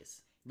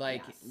abilities.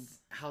 Like,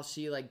 how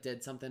she, like,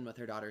 did something with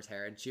her daughter's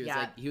hair, and she was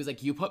like, he was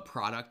like, you put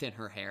product in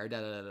her hair,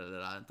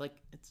 da-da-da-da-da. Like,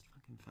 it's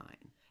fucking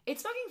fine.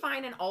 It's fucking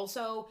fine, and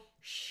also,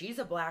 she's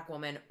a black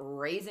woman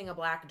raising a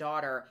black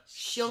daughter.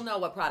 She'll know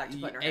what product to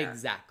put in her hair.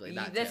 Exactly.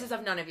 This is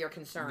of none of your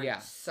concern,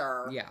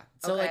 sir. Yeah.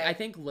 So, like, I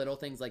think little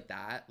things like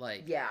that,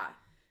 like... Yeah.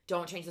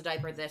 Don't change the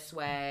diaper this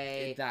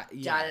way.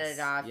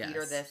 Da-da-da-da. Feed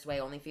her this way.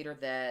 Only feed her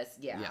this.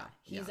 Yeah.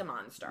 He's a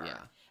monster. Yeah.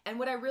 And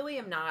what I really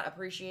am not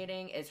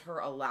appreciating is her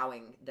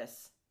allowing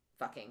this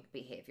fucking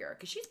behavior,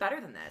 because she's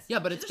better than this. Yeah,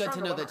 but it's good to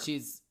know that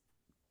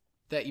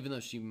that even though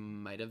she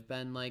might have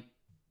been like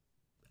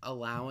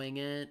allowing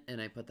it,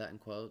 and I put that in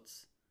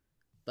quotes,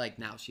 like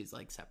now she's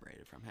like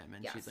separated from him,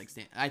 and she's like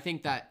I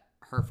think that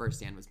her first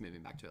stand was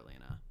moving back to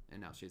Atlanta,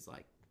 and now she's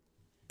like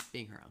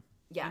being her own.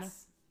 Yes, you know?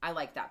 I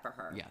like that for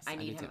her. Yes, I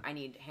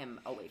need him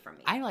away from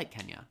me. I like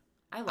Kenya.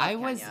 I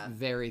was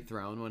very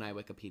thrown when I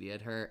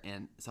Wikipedia'd her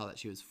and saw that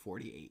she was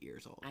 48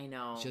 years old. I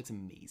know. She looks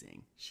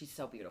amazing. She's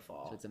so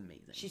beautiful. She looks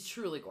amazing. She's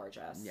truly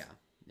gorgeous. Yeah.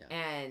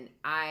 And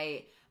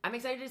I'm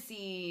excited to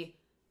see,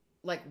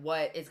 like,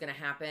 what is going to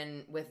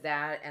happen with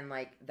that and,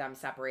 like, them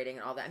separating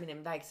and all that. I mean,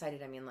 I'm that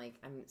excited. I mean, like,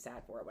 I'm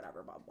sad for it,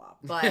 whatever, blah, blah.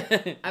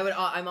 But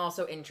I'm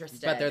also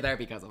interested. But they're there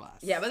because of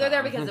us. Yeah, but they're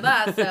there because of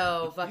us.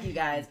 So, fuck you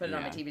guys. Put it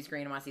on my TV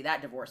screen. I want to see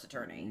that divorce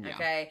attorney. Yeah.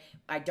 Okay?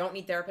 I don't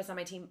need therapists on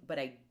my team, but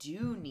I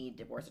do need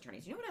divorce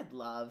attorneys. You know what I'd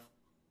love?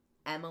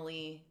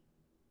 Emily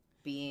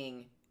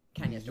being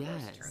Kenya's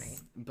divorce attorney.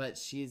 But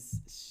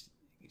she's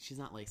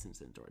not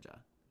licensed in Georgia.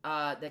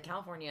 The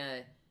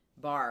California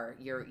bar,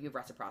 you have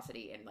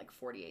reciprocity in like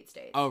 48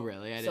 states. Oh,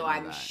 really? I didn't know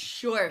I'm that.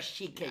 sure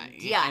she could do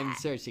it. I'm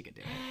sure she could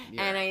do it.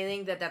 And I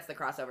think that's the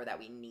crossover that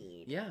we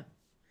need. Yeah.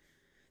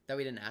 That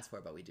we didn't ask for,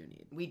 but we do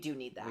need. We do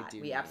need that.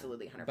 We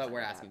absolutely 100%. But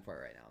we're asking for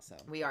it right now, so.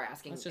 We are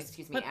asking. Let's just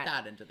excuse me. Put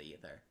that into the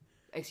ether.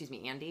 Excuse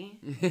me, Andy.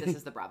 This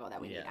is the Bravo that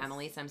we need.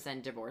 Emily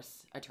Simpson,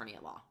 divorce attorney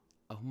at law.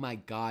 Oh my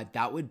God,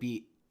 that would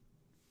be.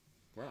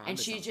 And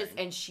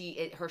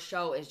her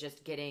show is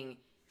just getting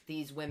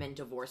these women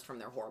divorced from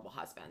their horrible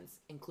husbands,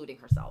 including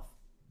herself.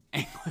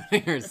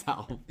 Including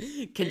herself.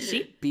 Can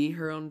she be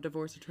her own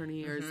divorce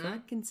attorney, or is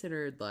that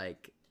considered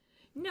like?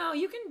 No,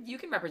 you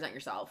can represent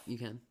yourself. You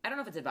can. I don't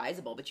know if it's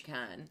advisable, but you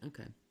can.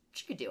 Okay.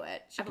 She could do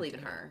it. I believe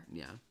in her.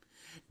 Yeah.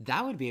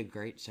 That would be a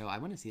great show. I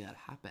want to see that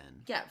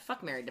happen. Yeah,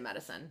 fuck Married to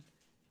Medicine.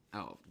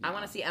 Oh. Yeah. I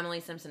want to see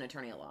Emily Simpson,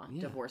 attorney at law,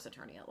 divorce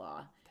attorney at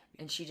law.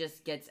 And she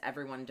just gets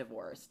everyone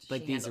divorced.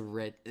 Like she these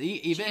rich,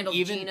 even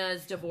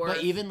Gina's divorce,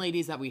 but even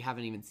ladies that we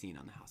haven't even seen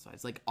on the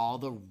Housewives, like all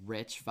the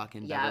rich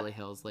fucking Beverly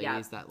Hills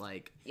ladies that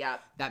like,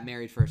 that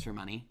married first for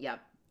money,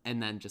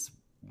 and then just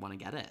want to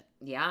get it.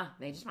 Yeah,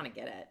 they just want to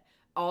get it.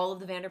 All of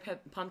the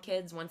Vanderpump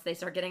kids once they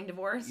start getting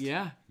divorced.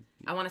 Yeah,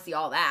 I want to see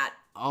all that.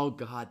 Oh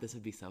God, this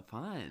would be so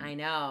fun. I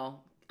know.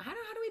 How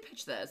do we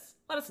pitch this?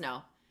 Let us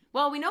know.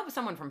 Well, we know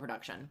someone from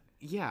production.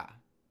 Yeah,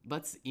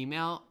 let's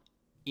email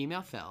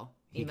Phil.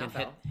 He can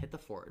hit the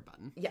forward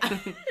button. Yeah.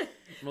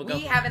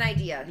 We have an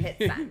idea. Hit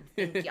send.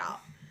 Thank y'all.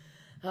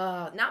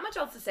 Not much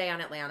else to say on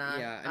Atlanta.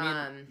 Yeah,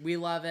 I mean, we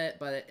love it,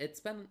 but it's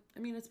been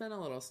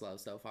a little slow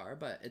so far,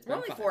 but it's been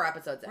fun. We're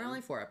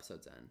only 4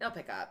 episodes in. They'll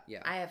pick up.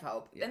 Yeah. I have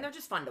hope. Yeah. And they're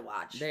just fun to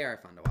watch. They are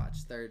fun to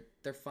watch.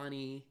 They're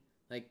funny.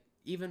 Like,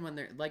 even when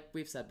they're, like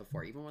we've said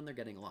before, even when they're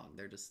getting along,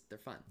 they're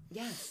fun.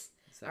 Yes.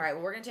 So. All right,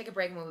 well, we're going to take a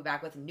break and we'll be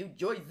back with New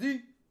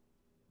Jersey.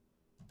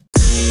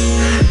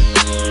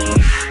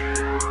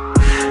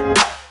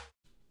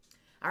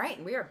 All right,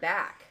 and we are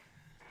back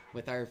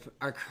with our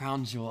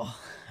crown jewel,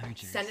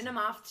 sending them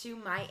off to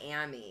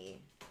Miami.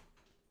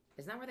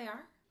 Isn't that where they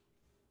are?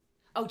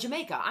 Oh,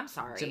 Jamaica. I'm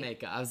sorry.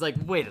 Jamaica. I was like,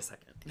 wait a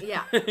second.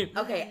 Yeah.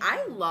 Okay.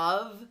 I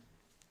love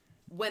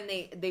when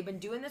they've been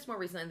doing this more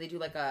recently. They do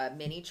like a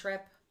mini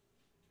trip,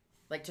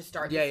 like to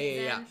start the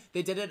season. Yeah.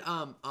 They did it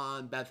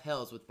on Bev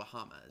Hills with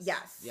Bahamas.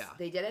 Yes. Yeah.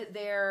 They did it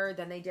there.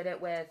 Then they did it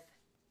with.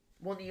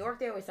 Well, New York.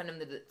 They always send them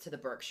to the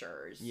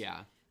Berkshires.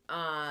 Yeah.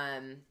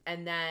 And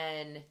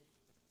then.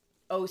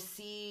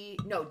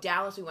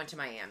 Dallas, we went to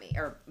Miami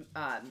or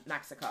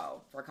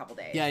Mexico for a couple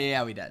days.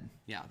 Yeah, we did.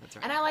 Yeah, that's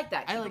right. And I like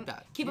that.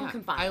 Keep them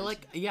confined.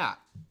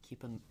 Keep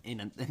them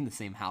in the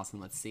same house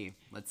and let's see them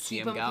go.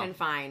 Keep them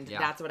confined. Yeah.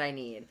 That's what I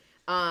need.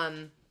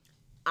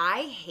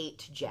 I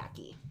hate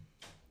Jackie.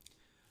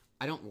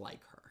 I don't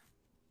like her.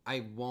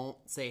 I won't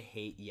say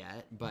hate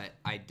yet, but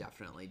I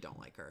definitely don't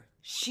like her.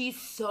 She's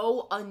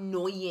so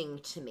annoying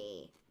to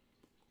me.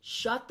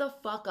 Shut the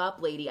fuck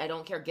up, lady. I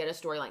don't care. Get a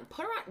storyline.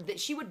 Put her on.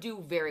 She would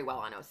do very well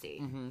on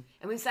OC. Mm-hmm.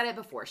 And we've said it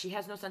before. She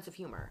has no sense of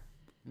humor.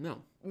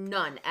 No.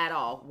 None at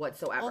all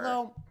whatsoever.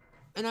 Although,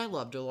 and I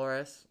love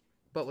Dolores,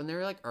 but when they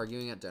were like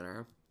arguing at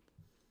dinner,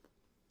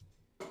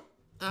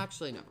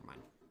 actually, never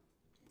mind.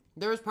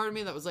 There was part of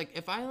me that was like,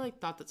 if I like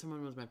thought that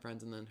someone was my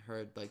friends and then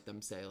heard like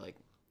them say like,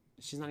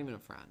 she's not even a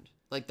friend.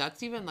 Like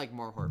that's even like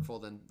more hurtful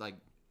than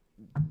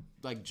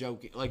like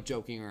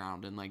joking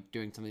around and like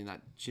doing something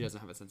that she doesn't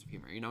have a sense of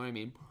humor. You know what I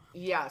mean?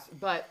 Yes,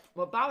 but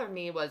what bothered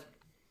me was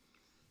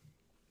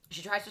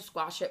she tries to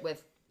squash it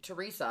with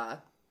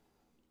Teresa,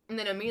 and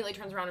then immediately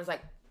turns around and is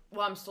like,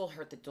 well, I'm still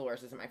hurt that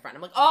Dolores isn't my friend.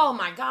 I'm like, oh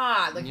my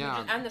God. Like, yeah.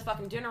 we just end this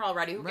fucking dinner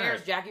already. Who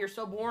cares, Jackie? You're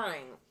so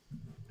boring.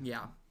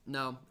 Yeah.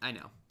 No, I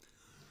know.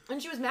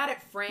 And she was mad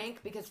at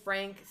Frank because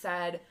Frank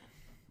said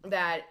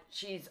that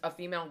she's a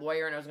female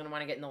lawyer and I was going to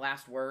want to get in the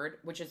last word,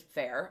 which is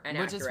fair and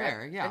accurate. Which is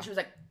fair, yeah. And she was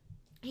like,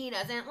 he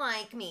doesn't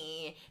like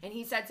me. And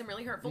he said some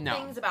really hurtful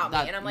things about me.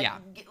 And I'm like,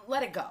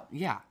 let it go.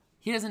 Yeah.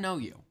 He doesn't know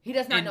you. He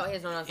does not know. He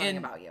doesn't know something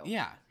about you.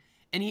 Yeah.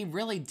 And he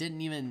really didn't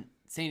even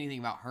say anything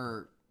about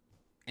her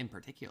in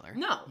particular.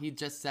 No. He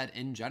just said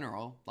in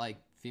general, like,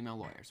 female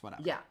lawyers,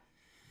 whatever. Yeah.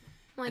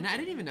 Like, and I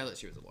didn't even know that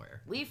she was a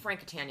lawyer. Leave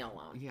Frank Catania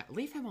alone. Yeah,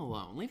 leave him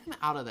alone. Leave him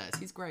out of this.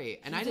 He's great.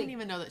 And I didn't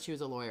even know that she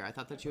was a lawyer. I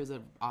thought that she was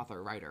an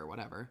author, writer,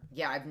 whatever.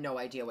 Yeah, I have no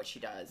idea what she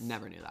does.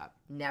 Never knew that.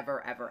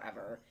 Never, ever,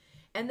 ever.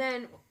 And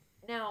then,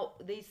 now,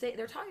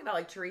 they're talking about,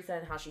 like, Teresa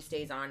and how she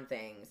stays on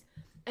things.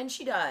 And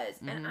she does.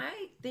 Mm-hmm. And I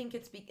think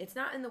it's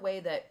not in the way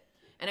that,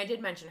 and I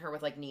did mention her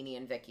with, like, Nene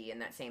and Vicky in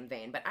that same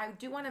vein, but I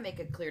do want to make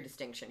a clear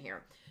distinction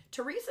here.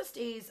 Teresa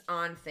stays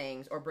on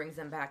things or brings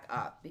them back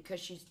up because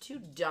she's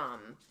too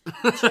dumb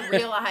to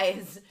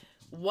realize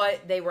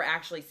what they were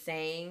actually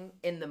saying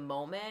in the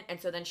moment.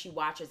 And so then she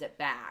watches it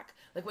back.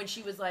 Like when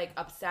she was like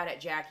upset at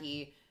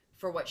Jackie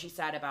for what she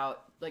said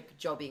about like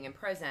Joe being in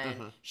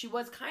prison, she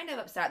was kind of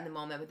upset in the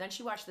moment, but then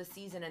she watched the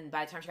season and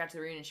by the time she got to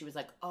the reunion, she was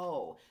like,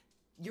 oh,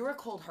 you're a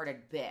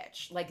cold-hearted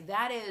bitch. Like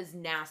that is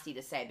nasty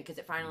to say because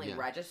it finally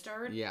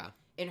registered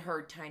in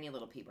her tiny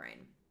little pea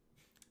brain.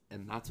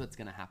 And that's what's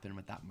going to happen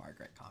with that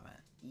Margaret comment.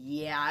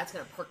 Yeah, it's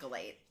going to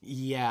percolate.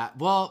 Yeah.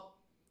 Well,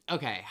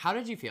 okay. How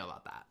did you feel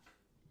about that?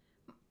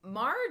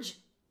 Marge,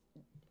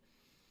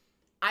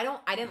 I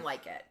didn't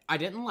like it. I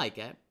didn't like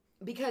it.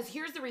 Because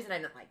here's the reason I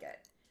didn't like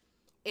it.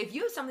 If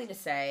you have something to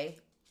say,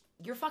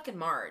 you're fucking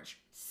Marge.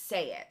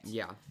 Say it.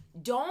 Yeah.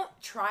 Don't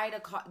try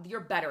to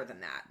you're better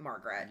than that,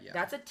 Margaret. Yeah.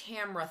 That's a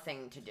Tamra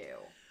thing to do.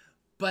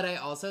 But I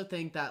also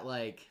think that,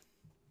 like,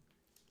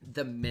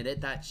 the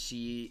minute that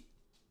she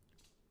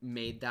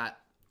made that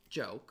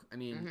joke, I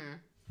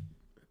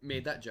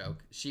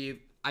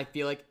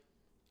feel like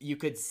you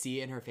could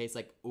see in her face,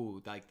 like,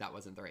 ooh, like, that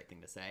wasn't the right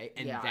thing to say.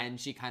 And then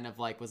she kind of,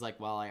 like, was like,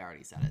 well, I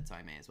already said it, so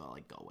I may as well,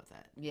 like, go with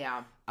it.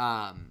 Yeah.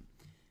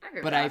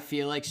 I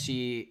feel like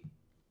she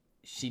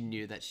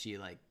knew that she,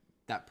 like,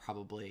 that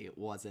probably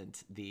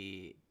wasn't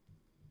the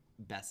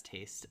best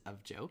taste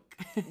of joke.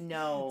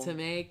 No. to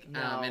make.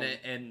 No.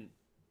 And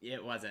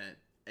it wasn't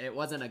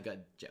a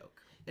good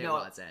joke. It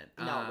wasn't.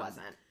 No, it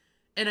wasn't.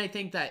 And I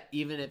think that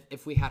even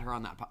if we had her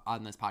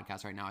on this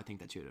podcast right now, I think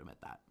that she would admit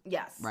that.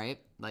 Yes. Right?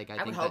 Like I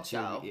think would that hope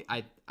so.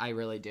 I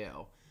really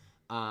do.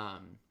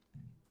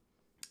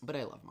 But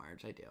I love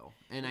Marge, I do.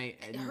 And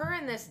her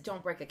in this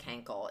Don't Break a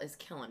Cankle is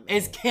killing me.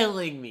 It's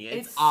killing me.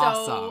 It's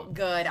awesome. So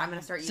good. I'm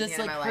gonna start using it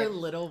in my life. Just like her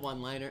little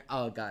one-liner.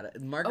 Oh god,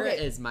 Margaret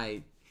is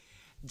my.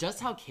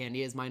 Just how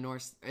Candy is my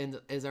North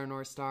is our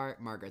North Star,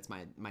 Margaret's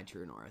my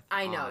true North.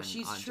 I know.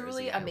 She's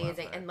truly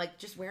amazing. And like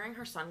just wearing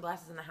her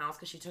sunglasses in the house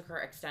because she took her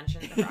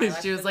extensions.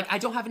 She was like, I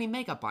don't have any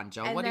makeup on,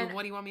 Joe. What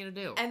do you want me to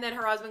do? And then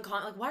her husband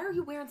calling like, why are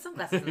you wearing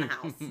sunglasses in the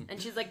house?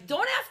 And she's like,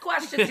 don't ask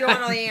questions you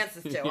don't know the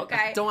answers to,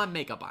 okay? Don't have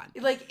makeup on.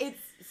 Like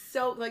it's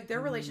so like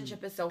their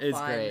relationship is so fun.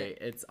 It's great.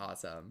 It's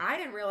awesome. I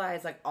didn't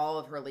realize like all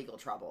of her legal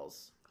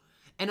troubles.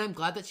 And I'm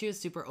glad that she was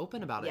super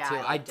open about it too.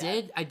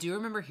 I do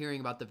remember hearing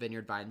about the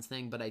Vineyard Vines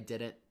thing, but I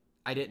didn't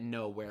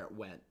know where it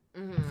went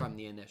from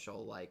the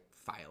initial like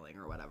filing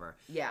or whatever.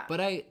 Yeah. But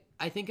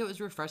I think it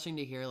was refreshing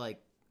to hear like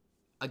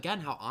again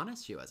how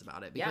honest she was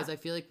about it because I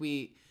feel like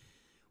we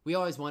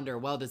always wonder,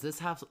 well, does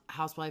this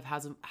housewife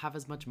have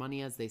as much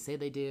money as they say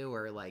they do,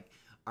 or like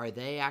are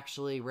they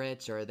actually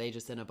rich, or are they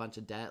just in a bunch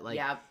of debt? Like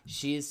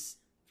she's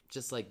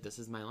just like, this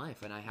is my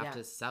life and I have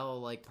to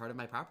sell like part of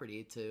my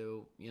property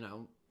to,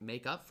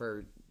 make up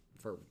for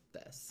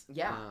this.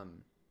 Yeah.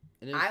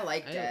 I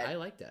liked it. I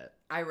liked it.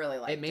 I really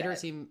liked it. It made her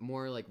seem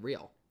more like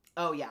real.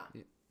 Oh yeah.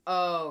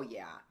 Oh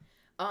yeah.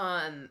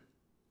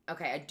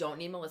 Okay, I don't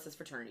need Melissa's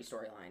fertility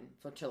storyline.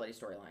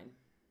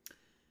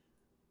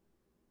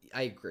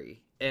 I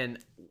agree. And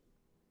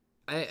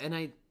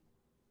I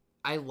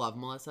love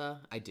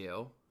Melissa. I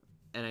do.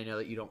 And I know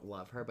that you don't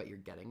love her, but you're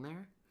getting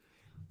there.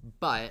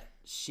 But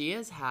she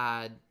has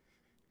had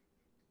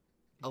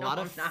a lot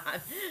of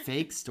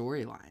fake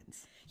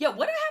storylines. Yeah,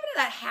 what happened to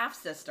that half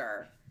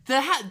sister?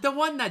 The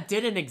one that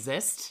didn't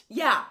exist.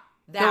 Yeah,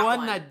 that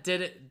one. that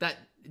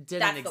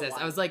didn't exist.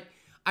 I was like,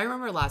 I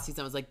remember last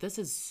season. I was like, this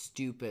is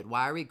stupid.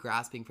 Why are we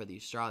grasping for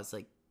these straws?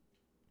 Like,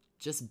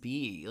 just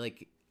be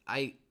like,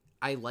 I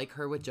like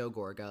her with Joe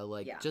Gorga.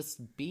 Like,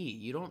 just be.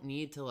 You don't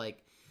need to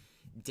like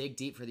dig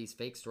deep for these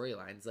fake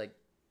storylines. Like,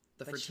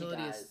 the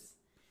fertility is.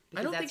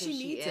 I don't think she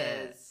needs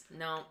it.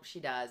 No,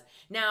 she does.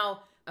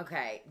 Now,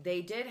 okay,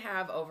 they did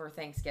have over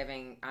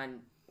Thanksgiving on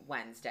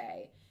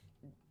Wednesday,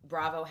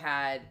 Bravo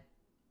had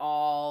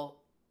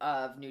all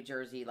of New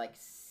Jersey, like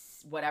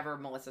whatever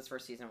Melissa's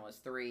first season was,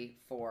 3,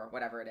 4,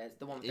 whatever it is,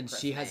 the one with the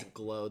christening. She has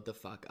glowed the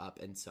fuck up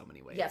in so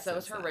many ways. Yeah, so it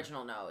was her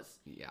original nose.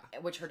 Yeah.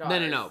 Which her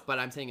daughter. No, but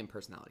I'm saying in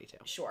personality too.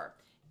 Sure.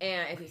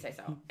 And if you say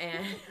so.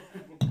 And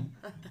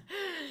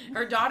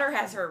her daughter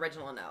has her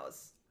original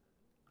nose.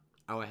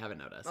 Oh, I haven't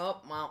noticed. Oh,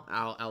 well.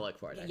 I'll look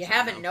for it. You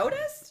haven't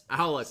noticed?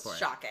 I'll look for it.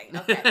 Shocking.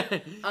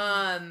 Okay.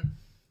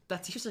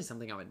 That's usually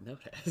something I would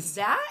notice.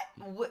 That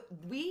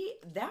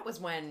was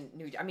when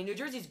New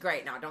Jersey's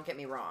great now, don't get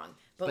me wrong.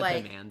 But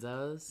like the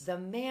Manzos. The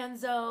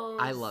Manzos.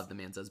 I love the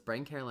Manzos.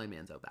 Bring Caroline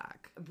Manzo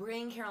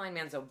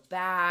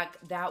back.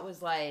 That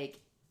was like,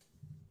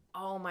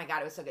 oh my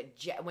God, it was so good.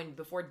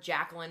 Before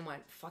Jacqueline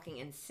went fucking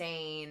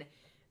insane.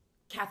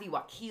 Kathy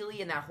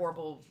Wakili and that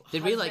horrible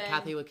Did we like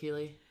Kathy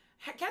Wakili?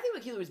 Kathy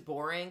Wakili was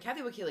boring.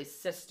 Kathy Wakili's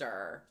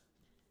sister,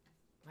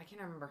 I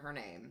can't remember her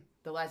name.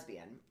 The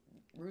lesbian.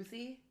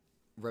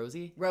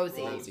 Rosie,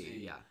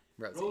 yeah.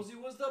 Rosie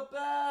was the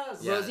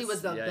best. Yes. Rosie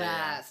was the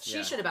best.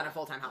 She should have been a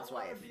full-time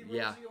housewife. I want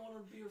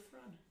to be your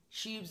friend.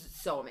 She's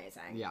so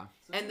amazing. Yeah.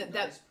 Such a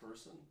nice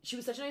person. She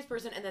was such a nice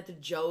person, and that the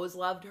Joes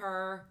loved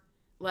her.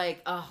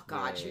 Like, oh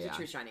God, she was a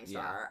true shining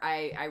star.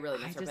 I really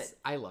miss her. But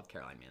I love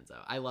Caroline Manzo.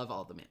 I love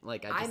all the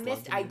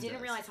I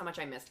didn't realize how much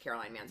I missed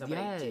Caroline Manzo, but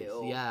I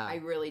do. Yeah. I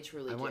really,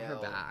 truly do. I want her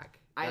back.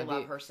 I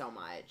love her so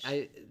much.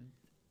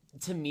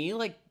 To me,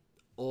 like,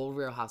 old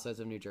Real Housewives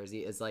of New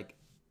Jersey is like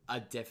a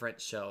different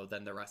show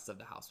than the rest of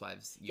the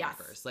Housewives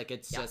universe. Yes. Like,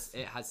 it's just,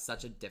 it has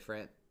such a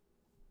different,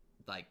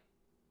 like,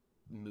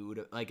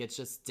 mood. Like, it's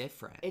just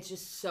different. It's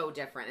just so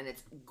different, and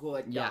it's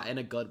good. Yeah, in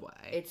a good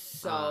way. It's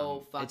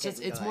so fucking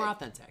it's more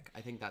authentic.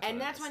 I think that's and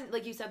that's when,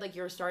 like you said, like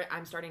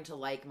I'm starting to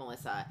like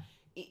Melissa.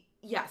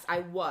 Yes, I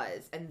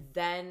was, and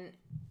then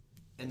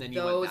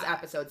those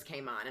episodes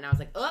came on, and I was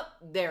like, oh,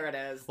 there it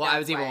is. Well, I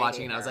was even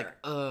watching, and I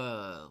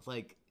was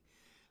like,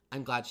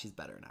 I'm glad she's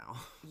better now.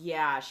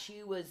 Yeah,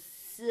 she was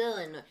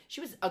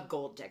a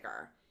gold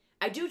digger.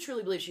 I do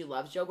truly believe she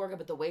loves Joe Gorga,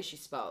 but the way she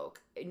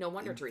spoke, no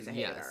wonder Teresa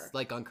hated her.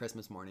 Like on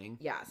Christmas morning.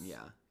 Yes.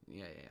 Yeah.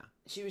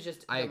 She was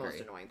just the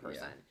most annoying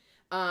person.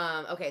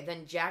 Okay,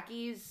 then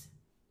Jackie's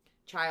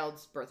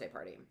child's birthday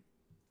party.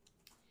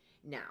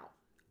 Now,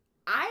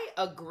 I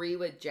agree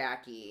with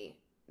Jackie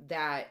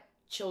that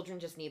children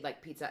just need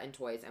like pizza and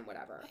toys and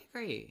whatever. I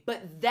agree.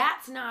 But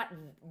that's not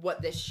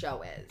what this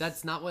show is.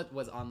 That's not what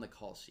was on the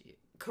call sheet.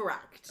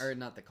 Correct. Or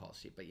not the call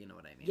sheet, but you know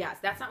what I mean. Yes,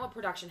 that's not what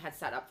production had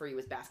set up for you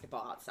as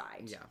basketball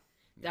outside. Yeah.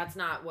 That's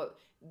not what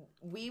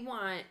we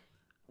want.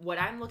 What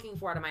I'm looking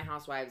for out of my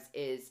housewives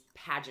is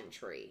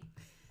pageantry.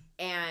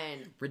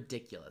 And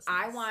ridiculous.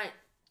 I want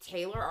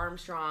Taylor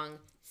Armstrong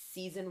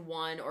season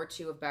 1 or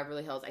 2 of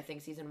Beverly Hills. I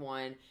think season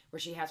 1, where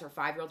she has her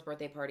 5-year-old's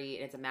birthday party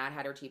and it's a Mad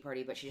Hatter tea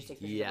party, but she just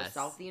takes pictures of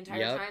herself the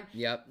entire time.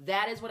 Yep.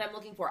 That is what I'm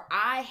looking for.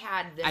 I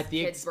had this at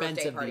the kid's expense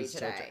birthday of party these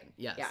today.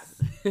 Children.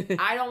 Yes.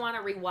 I don't want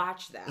to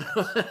rewatch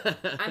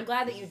that. I'm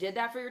glad that you did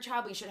that for your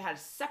child, but you should have had a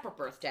separate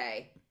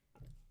birthday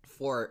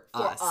for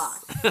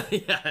us.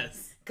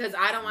 Yes. Because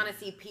I don't want to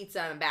see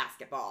pizza and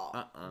basketball.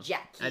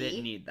 Jackie. I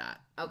didn't need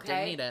that. Okay.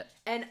 Didn't need it.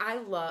 And I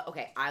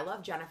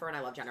love Jennifer, and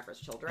I love Jennifer's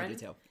children. I do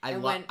too.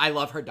 I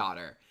love her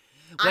daughter.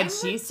 When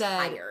she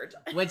said,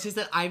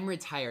 I'm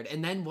retired.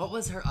 And then what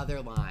was her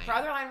other line? Her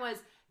other line was,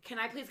 can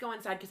I please go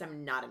inside because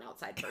I'm not an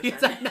outside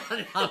person. I'm not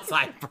an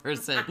outside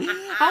person.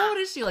 How old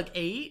is she? Like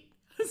 8?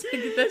 She's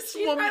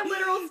my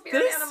literal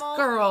spirit animal. This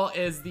girl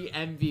is the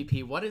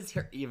MVP. What is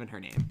even her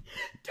name?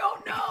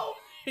 Don't know.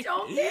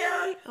 Don't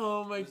care.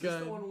 Oh my God. Is this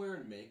the one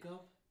wearing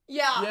makeup?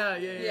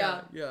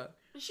 Yeah.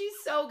 She's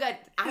so good.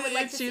 I would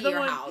like to see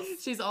her house.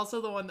 She's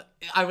also the one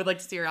I would like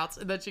to see her house.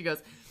 And then she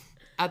goes,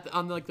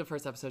 on like the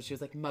first episode, she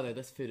was like, "Mother,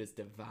 this food is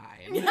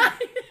divine."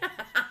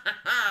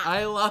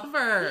 I love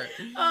her.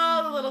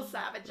 Oh, the little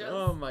savages.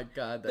 Oh my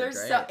God, they're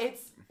great.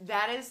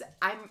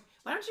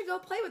 Why don't you go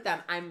play with them?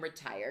 I'm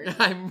retired.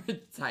 I'm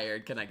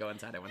retired. Can I go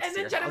inside? I want to see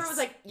her house. And then Jennifer was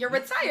like, "You're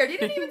retired. You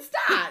didn't even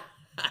start."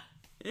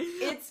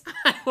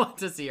 I want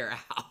to see her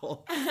house.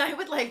 I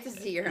would like to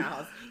see your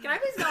house. Can I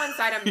please go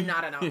inside? I'm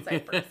not an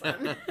outside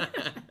person.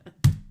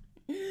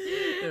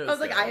 I was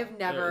like, I have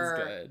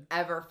never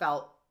ever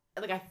felt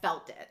like I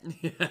felt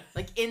it. Yeah.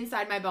 Like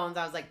inside my bones,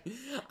 I was like,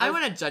 I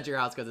want to judge your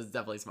house because it's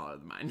definitely smaller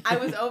than mine. I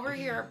was over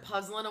here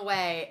puzzling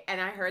away,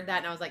 and I heard that,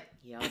 and I was like,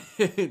 yep.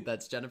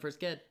 That's Jennifer's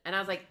kid. And I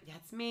was like,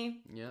 that's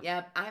me.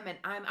 Yep.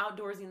 I'm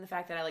outdoorsy in the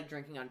fact that I like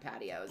drinking on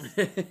patios.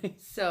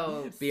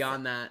 So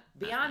beyond that,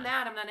 I'm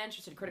not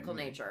interested in critical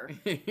nature.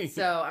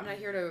 So I'm not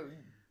here to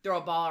throw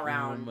a ball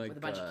around with a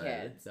bunch of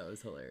kids. That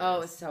was hilarious. Oh,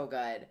 it was so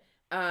good.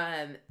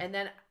 And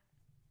then,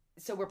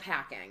 so we're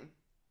packing.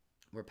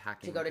 We're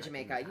packing to go to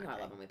Jamaica. You know I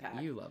love when we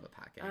pack. You love a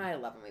packing. I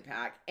love when we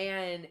pack.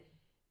 And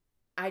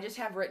I just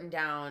have written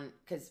down,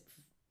 because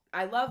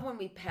I love when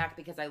we pack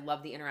because I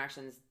love the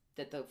interactions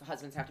that the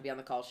husbands have to be on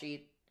the call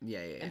sheet. Yeah.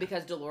 And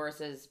because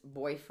Dolores's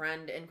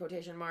boyfriend, in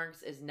quotation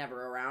marks, is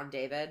never around,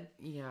 David.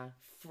 Yeah.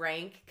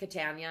 Frank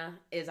Catania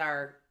is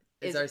our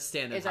is our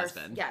stand-in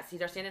husband. Yes,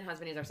 he's our stand-in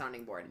husband. He's our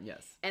sounding board.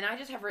 Yes. And I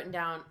just have written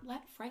down,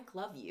 let Frank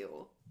love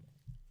you.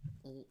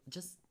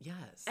 Just,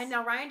 yes. And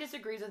now Ryan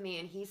disagrees with me,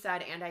 and he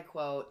said, and I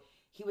quote,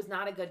 he was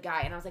not a good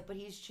guy. And I was like, but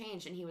he's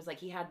changed. And he was like,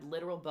 he had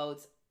literal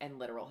boats and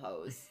literal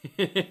hoes.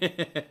 And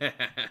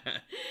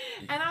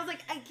I was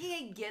like, I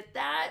can't get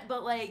that,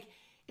 but like,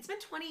 it's been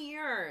 20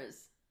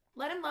 years.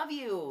 Let him love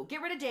you.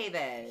 Get rid of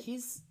David.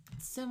 He's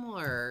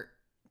similar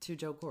to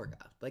Joe Gorga.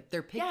 Like,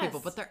 they're pig people,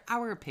 but they're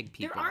our pig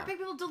people. There are pig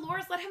people.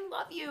 Dolores, let him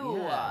love you.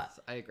 Yes,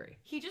 I agree.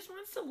 He just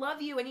wants to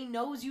love you, and he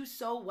knows you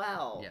so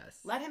well. Yes.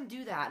 Let him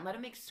do that, and let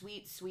him make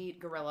sweet,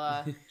 sweet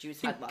gorilla juice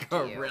head love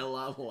to you.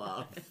 Gorilla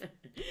love.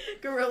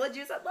 Gorilla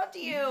juice head love to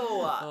you.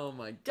 Oh,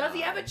 my God. Does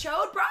he have a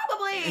chode?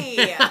 Probably.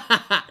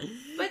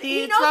 But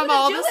he knows from what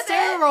all to do the with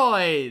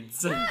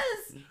steroids. It.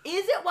 Yes.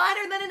 Is it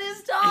wider than it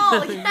is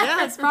tall?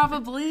 Yes,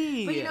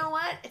 probably. But you know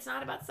what? It's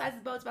not about the size of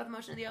the boat. It's about the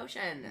motion of the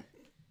ocean. And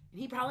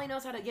he probably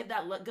knows how to give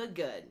that look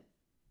good.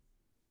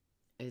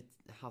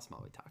 How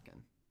small are we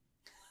talking?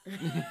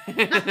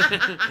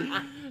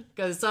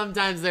 Because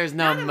sometimes there's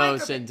no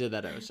motion to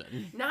that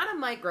ocean. Not a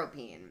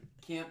micropene.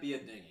 Can't be a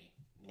dinghy.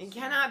 It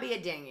cannot be a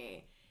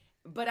dinghy.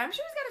 But I'm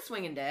sure he's got a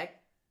swinging dick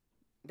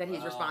that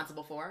he's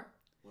responsible for.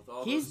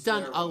 He's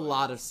done a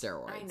lot of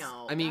steroids. I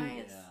know. I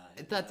mean,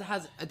 that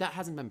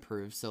hasn't been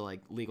proved, so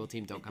like legal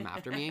team don't come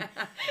after me.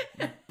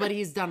 But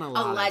he's done a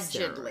lot of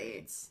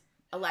steroids.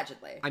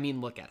 Allegedly. I mean,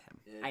 look at him.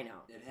 I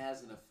know. It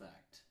has an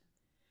effect.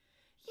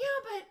 Yeah,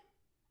 but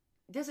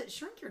does it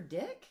shrink your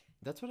dick?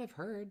 That's what I've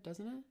heard,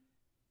 doesn't it?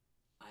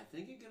 I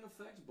think it can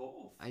affect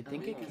both. I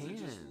think it can. Because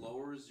it just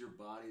lowers your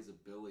body's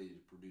ability to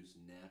produce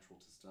natural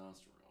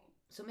testosterone.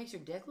 So it makes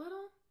your dick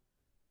little?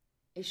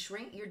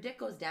 Your dick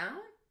goes down?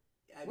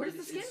 Where does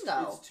the skin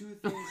go? It's two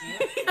things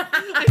happening.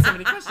 I have so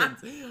many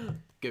questions.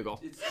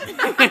 Google.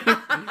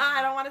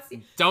 I don't want to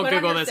see. Don't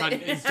Google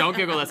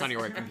this on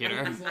your work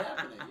computer. It's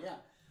happening, yeah.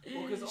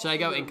 Well, should I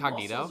go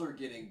incognito? Muscles are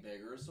getting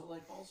bigger, so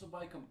like also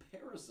by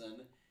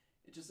comparison,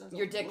 it just ends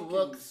your up dick looking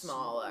looks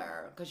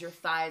smaller because your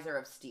thighs are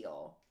of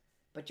steel,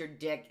 but your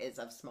dick is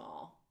of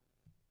small.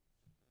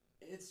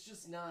 It's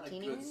just not a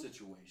good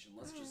situation.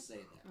 Let's just say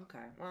that.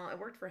 Okay, well, it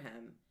worked for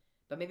him,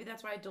 but maybe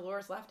that's why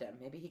Dolores left him.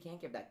 Maybe he can't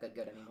give that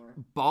good anymore.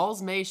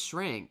 Balls may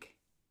shrink.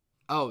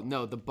 Oh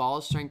no, the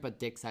balls shrink, but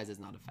dick size is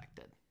not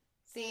affected.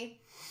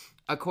 See,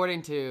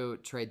 according to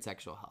Trade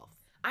Sexual Health,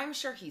 I'm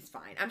sure he's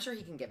fine. I'm sure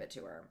he can give it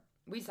to her.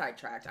 We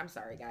sidetracked. I'm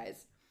sorry,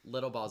 guys.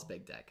 Little balls,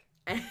 big dick.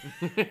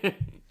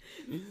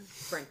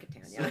 Frank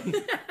Catania.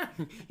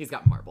 He's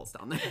got marbles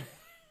down there.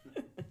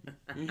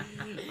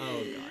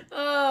 Oh, God.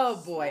 Oh,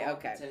 boy. Small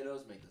okay.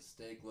 Potatoes make the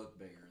steak look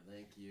bigger.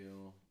 Thank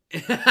you.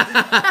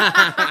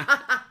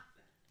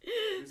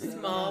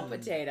 Small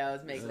potatoes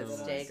make the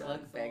steak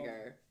look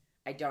bigger.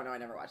 I don't know. I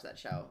never watched that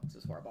show. This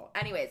was horrible.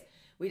 Anyways,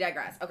 we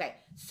digress. Okay.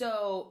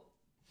 So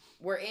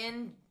we're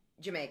in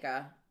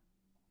Jamaica.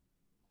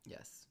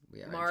 Yes.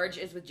 We are. Marge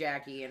is with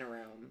Jackie in a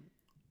room.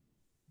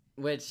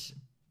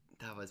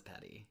 That was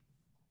petty.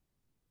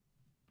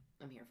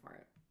 I'm here for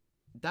it.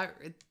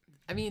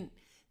 I mean,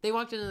 they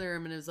walked into the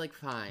room and it was like,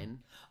 fine.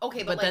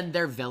 Okay, but then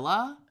their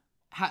villa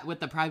with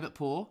the private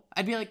pool,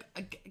 I'd be like,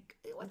 they have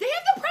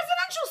the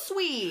presidential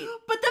suite.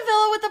 But the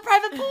villa with the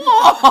private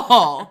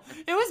pool.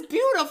 It was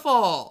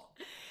beautiful.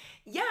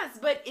 Yes,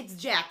 but it's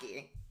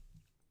Jackie.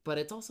 But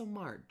it's also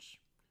Marge.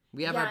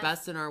 We have our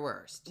best and our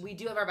worst. We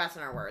do have our best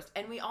and our worst.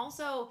 And we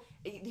also,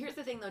 here's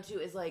the thing though too,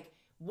 is like,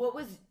 what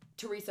was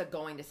Teresa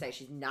going to say?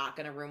 She's not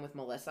going to room with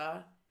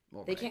Melissa?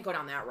 Well, they can't go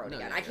down that road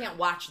again. I can't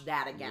watch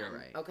that again. You're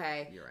right.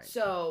 Okay? You're right.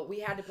 So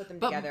we had to put them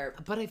together.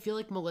 But I feel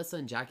like Melissa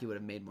and Jackie would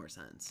have made more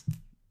sense.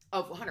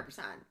 Oh, 100%.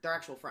 They're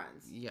actual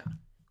friends. Yeah.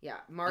 Yeah.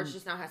 Marge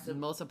just now has to...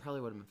 Melissa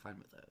probably would have been fine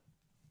with it.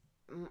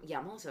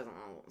 Yeah, Melissa doesn't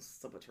want to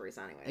sleep with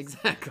Teresa anyways.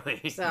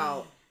 Exactly.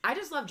 So, I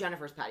just love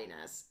Jennifer's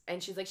pettiness.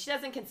 And she's like, she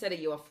doesn't consider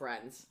you a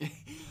friend.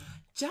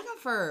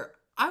 Jennifer,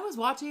 I was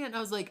watching it and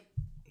I was like,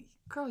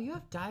 girl, you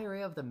have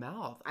diarrhea of the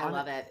mouth. I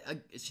love it.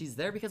 She's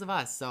there because of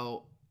us,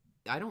 so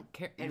I don't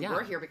care. And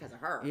we're here because of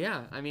her.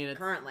 Yeah, I mean,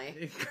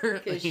 currently.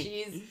 Because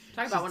she's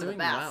talking about one of the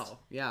best. Well.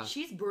 Yeah.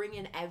 She's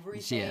bringing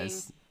everything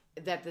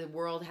that the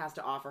world has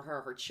to offer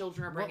her. Her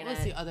children are bringing it. What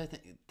was the other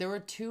thing? There were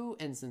two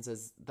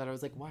instances that I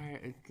was like, why are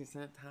you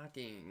not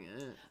talking?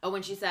 Oh,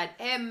 when she said,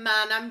 hey,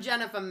 man, I'm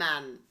Jennifer,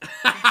 man.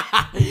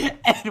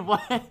 And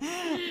what?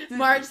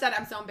 Marge said,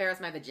 I'm so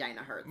embarrassed my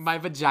vagina hurts. My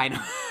vagina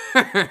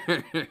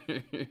hurts.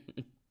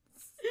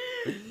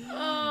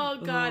 Oh,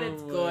 God,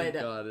 it's good.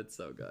 Oh, God, it's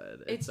so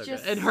good. It's so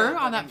just good. And so her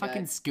on that good.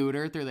 fucking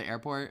scooter through the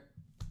airport.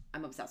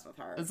 I'm obsessed with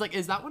her. It's like,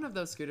 is that one of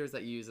those scooters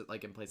that you use it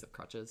like in place of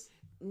crutches?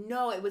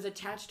 No, it was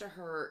attached to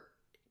her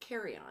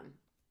carry-on.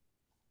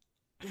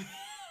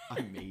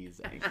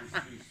 Amazing.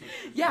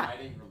 Yeah.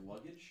 Hiding her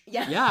luggage?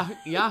 Yeah.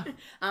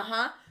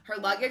 Uh-huh. Her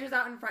luggage was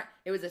out in front.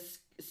 It was a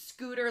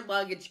scooter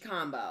luggage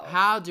combo.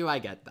 How do I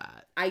get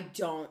that? I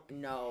don't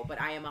know,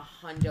 but I am a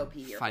hundo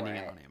P here Finding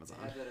for it on Amazon.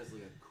 I have that as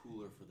like a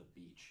cooler for the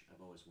beach.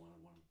 I've always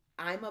wanted one.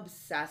 I'm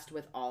obsessed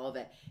with all of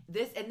it.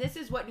 This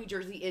is what New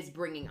Jersey is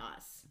bringing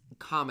us.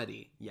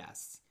 Comedy,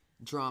 yes.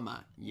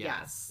 Drama,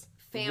 yes.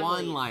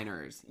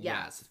 One-liners.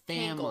 Yes.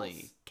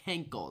 Family.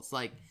 Cankles.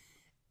 Like,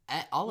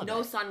 all of it.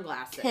 No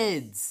sunglasses.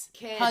 Kids.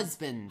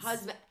 Husbands.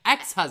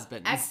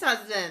 Ex-husbands.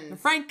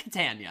 Frank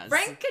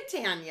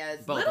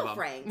Catanias. Both little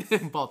Franks.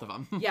 Both of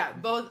them. Yeah,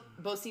 both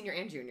senior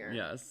and junior.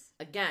 Yes.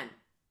 Again,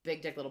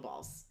 big dick, little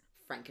balls.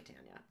 Frank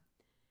Catania.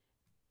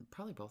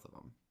 Probably both of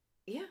them.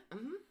 Yeah.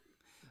 Mm-hmm.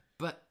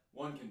 But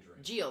one can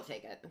drink. G'll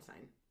take it. That's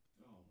fine.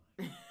 Oh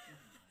my God.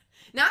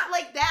 Not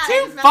like that.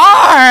 Too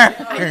far.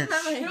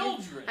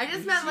 I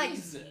just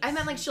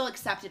meant like she'll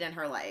accept it in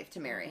her life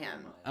to marry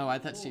him. Oh, I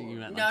thought you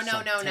meant no. That's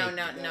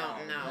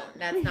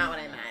not what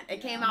I meant.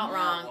 It came out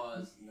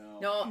wrong.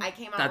 No, I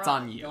came out That's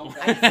wrong. on you.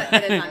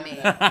 It is on me.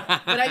 But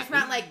I just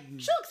meant like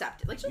she'll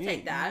accept it. Like she'll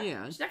take that.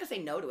 Yeah. She's not gonna say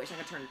no to it. She's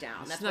not gonna turn it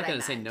down. She's not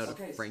gonna say no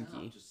to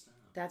Frankie.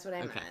 That's what I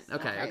meant.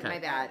 Okay. My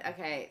bad.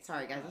 Okay,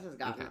 sorry guys. This has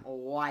gotten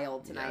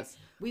wild tonight. Yes.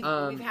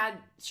 We've had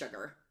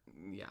sugar.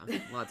 Yeah,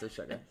 lots of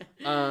sugar.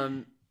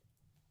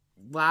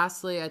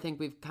 Lastly, I think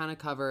we've kind of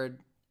covered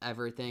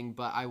everything,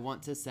 but I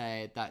want to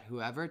say that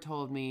whoever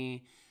told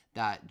me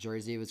that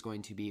Jersey was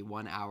going to be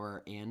 1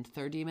 hour and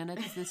 30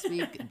 minutes this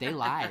week, they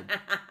lied.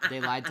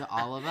 They lied to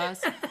all of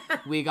us.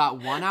 We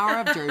got 1 hour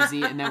of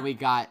Jersey, and then we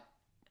got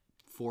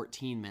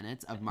 14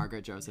 minutes of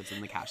Margaret Josephs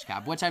in the cash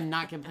cab, which I'm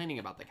not complaining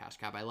about the cash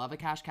cab. I love a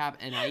cash cab,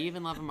 and I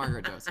even love a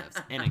Margaret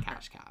Josephs in a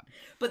cash cab.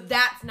 But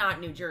that's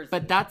not New Jersey.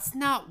 But that's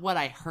not what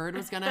I heard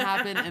was going to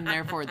happen, and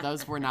therefore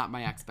those were not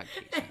my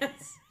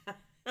expectations.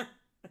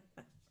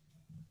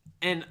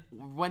 And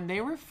when they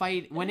were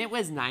when it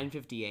was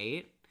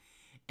 9:58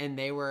 and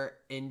they were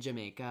in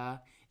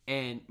Jamaica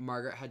and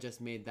Margaret had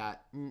just made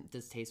that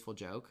distasteful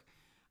joke,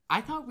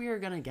 I thought we were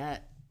going to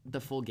get the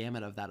full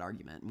gamut of that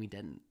argument. We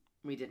didn't.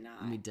 We did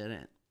not. We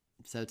didn't.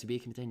 So to be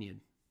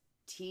continued.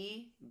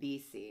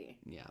 TBC.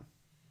 Yeah.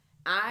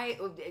 I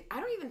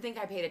don't even think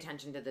I paid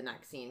attention to the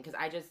next scene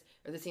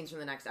or the scenes from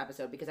the next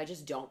episode because I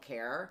just don't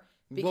care.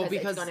 Because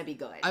it's going to be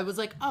good. I was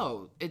like,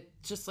 oh, it's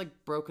just like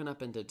broken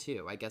up into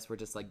two. I guess we're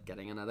just like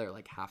getting another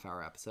like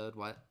half-hour episode.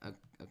 What?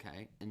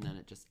 Okay. And then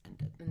it just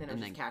ended. And then it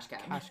was just Cash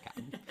Cab. Cash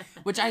Cab.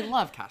 Which I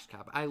love Cash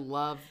Cab. I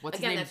love, what's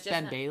his name?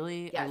 Ben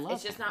Bailey. Yes, I love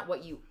it's just not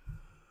what you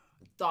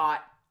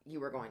thought you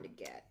were going to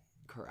get.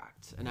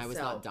 Correct. And I was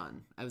not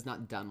done. I was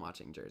not done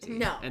watching Jersey.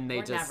 No, and they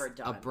we're just never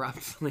done.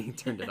 Abruptly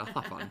turned it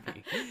off on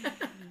me.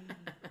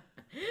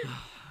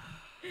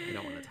 I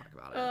don't want to talk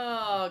about it.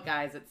 Oh,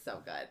 guys, it's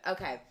so good.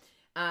 Okay.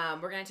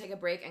 We're going to take a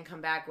break and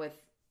come back with...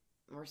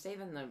 We're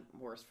saving the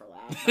worst for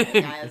last, right,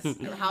 guys.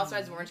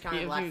 Housewives of Orange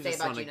County, let's say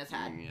about Gina's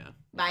head. Yeah.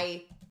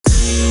 Bye.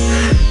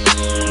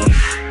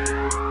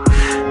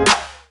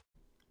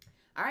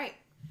 All right.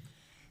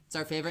 It's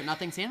our favorite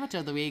nothing sandwich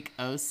of the week,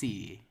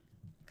 OC.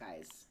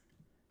 Guys.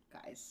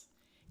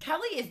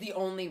 Kelly is the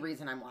only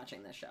reason I'm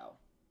watching this show.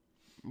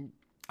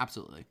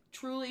 Absolutely.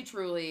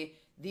 Truly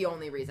the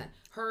only reason.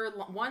 Her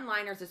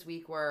one-liners this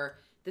week were,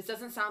 this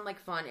doesn't sound like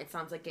fun, it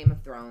sounds like Game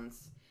of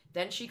Thrones.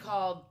 Then she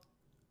called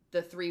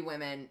the three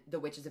women the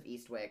Witches of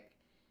Eastwick.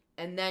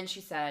 And then she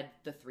said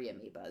the three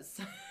amoebas.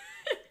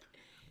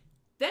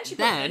 Then she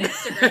put on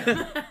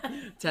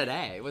Instagram.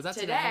 Today. Was that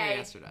today or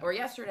yesterday? Or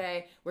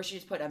yesterday, where she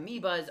just put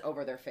amoebas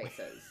over their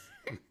faces.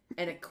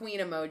 And a queen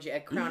emoji,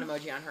 a crown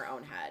emoji on her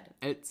own head.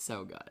 It's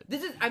so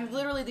good. I'm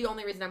literally the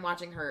only reason I'm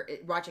watching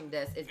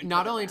this is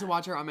not only to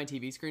watch her on my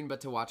TV screen, but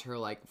to watch her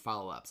like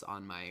follow-ups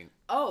on my...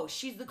 Oh,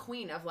 she's the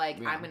queen of like,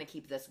 I'm going to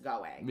keep this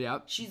going.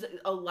 Yep. She's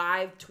a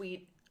live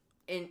tweet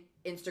in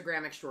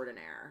Instagram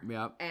extraordinaire.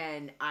 Yep.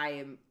 And I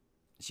am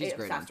She's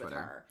great on Twitter.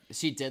 Her.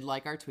 She did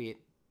like our tweet.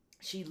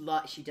 She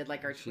did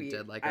like our tweet. She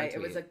did like our tweet.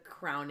 It was a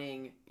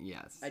crowning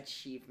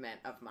achievement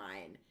of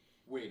mine.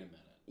 Wait a minute.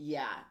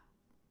 Yeah.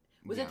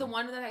 Was it the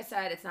one that I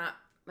said, it's not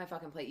my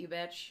fucking plate, you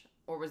bitch?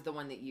 Or was the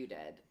one that you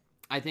did?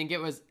 I think it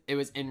was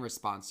in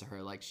response to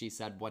her. Like, she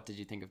said, what did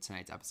you think of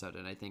tonight's episode?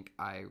 And I think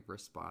I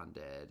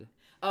responded.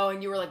 Oh,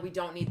 and you were like, we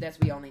don't need this.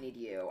 We only need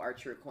you, our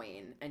true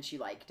queen. And she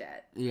liked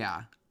it.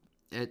 Yeah.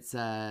 It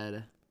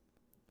said...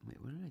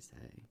 Wait, what did I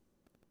say?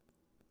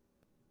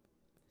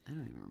 I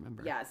don't even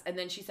remember. Yes. And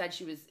then she said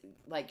she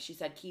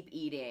said, keep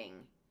eating.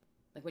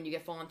 Like, when you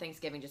get full on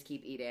Thanksgiving, just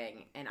keep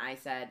eating. And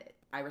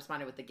I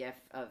responded with the gif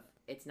of,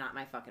 it's not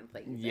my fucking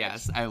plate.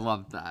 Yes, I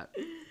love that.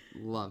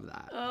 Love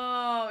that.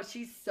 Oh,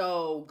 she's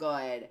so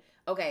good.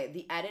 Okay,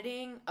 the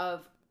editing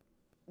of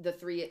the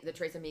Tres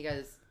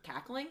Amigas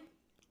cackling.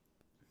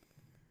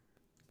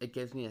 It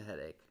gives me a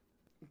headache.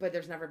 But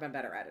there's never been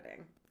better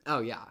editing.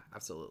 Oh, yeah,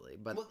 absolutely.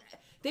 But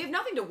they have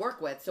nothing to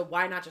work with, so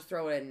why not just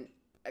throw in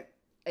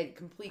a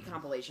complete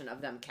compilation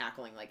of them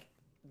cackling like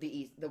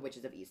the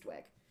Witches of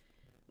Eastwick?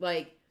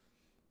 Like,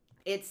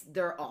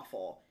 they're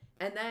awful.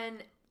 And then,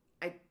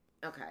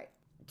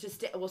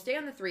 we'll stay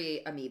on the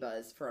three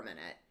amoebas for a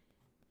minute.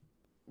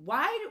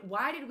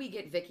 Why did we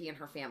get Vicky and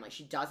her family?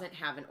 She doesn't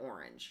have an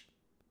orange.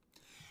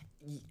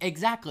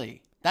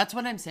 Exactly. That's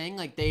what I'm saying.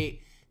 Like,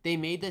 they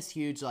made this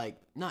huge, like,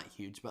 not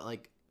huge, but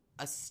like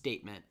a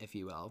statement, if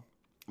you will,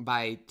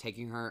 by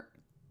taking her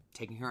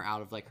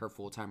out of like her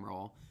full-time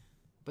role.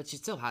 But she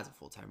still has a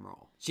full-time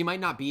role. She might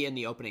not be in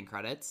the opening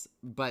credits,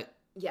 but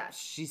Yes.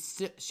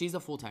 She's a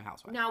full-time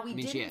housewife. Now, we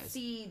didn't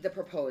see the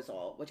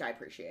proposal, which I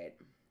appreciate.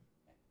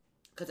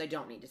 Because I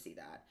don't need to see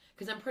that.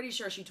 Because I'm pretty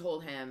sure she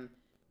told him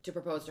to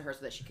propose to her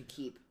so that she could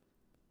keep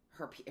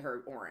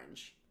her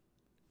orange.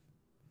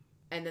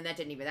 And then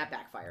that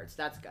backfired, so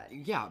that's good.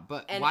 Yeah,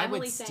 but why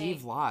would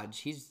Steve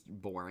Lodge? He's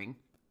boring.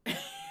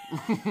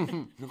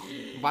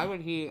 Why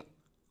would he?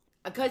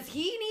 Because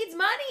he needs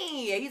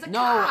money. He's a cop.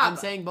 No, I'm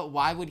saying, but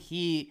why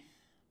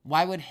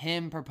would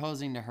him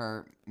proposing to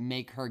her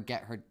make her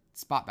get her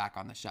spot back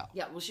on the show?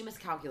 Yeah, well, she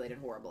miscalculated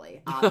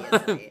horribly,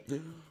 obviously.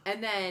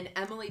 And then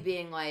Emily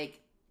being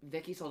like,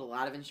 Vicky sold a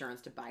lot of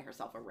insurance to buy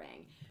herself a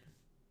ring.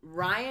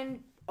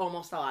 Ryan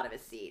almost fell out of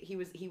his seat. He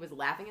was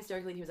laughing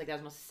hysterically, and he was like, that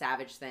was the most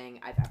savage thing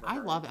I've ever heard. I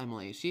love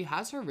Emily. She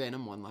has her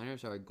random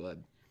one-liners are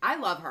good. I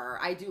love her.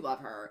 I do love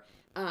her.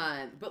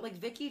 But like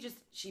Vicky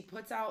she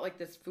puts out like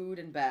this food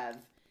and bev,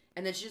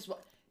 and then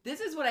this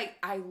is what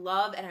I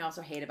love and I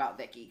also hate about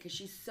Vicky, because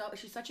she's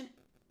such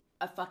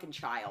a fucking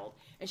child,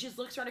 and she just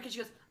looks around because she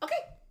goes, okay,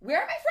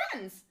 where are my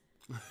friends?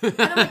 And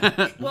I'm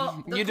like,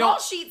 well, the call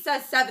sheet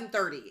says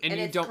 7:30, and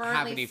it's don't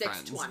currently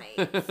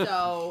 6:20,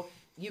 so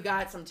you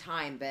got some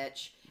time,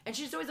 bitch. And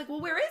she's always like,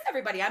 well, where is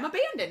everybody? I'm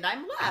abandoned.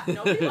 I'm left.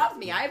 Nobody loves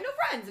me. I have no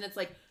friends. And it's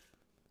like,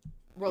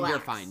 relax. You're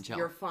fine, chill.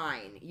 You're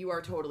fine. You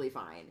are totally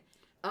fine.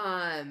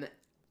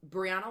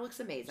 Brianna looks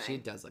amazing. She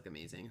does look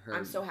amazing.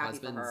 I'm so happy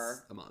for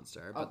her. A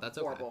monster, but that's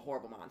horrible, okay.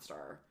 horrible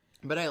monster.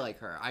 But I like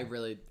her. I've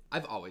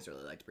always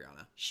really liked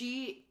Brianna.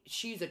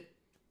 She's a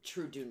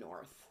true due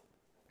north.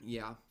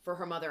 Yeah. For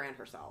her mother and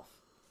herself.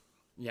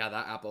 Yeah,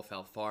 that apple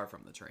fell far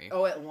from the tree.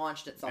 Oh, it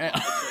launched itself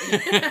off the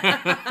tree.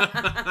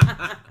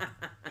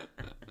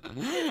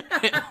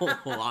 It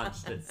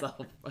launched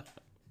itself.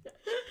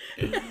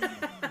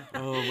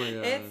 Oh my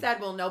god. It said,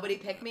 will nobody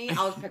pick me?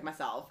 I'll just pick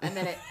myself. And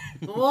then it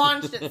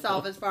launched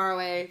itself as far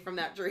away from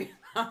that tree as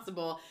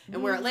possible.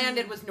 And where it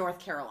landed was North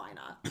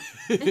Carolina.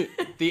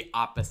 The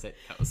opposite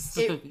coast.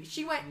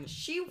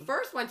 She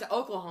first went to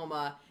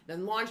Oklahoma,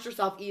 then launched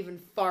herself even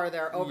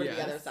farther over to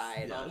the other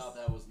side.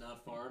 That was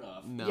not far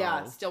enough. No.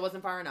 Yeah, it still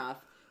wasn't far enough.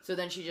 So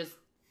then she just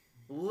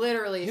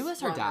literally Who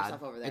was her dad?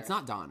 herself over there. It's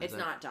not Don, It's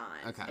not Don.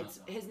 Okay.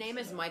 His name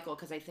is Michael,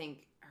 because I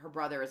think her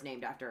brother is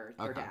named after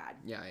their dad.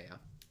 Yeah.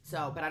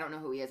 So, but I don't know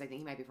who he is. I think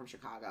he might be from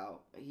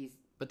Chicago.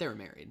 But they were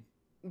married.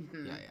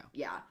 Mm-hmm.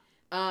 Yeah.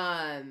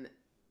 And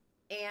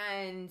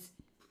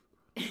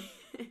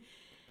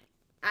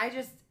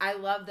I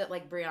love that,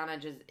 like,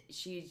 Brianna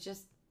she's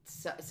just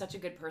such a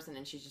good person,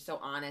 and she's just so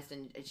honest,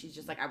 and she's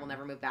just like, I will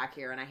never move back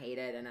here, and I hate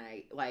it, and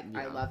I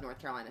love North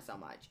Carolina so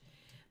much.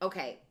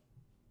 Okay.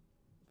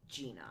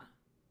 Gina.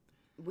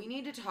 We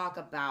need to talk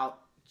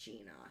about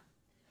Gina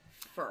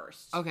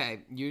first.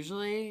 Okay.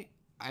 Usually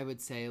I would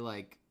say,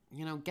 like,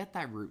 get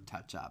that root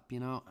touch up,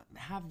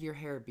 have your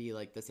hair be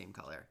like the same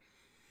color.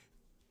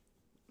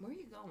 Where are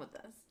you going with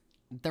this?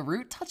 The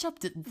root touch up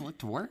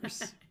looked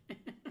worse.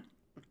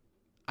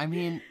 I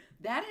mean,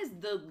 that is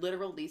the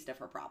literal least of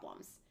her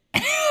problems.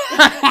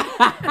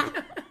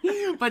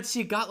 But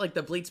she got like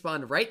the bleach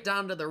blonde right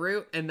down to the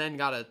root and then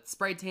got a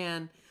spray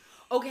tan.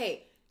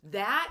 Okay,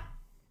 that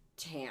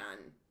tan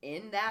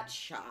in that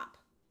shop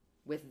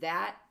with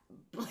that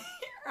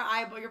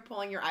you're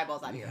pulling your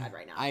eyeballs out of your head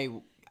right now.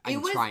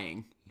 I'm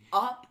trying.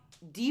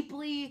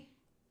 Deeply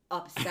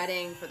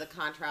upsetting for the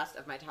contrast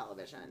of my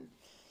television.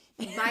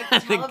 My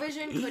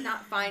television could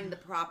not find the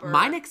proper...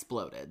 Mine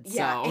exploded,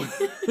 so...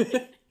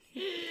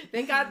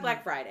 Thank God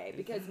Black Friday,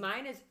 because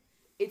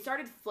it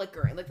started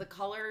flickering. Like, the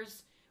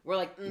colors were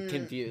like...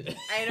 confused.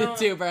 I don't...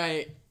 Too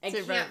bright. I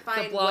can't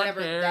find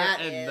whatever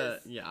that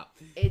is. Yeah.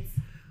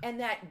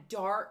 And that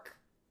dark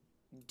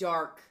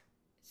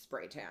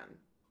spray tan.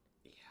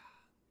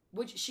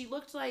 Which she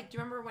looked like, do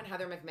you remember when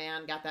Heather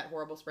McMahon got that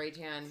horrible spray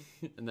tan?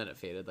 And then it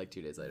faded like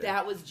 2 days later.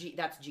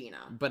 That's Gina.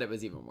 But it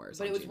was even worse.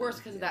 But it was worse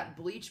because of that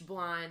bleach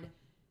blonde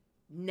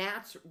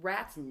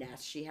rat's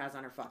nest she has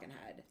on her fucking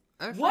head.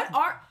 It's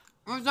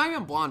not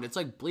even blonde. It's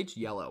like bleached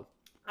yellow.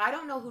 I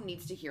don't know who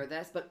needs to hear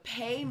this, but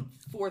pay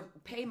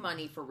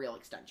money for real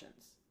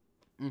extensions.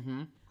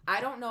 Mm-hmm.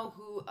 I don't know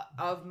who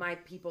of my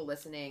people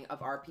listening,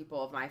 of our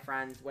people, of my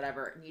friends,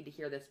 whatever, need to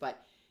hear this,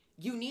 but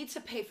you need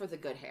to pay for the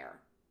good hair.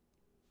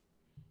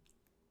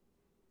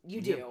 You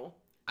do.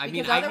 I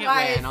mean, I can't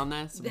weigh in on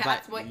this.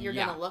 That's what you're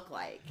going to look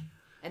like.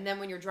 And then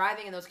when you're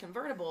driving in those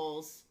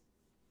convertibles...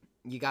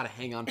 You got to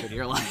hang on for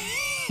dear life.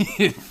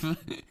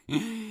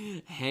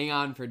 Hang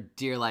on for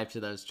dear life to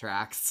those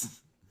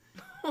tracks.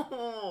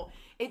 Oh,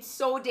 it's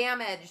so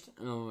damaged.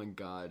 Oh my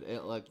God.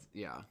 It looked,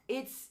 yeah.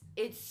 It's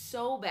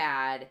so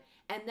bad.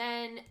 And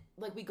then,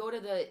 like, we go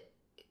to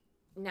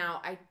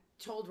now, I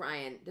told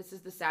Ryan, this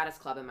is the saddest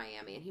club in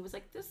Miami. And he was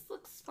like, this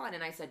looks fun.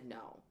 And I said,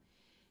 no.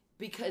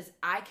 Because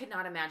I could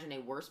not imagine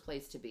a worse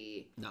place to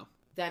be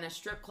than a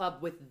strip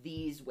club with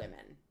these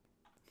women.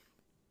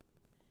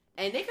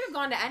 And they could have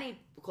gone to any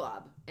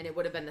club, and it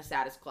would have been the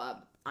saddest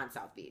club on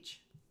South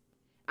Beach.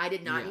 I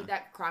did not need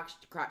that crotch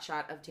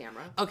shot of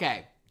Tamra.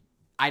 Okay.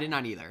 I did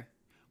not either.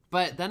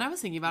 But then I was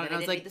thinking about it, and I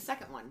was like... need the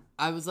second one.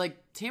 I was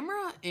like,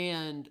 Tamra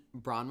and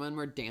Bronwyn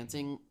were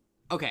dancing...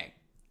 Okay.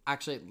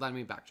 Actually, let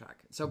me backtrack.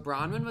 So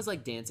Bronwyn was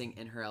like dancing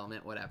in her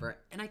element, whatever,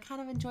 and I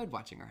kind of enjoyed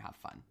watching her have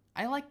fun.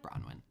 I like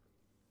Bronwyn.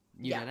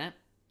 You didn't?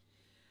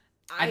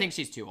 I think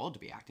she's too old to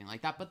be acting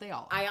like that, but they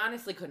all are. I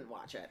honestly couldn't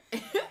watch it.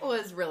 It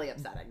was really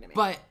upsetting to me.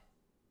 But,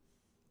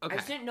 okay. I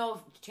just didn't know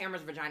if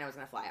Tamara's vagina was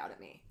going to fly out at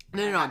me.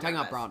 No, I'm talking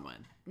about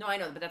Bronwyn. No, I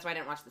know, but that's why I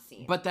didn't watch the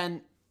scene. But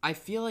then, I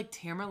feel like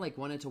Tamara, like,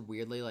 wanted to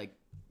weirdly, like,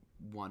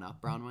 one-up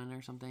Bronwyn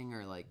or something,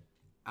 or, like,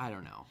 I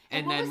don't know.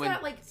 And what then was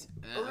that, like,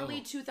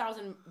 early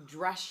 2000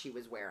 dress she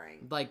was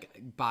wearing?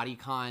 Like,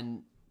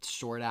 bodycon,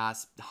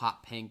 short-ass,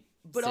 hot pink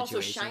But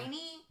situation.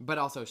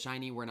 also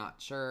shiny? We're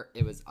not sure.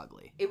 It was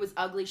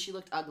ugly. She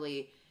looked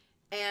ugly.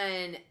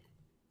 And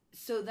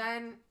so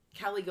then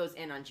Kelly goes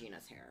in on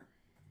Gina's hair.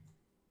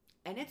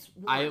 And it's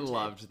warranted. I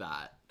loved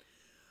that.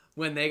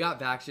 When they got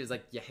back, she was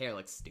like, your hair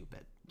looks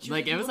stupid.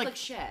 It was like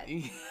shit.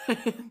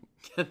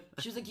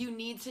 She was like, you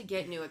need to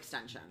get new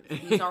extensions.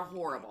 These are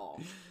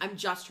horrible. I'm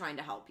just trying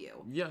to help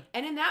you. Yeah.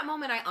 And in that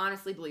moment, I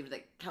honestly believed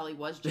that Kelly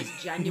was just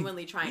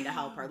genuinely trying to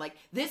help her. Like,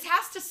 this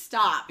has to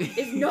stop.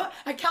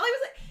 Kelly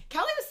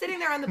was sitting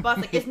there on the bus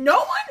like, is no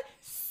one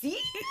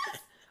seeing this?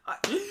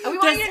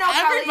 Does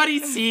everybody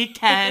see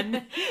Ken?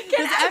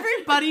 Does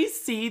everybody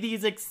see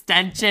these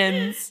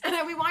extensions?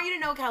 And we want you to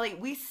know, Kelly,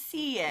 we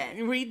see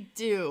it. We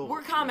do.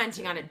 We're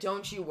commenting on it.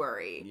 Don't you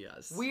worry.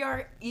 Yes. We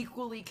are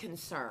equally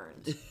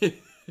concerned.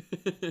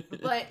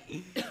 But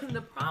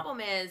the problem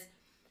is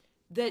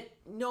that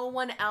no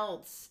one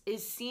else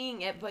is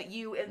seeing it but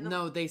you.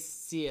 No, they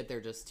see it.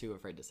 They're just too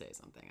afraid to say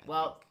something.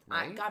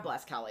 Right? God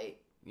bless Kelly.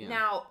 Yeah.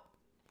 Now,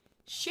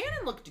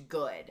 Shannon looked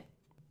good.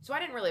 So I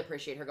didn't really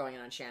appreciate her going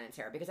in on Shannon's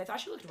hair because I thought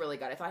she looked really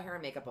good. I thought hair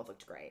and makeup both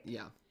looked great.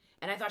 Yeah.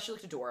 And I thought she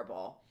looked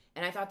adorable.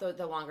 And I thought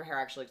the longer hair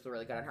actually looked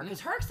really good on her.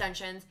 Because her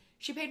extensions,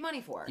 she paid money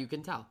for. You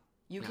can tell.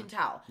 You can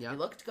tell. Yeah. They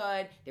looked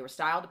good. They were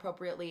styled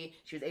appropriately.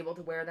 She was able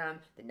to wear them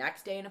the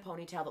next day in a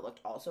ponytail that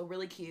looked also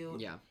really cute.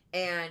 Yeah.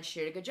 And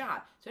she did a good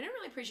job. So I didn't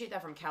really appreciate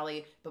that from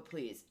Kelly. But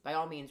please, by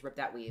all means, rip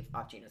that weave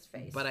off Gina's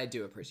face. But I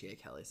do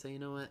appreciate Kelly. So you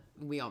know what?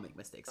 We all make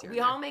mistakes here. We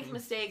all make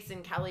mistakes,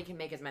 and Kelly can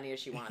make as many as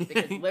she wants.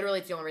 Because literally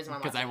it's the only reason why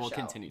I'm watching the show. Because I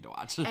will continue to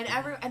watch.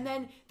 And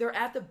then they're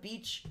at the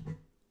beach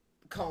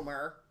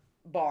comber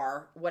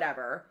bar,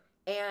 whatever.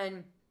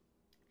 And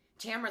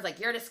Tamara's like,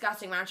 you're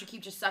disgusting. Why don't you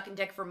keep just sucking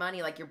dick for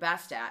money like you're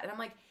best at? And I'm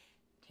like,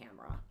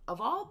 Tamara, of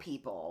all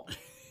people,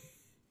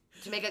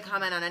 to make a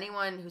comment on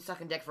anyone who's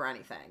sucking dick for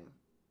anything.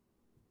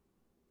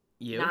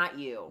 You? Not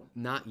you.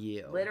 Not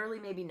you. Literally,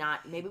 maybe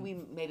not. Maybe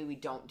we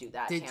don't do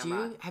that,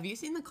 Tamara. Have you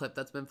seen the clip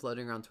that's been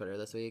floating around Twitter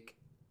this week?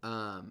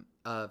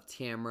 Of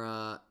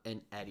Tamara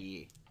and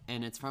Eddie.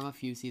 And it's from a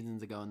few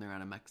seasons ago and they're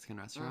at a Mexican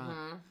restaurant.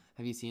 Mm-hmm.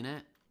 Have you seen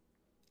it?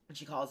 And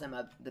she calls him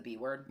the B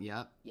word?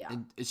 Yep. Yeah.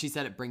 And she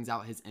said it brings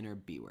out his inner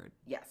B word.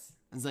 Yes.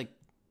 I was like,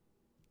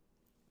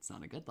 it's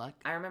not a good look.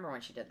 I remember when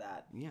she did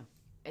that. Yeah.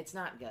 It's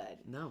not good.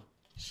 No.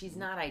 She's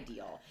not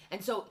ideal.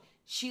 And so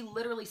she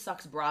literally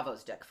sucks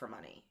Bravo's dick for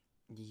money.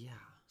 Yeah.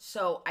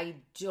 So I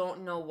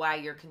don't know why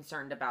you're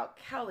concerned about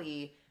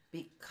Kelly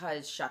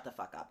because shut the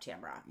fuck up,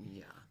 Tamara.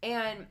 Yeah.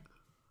 And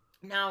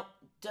now,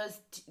 does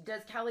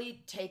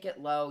Kelly take it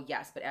low?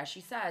 Yes, but as she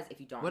says,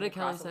 if you don't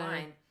cross the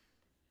line,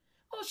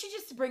 well, she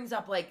just brings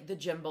up like the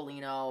Jim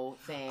Bellino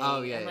thing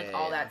and like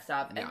all that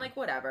stuff and like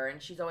whatever.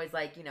 And she's always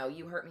like, you know,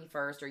 you hurt me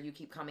first or you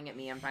keep coming at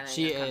me. I'm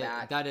finally gonna come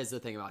back. That is the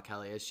thing about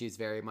Kelly is she's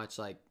very much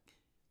like,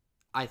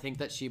 I think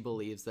that she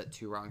believes that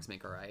two wrongs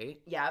make a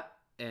right. Yep.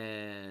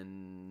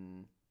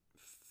 And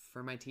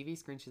for my TV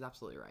screen, she's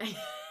absolutely right.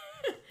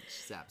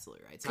 She's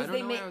absolutely right. So I don't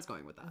know where I was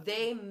going with that.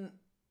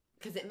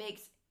 Because it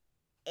makes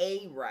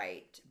a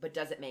right, but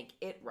does it make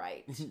it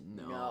right?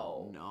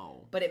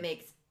 No. But it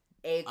makes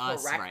a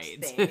correct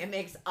thing. It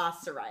makes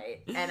us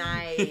right. And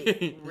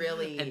I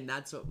really... And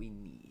that's what we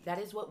need. That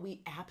is what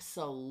we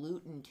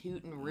absolute and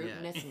toot and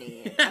rootness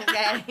need.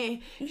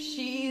 Okay?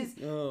 She's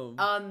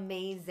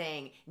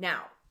amazing.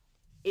 Now,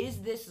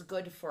 is this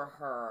good for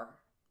her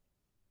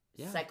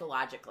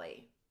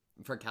psychologically?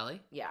 For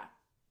Kelly? Yeah.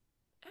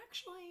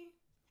 Actually...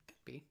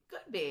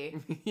 Could be.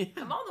 Yeah.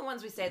 Of all the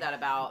ones we say that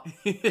about,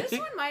 this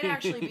one might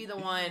actually be the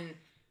one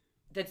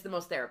that's the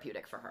most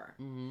therapeutic for her.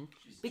 Mm-hmm.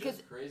 She's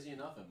just crazy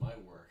enough at my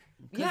work.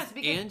 Yes,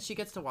 and she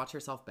gets to watch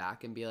herself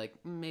back and be like,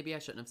 maybe I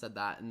shouldn't have said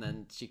that. And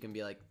then she can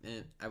be like,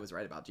 I was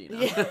right about Gina.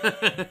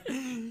 Yeah.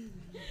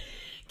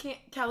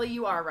 Kelly,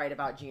 you are right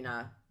about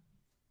Gina.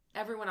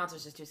 Everyone else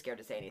is just too scared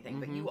to say anything,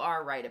 but you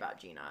are right about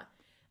Gina.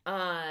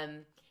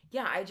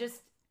 Yeah, I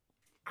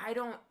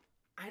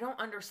don't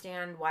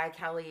understand why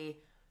Kelly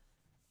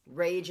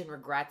rage and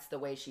regrets the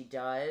way she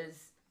does,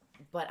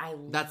 but I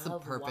love That's the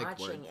perfect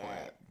watching word for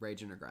it.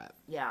 Rage and regret.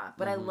 Yeah,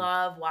 but I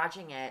love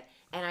watching it,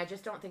 and I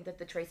just don't think that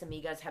the Tres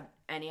Amigas have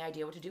any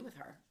idea what to do with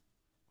her.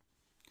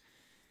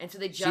 And so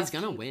they just She's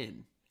gonna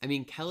win. I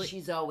mean, Kelly...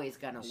 She's always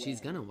gonna win. She's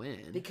gonna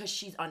win. Because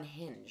she's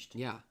unhinged.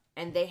 Yeah.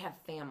 And they have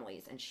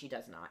families, and she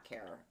does not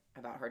care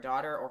about her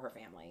daughter or her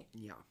family.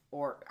 Yeah.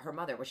 Or her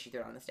mother, which she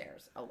threw on the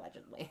stairs,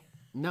 allegedly.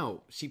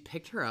 No, she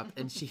picked her up,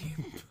 and she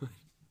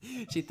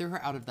threw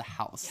her out of the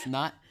house,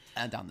 not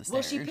down the stairs.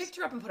 Well, she picked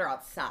her up and put her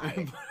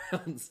outside.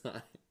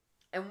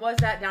 And was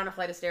that down a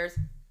flight of stairs?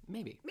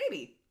 Maybe.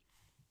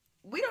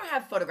 We don't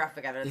have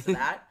photographic evidence of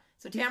that.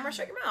 So Tamara,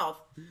 shut your mouth.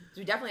 So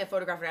we definitely have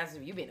photographic evidence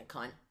of you being a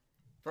cunt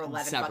for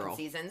 11 fucking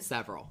seasons.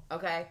 Several.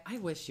 Okay. I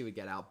wish she would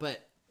get out,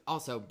 but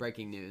also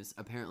breaking news.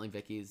 Apparently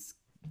Vicky's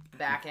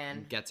back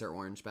in. Gets her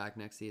orange back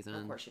next season.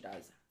 Of course she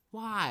does.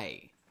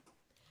 Why?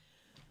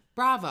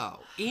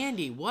 Bravo.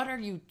 Andy, what are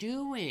you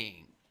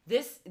doing?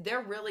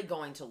 They're really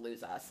going to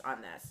lose us on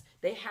this.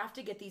 They have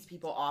to get these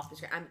people off the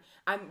screen.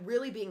 I'm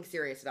really being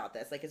serious about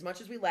this. Like, as much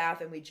as we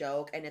laugh and we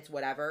joke and it's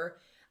whatever,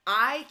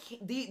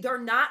 they're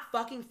not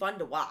fucking fun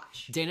to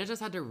watch. Dana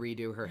just had to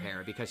redo her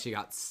hair because she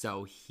got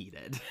so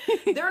heated.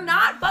 They're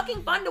not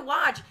fucking fun to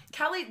watch.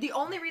 Kelly, the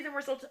only reason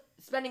we're still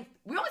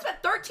we only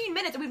spent 13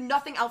 minutes and we have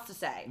nothing else to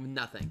say.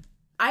 Nothing.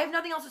 I have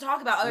nothing else to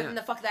talk about other than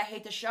the fuck that I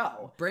hate the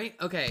show.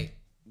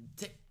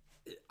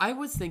 I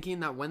was thinking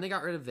that when they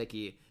got rid of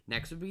Vicky,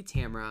 next would be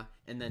Tamara,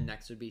 and then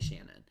next would be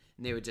Shannon.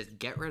 And they would just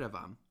get rid of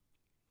them,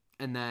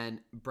 and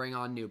then bring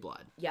on new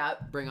blood. Yeah.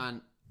 Bring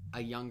on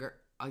a younger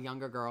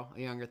girl, a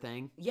younger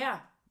thing. Yeah.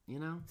 You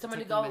know? Someone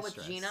to go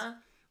with Gina.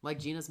 Like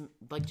Gina's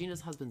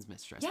husband's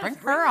mistress. Yes, bring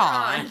her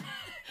on.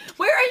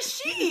 Where is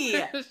she?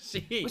 Well,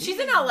 she's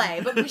in LA,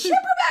 but we ship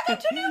her back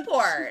up to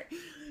Newport.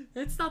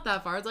 It's not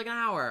that far. It's like an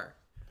hour.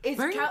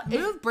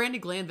 Move Brandy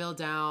Glanville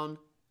down.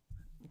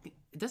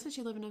 Doesn't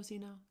she live in OC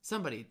now?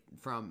 Somebody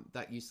from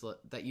that used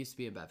to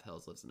be in Bev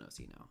Hills lives in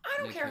OC now.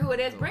 I don't care who it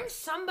is. Bring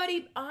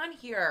somebody on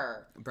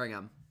here. Bring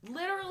them.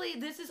 Literally,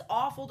 this is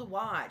awful to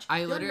watch.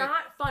 They're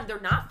not fun. They're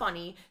not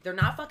funny. They're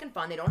not fucking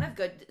fun. They don't have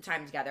good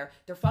time together.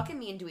 They're fucking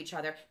mean to each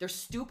other. They're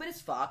stupid as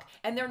fuck.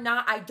 And they're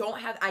not. I don't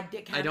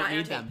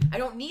need them. I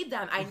don't need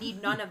them. I need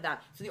none of them.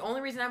 So the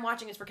only reason I'm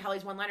watching is for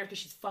Kelly's one-liners because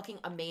she's fucking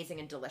amazing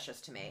and delicious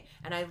to me.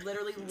 And I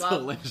literally love.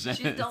 Delicious.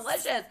 She's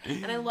delicious,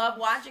 and I love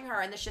watching her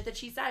and the shit that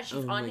she says.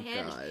 She's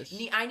unhinged.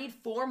 I need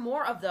 4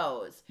 more of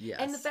those. Yes.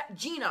 And the fact,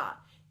 Gina.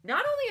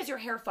 Not only is your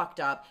hair fucked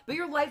up, but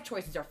your life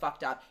choices are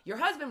fucked up. Your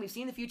husband, we've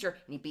seen the future,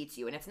 and he beats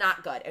you, and it's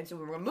not good. And so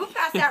we're going to move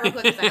past that real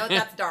quick because I know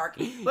that's dark.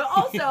 But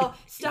also,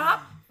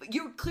 stop.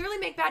 You clearly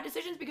make bad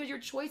decisions because your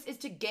choice is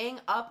to gang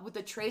up with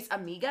the Tres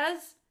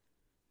Amigas.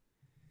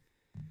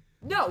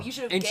 No, you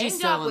should have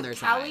ganged up with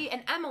Kelly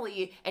and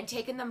Emily and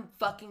taken them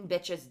fucking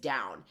bitches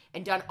down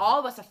and done all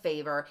of us a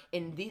favor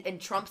in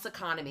Trump's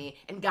economy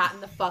and gotten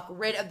the fuck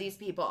rid of these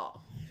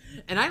people.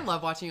 And I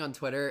love watching on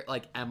Twitter,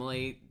 like,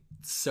 Emily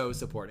so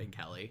supporting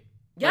Kelly.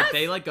 Yes. Like,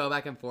 they, like, go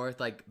back and forth,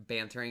 like,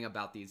 bantering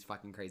about these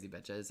fucking crazy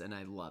bitches, and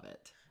I love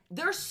it.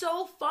 They're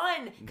so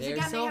fun. Because,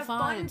 again, they have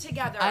fun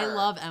together. I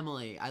love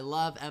Emily.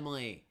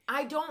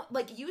 I don't,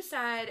 like you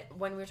said,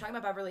 when we were talking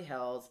about Beverly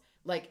Hills,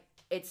 like,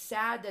 it's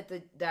sad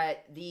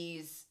that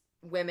these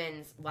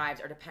women's lives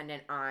are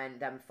dependent on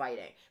them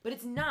fighting. But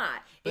it's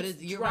not. But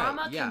it's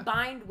drama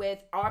combined with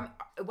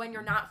when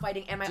you're not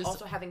fighting, am I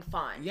also having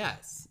fun?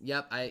 Yes.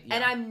 Yep.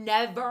 And I'm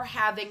never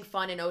having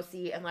fun in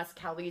OC unless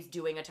Kelly's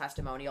doing a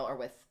testimonial or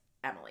with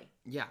Emily.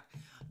 Yeah.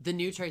 The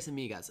new Tres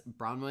Amigas.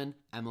 Bronwyn,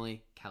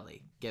 Emily,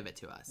 Kelly. Give it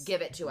to us.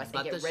 Give it to us.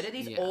 And get rid of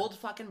these old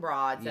fucking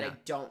broads that I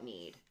don't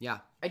need. Yeah.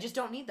 I just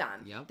don't need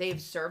them. Yep.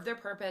 They've served their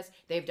purpose.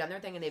 They've done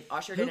their thing, and they've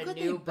ushered in a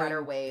new,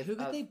 better wave. Who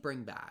could they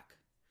bring back?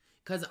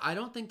 Because I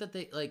don't think that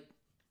they, like...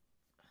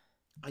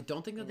 I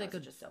don't think that they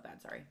could... just so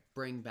bad, sorry.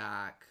 Bring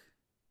back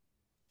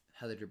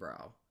Heather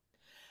Dubrow.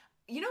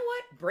 You know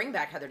what? Bring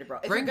back Heather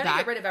Dubrow. If you're going to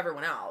get rid of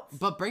everyone else.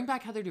 But bring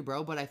back Heather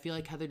Dubrow, but I feel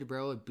like Heather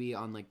Dubrow would be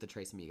on, like, the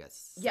Tres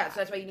Amigas. Yeah,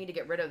 so that's why you need to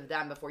get rid of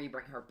them before you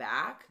bring her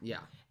back. Yeah.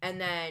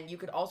 And then you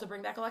could also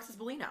bring back Alexis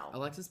Bellino.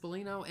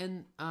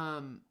 And,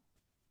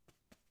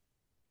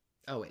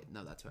 oh, wait.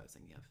 No, that's what I was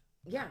thinking of.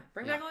 Yeah,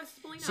 bring back Alexis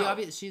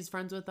Bellino. She's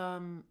friends with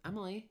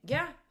Emily.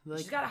 Yeah, like,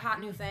 she's got a hot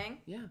new thing.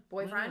 Yeah,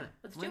 boyfriend.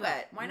 Let's do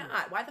it. Why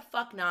not? Why the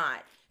fuck not?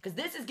 Because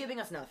this is giving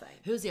us nothing.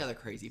 Who's the other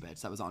crazy bitch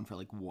that was on for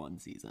like 1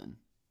 season?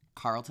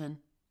 Carlton.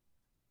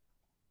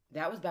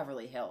 That was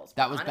Beverly Hills.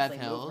 That was Bev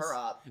Hills. Move her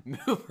up.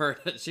 Move her.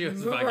 She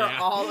was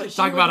fucking.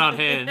 Talk about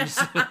unhinged.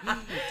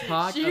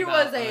 She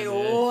was a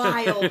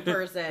wild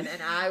person,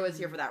 and I was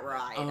here for that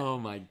ride. Oh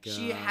my god.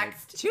 She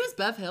hexed. She was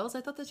Bev Hills.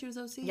 I thought that she was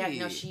OC. Yeah,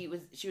 no, she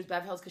was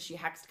Bev Hills because she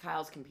hexed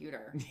Kyle's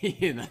computer.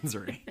 Yeah, that's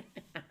right.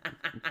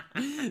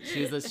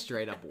 She's a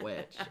straight up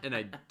witch, and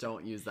I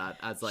don't use that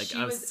as like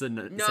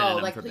synonym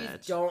for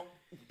bitch.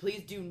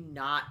 Please do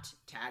not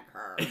tag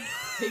her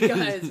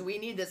because we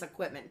need this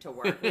equipment to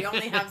work. We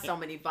only have so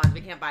many funds.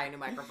 We can't buy a new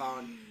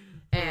microphone.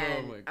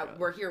 And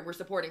we're here. We're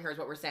supporting her is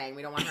what we're saying.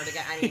 We don't want her to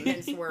get any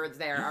minced words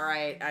there. All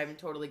right. I'm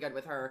totally good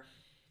with her.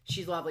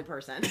 She's a lovely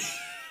person.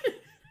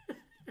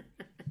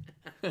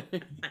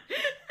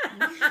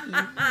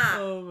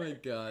 Oh my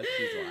god.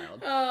 She's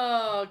wild.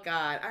 Oh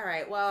god. All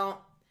right.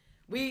 Well,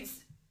 we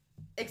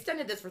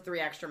extended this for 3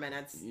 extra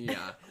minutes.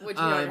 Yeah. Which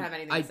we don't have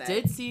anything to say. I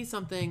did see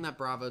something that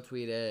Bravo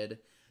tweeted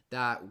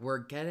that we're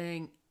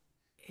getting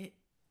it,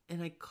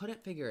 and I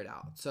couldn't figure it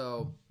out.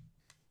 So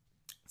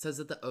it says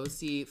that the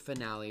OC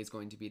finale is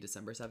going to be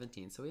December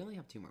 17th, so we only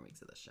have 2 more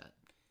weeks of this shit.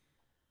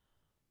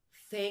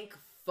 Thank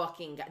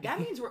fucking God. That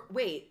means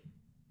we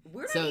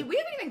haven't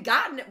even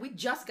gotten, we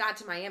just got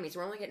to Miami, so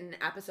we're only getting an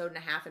episode and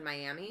a half in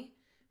Miami.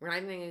 We're not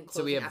even going to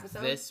So we have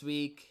episode? this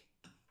week.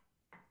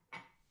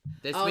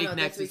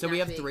 Next week. So we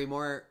have 3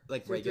 more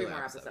regular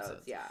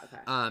episodes. Yeah,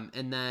 okay.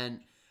 And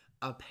then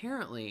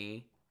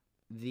apparently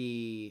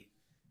the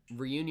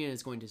reunion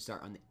is going to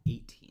start on the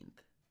 18th.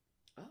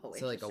 Oh,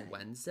 so like a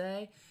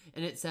Wednesday,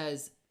 and it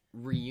says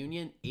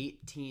reunion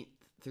 18th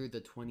through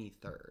the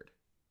 23rd,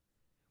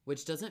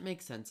 which doesn't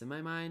make sense in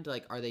my mind.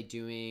 Like, are they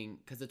doing,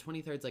 because the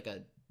 23rd is like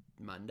a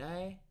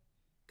Monday,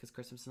 because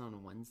Christmas is on a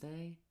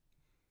Wednesday?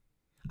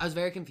 I was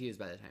very confused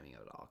by the timing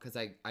of it all, because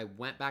I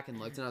went back and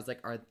looked, and I was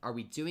like, are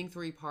we doing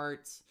 3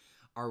 parts?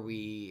 Are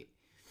we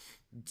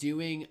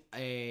doing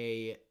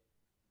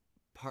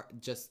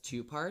just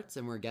 2 parts,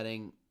 and we're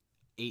getting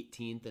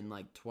 18th and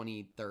like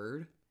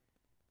 23rd?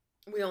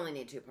 We only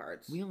need 2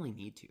 parts. We only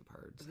need 2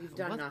 parts. We've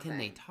done nothing. What can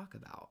they talk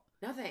about?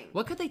 Nothing.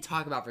 What could they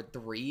talk about for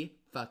 3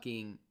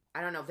 fucking...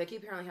 I don't know. Vicky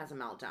apparently has a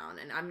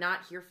meltdown, and I'm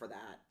not here for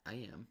that.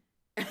 I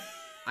am.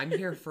 I'm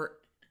here for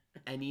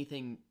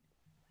anything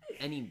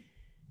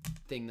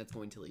that's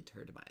going to lead to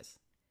her demise.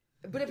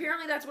 But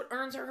apparently that's what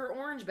earns her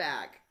orange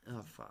back.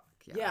 Oh, fuck.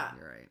 Yeah.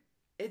 You're right.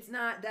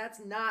 That's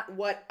not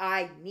what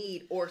I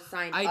need or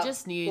sign up for. I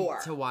just need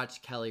to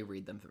watch Kelly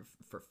read them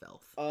for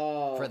filth.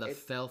 Oh. For the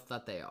filth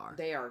that they are.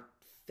 They are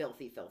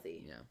filthy.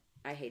 Yeah.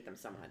 I hate them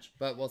so much.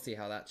 But we'll see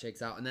how that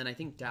shakes out. And then I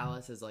think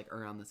Dallas is like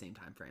around the same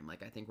time frame.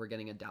 Like I think we're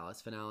getting a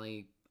Dallas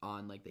finale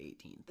on like the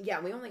 18th.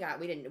 Yeah, we got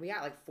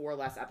like 4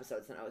 less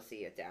episodes than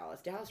OC at Dallas.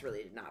 Dallas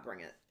really did not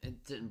bring it.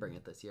 It didn't bring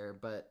it this year,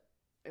 but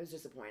it was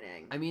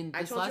disappointing. I mean,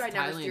 I told you I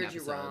never steered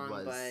you wrong,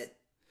 but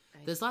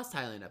this last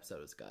Thailand episode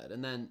was good.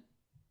 And then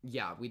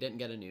yeah, we didn't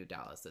get a new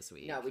Dallas this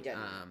week. No, we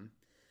didn't.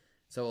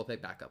 So we'll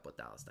pick back up with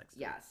Dallas next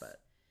week. Yes. But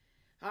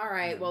all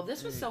right. Well,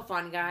 this was so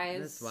fun,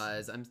 guys. This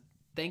was.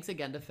 Thanks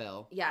again to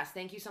Phil. Yes,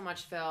 thank you so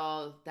much,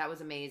 Phil. That was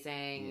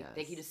amazing. Yes.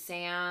 Thank you to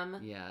Sam.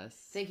 Yes.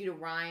 Thank you to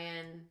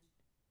Ryan.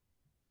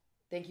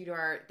 Thank you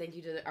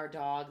to our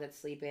dog that's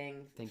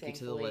sleeping. Thank you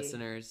to the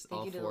listeners.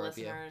 All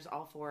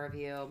 4 of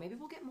you. Maybe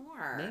we'll get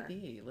more.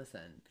 Maybe.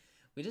 Listen,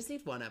 we just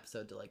need one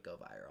episode to like go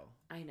viral.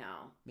 I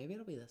know. Maybe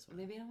it'll be this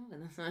one.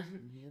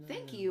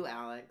 Thank you,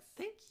 Alex.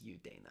 Thank you,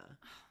 Dana.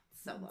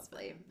 So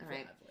lovely. All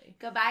right. Lovely.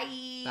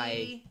 Goodbye.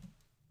 Bye.